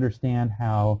do we understand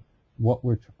how what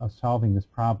we're solving this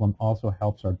problem also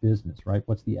helps our business, right?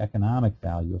 What's the economic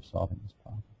value of solving this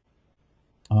problem?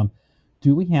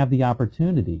 Do we have the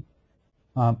opportunity?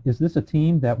 Is this a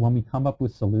team that when we come up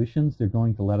with solutions, they're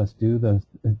going to let us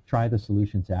try the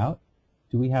solutions out?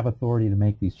 Do we have authority to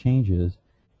make these changes?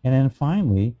 And then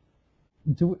finally,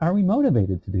 are we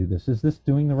motivated to do this? Is this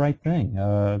doing the right thing?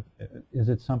 Is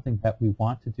it something that we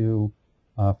want to do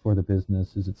for the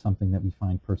business? Is it something that we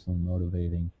find personally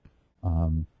motivating?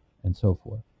 And so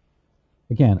forth.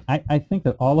 Again, I think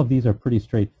that all of these are pretty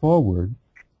straightforward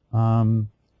and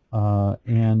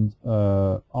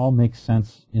all make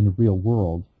sense in the real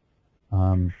world.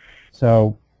 We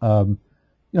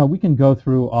can go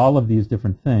through all of these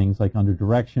different things, like under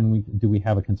direction, do we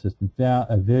have a consistent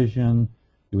vision?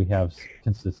 Do we have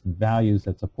consistent values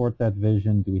that support that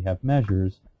vision? Do we have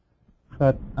measures?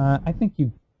 But I think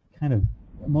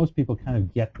most people kind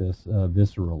of get this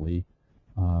viscerally,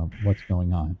 what's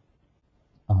going on.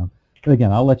 But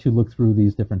again, I'll let you look through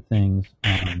these different things.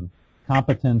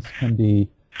 Competence can be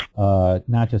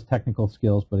not just technical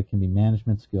skills, but it can be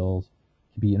management skills, it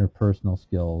can be interpersonal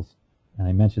skills. And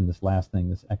I mentioned this last thing,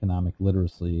 this economic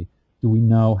literacy. Do I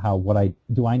know how what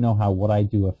I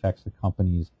do affects the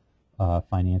company's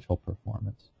financial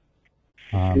performance?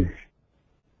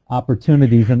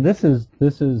 Opportunities, and this is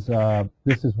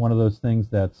one of those things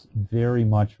that's very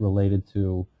much related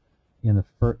to. In the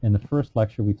first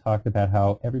lecture, we talked about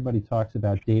how everybody talks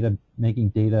about making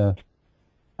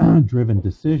data-driven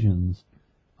decisions.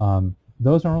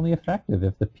 Those are only effective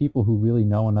if the people who really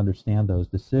know and understand those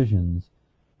decisions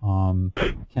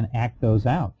can act those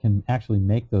out, can actually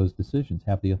make those decisions,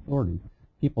 have the authority.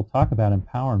 People talk about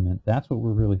empowerment. I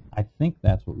think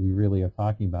that's what we really are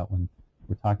talking about when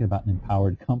we're talking about an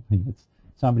empowered company. It's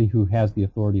somebody who has the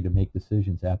authority to make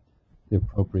decisions at the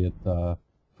appropriate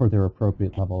for their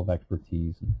appropriate level of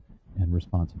expertise and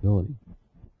responsibility.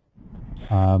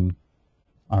 All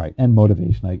right, and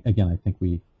motivation. I think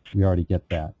we already get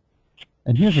that.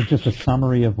 And here's just a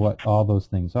summary of what all those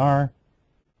things are.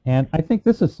 And I think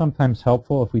this is sometimes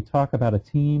helpful if we talk about a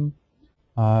team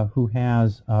who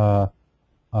has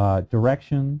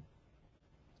direction,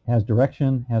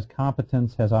 has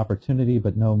competence, has opportunity,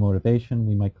 but no motivation.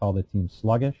 We might call the team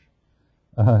sluggish.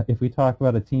 If we talk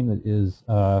about a team that is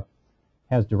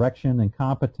has direction and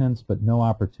competence, but no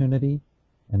opportunity,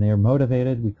 and they are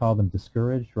motivated, we call them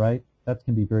discouraged, right? That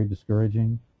can be very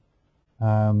discouraging.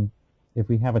 If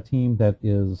we have a team that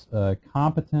is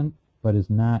competent, but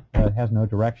is not has no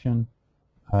direction,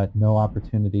 no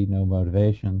opportunity, no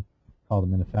motivation, call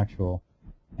them ineffectual.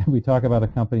 If we talk about a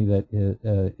company that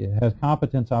has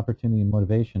competence, opportunity, and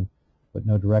motivation, but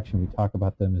no direction, we talk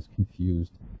about them as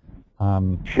confused.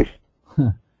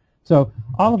 So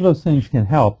all of those things can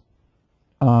help.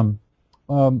 I'm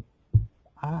going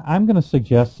to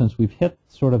suggest, since we've hit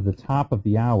sort of the top of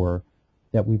the hour,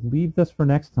 that we leave this for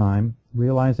next time,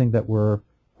 realizing that we're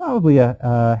probably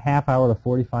a half hour to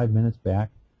 45 minutes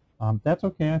back. That's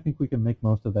okay. I think we can make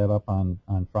most of that up on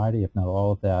Friday, if not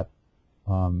all of that.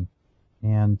 I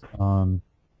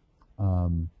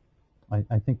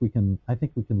think we can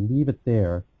leave it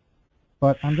there.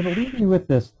 But I'm going to leave you with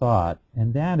this thought,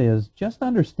 and that is just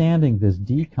understanding this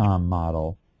DCOM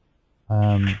model.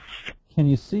 Can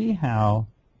you see how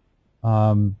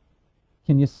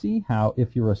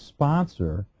if you're a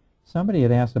sponsor, somebody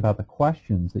had asked about the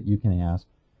questions that you can ask.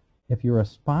 If you're a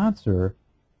sponsor,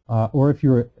 or if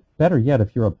you're, better yet,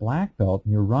 if you're a black belt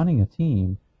and you're running a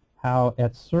team, how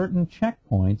at certain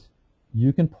checkpoints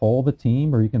you can poll the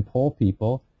team or you can poll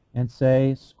people and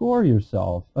say, score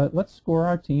yourself. Let's score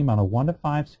our team on a 1 to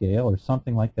 5 scale or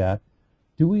something like that.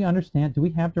 Do we understand? Do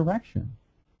we have direction?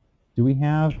 Do we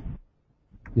have,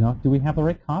 do we have the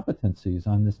right competencies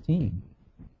on this team?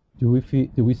 Do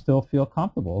we still feel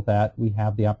comfortable that we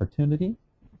have the opportunity?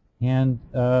 And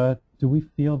do we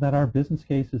feel that our business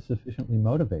case is sufficiently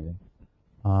motivating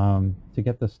to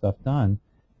get this stuff done?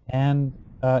 And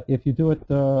if you do it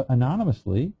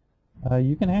anonymously,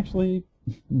 you can actually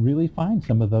really find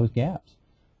some of those gaps.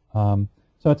 So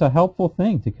it's a helpful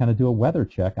thing to kind of do a weather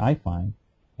check, I find,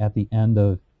 at the end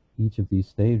of each of these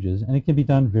stages, and it can be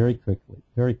done very quickly,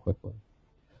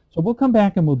 So we'll come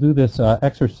back and we'll do this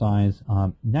exercise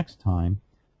next time.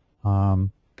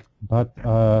 But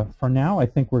for now, I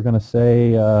think we're going to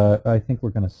say,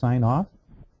 sign off,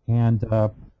 and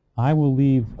I will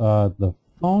leave the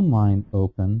phone line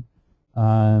open.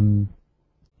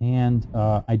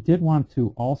 I did want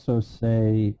to also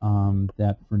say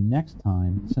that for next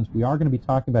time, since we are going to be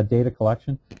talking about data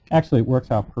collection, actually it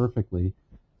works out perfectly.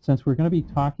 Since we're going to be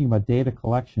talking about data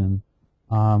collection,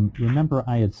 remember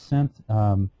I had sent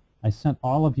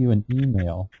all of you an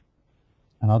email,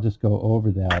 and I'll just go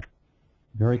over that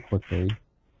very quickly.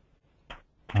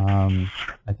 I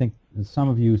think some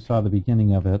of you saw the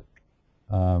beginning of it.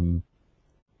 You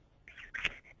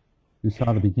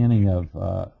saw the beginning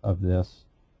of this.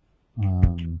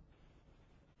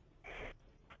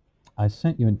 I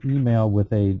sent you an email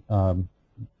with a New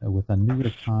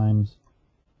York Times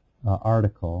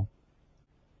article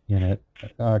in it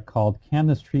called "Can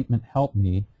This Treatment Help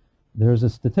Me?" There's a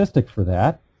statistic for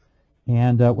that,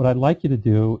 and what I'd like you to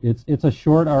do, it's a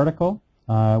short article.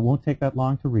 It won't take that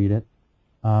long to read it,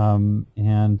 and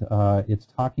it's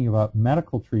talking about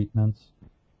medical treatments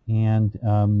and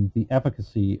the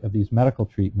efficacy of these medical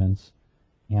treatments.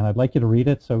 And I'd like you to read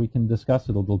it so we can discuss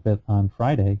it a little bit on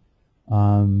Friday.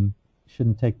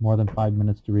 Shouldn't take more than 5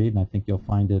 minutes to read, and I think you'll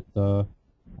find it.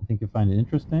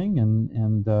 Interesting,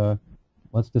 and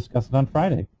let's discuss it on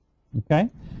Friday. Okay.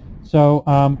 So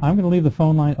I'm going to leave the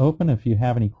phone line open if you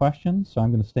have any questions. So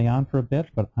I'm going to stay on for a bit,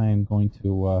 but I'm going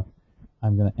to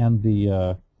end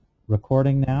the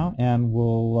recording now, and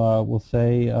we'll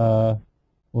see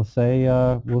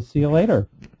you later.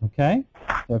 Okay.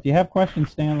 So if you have questions,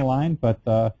 stay on the line, but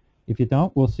if you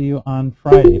don't, we'll see you on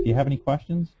Friday. If you have any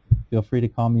questions, feel free to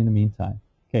call me in the meantime.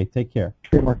 Okay, take care.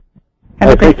 Have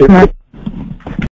a great summer.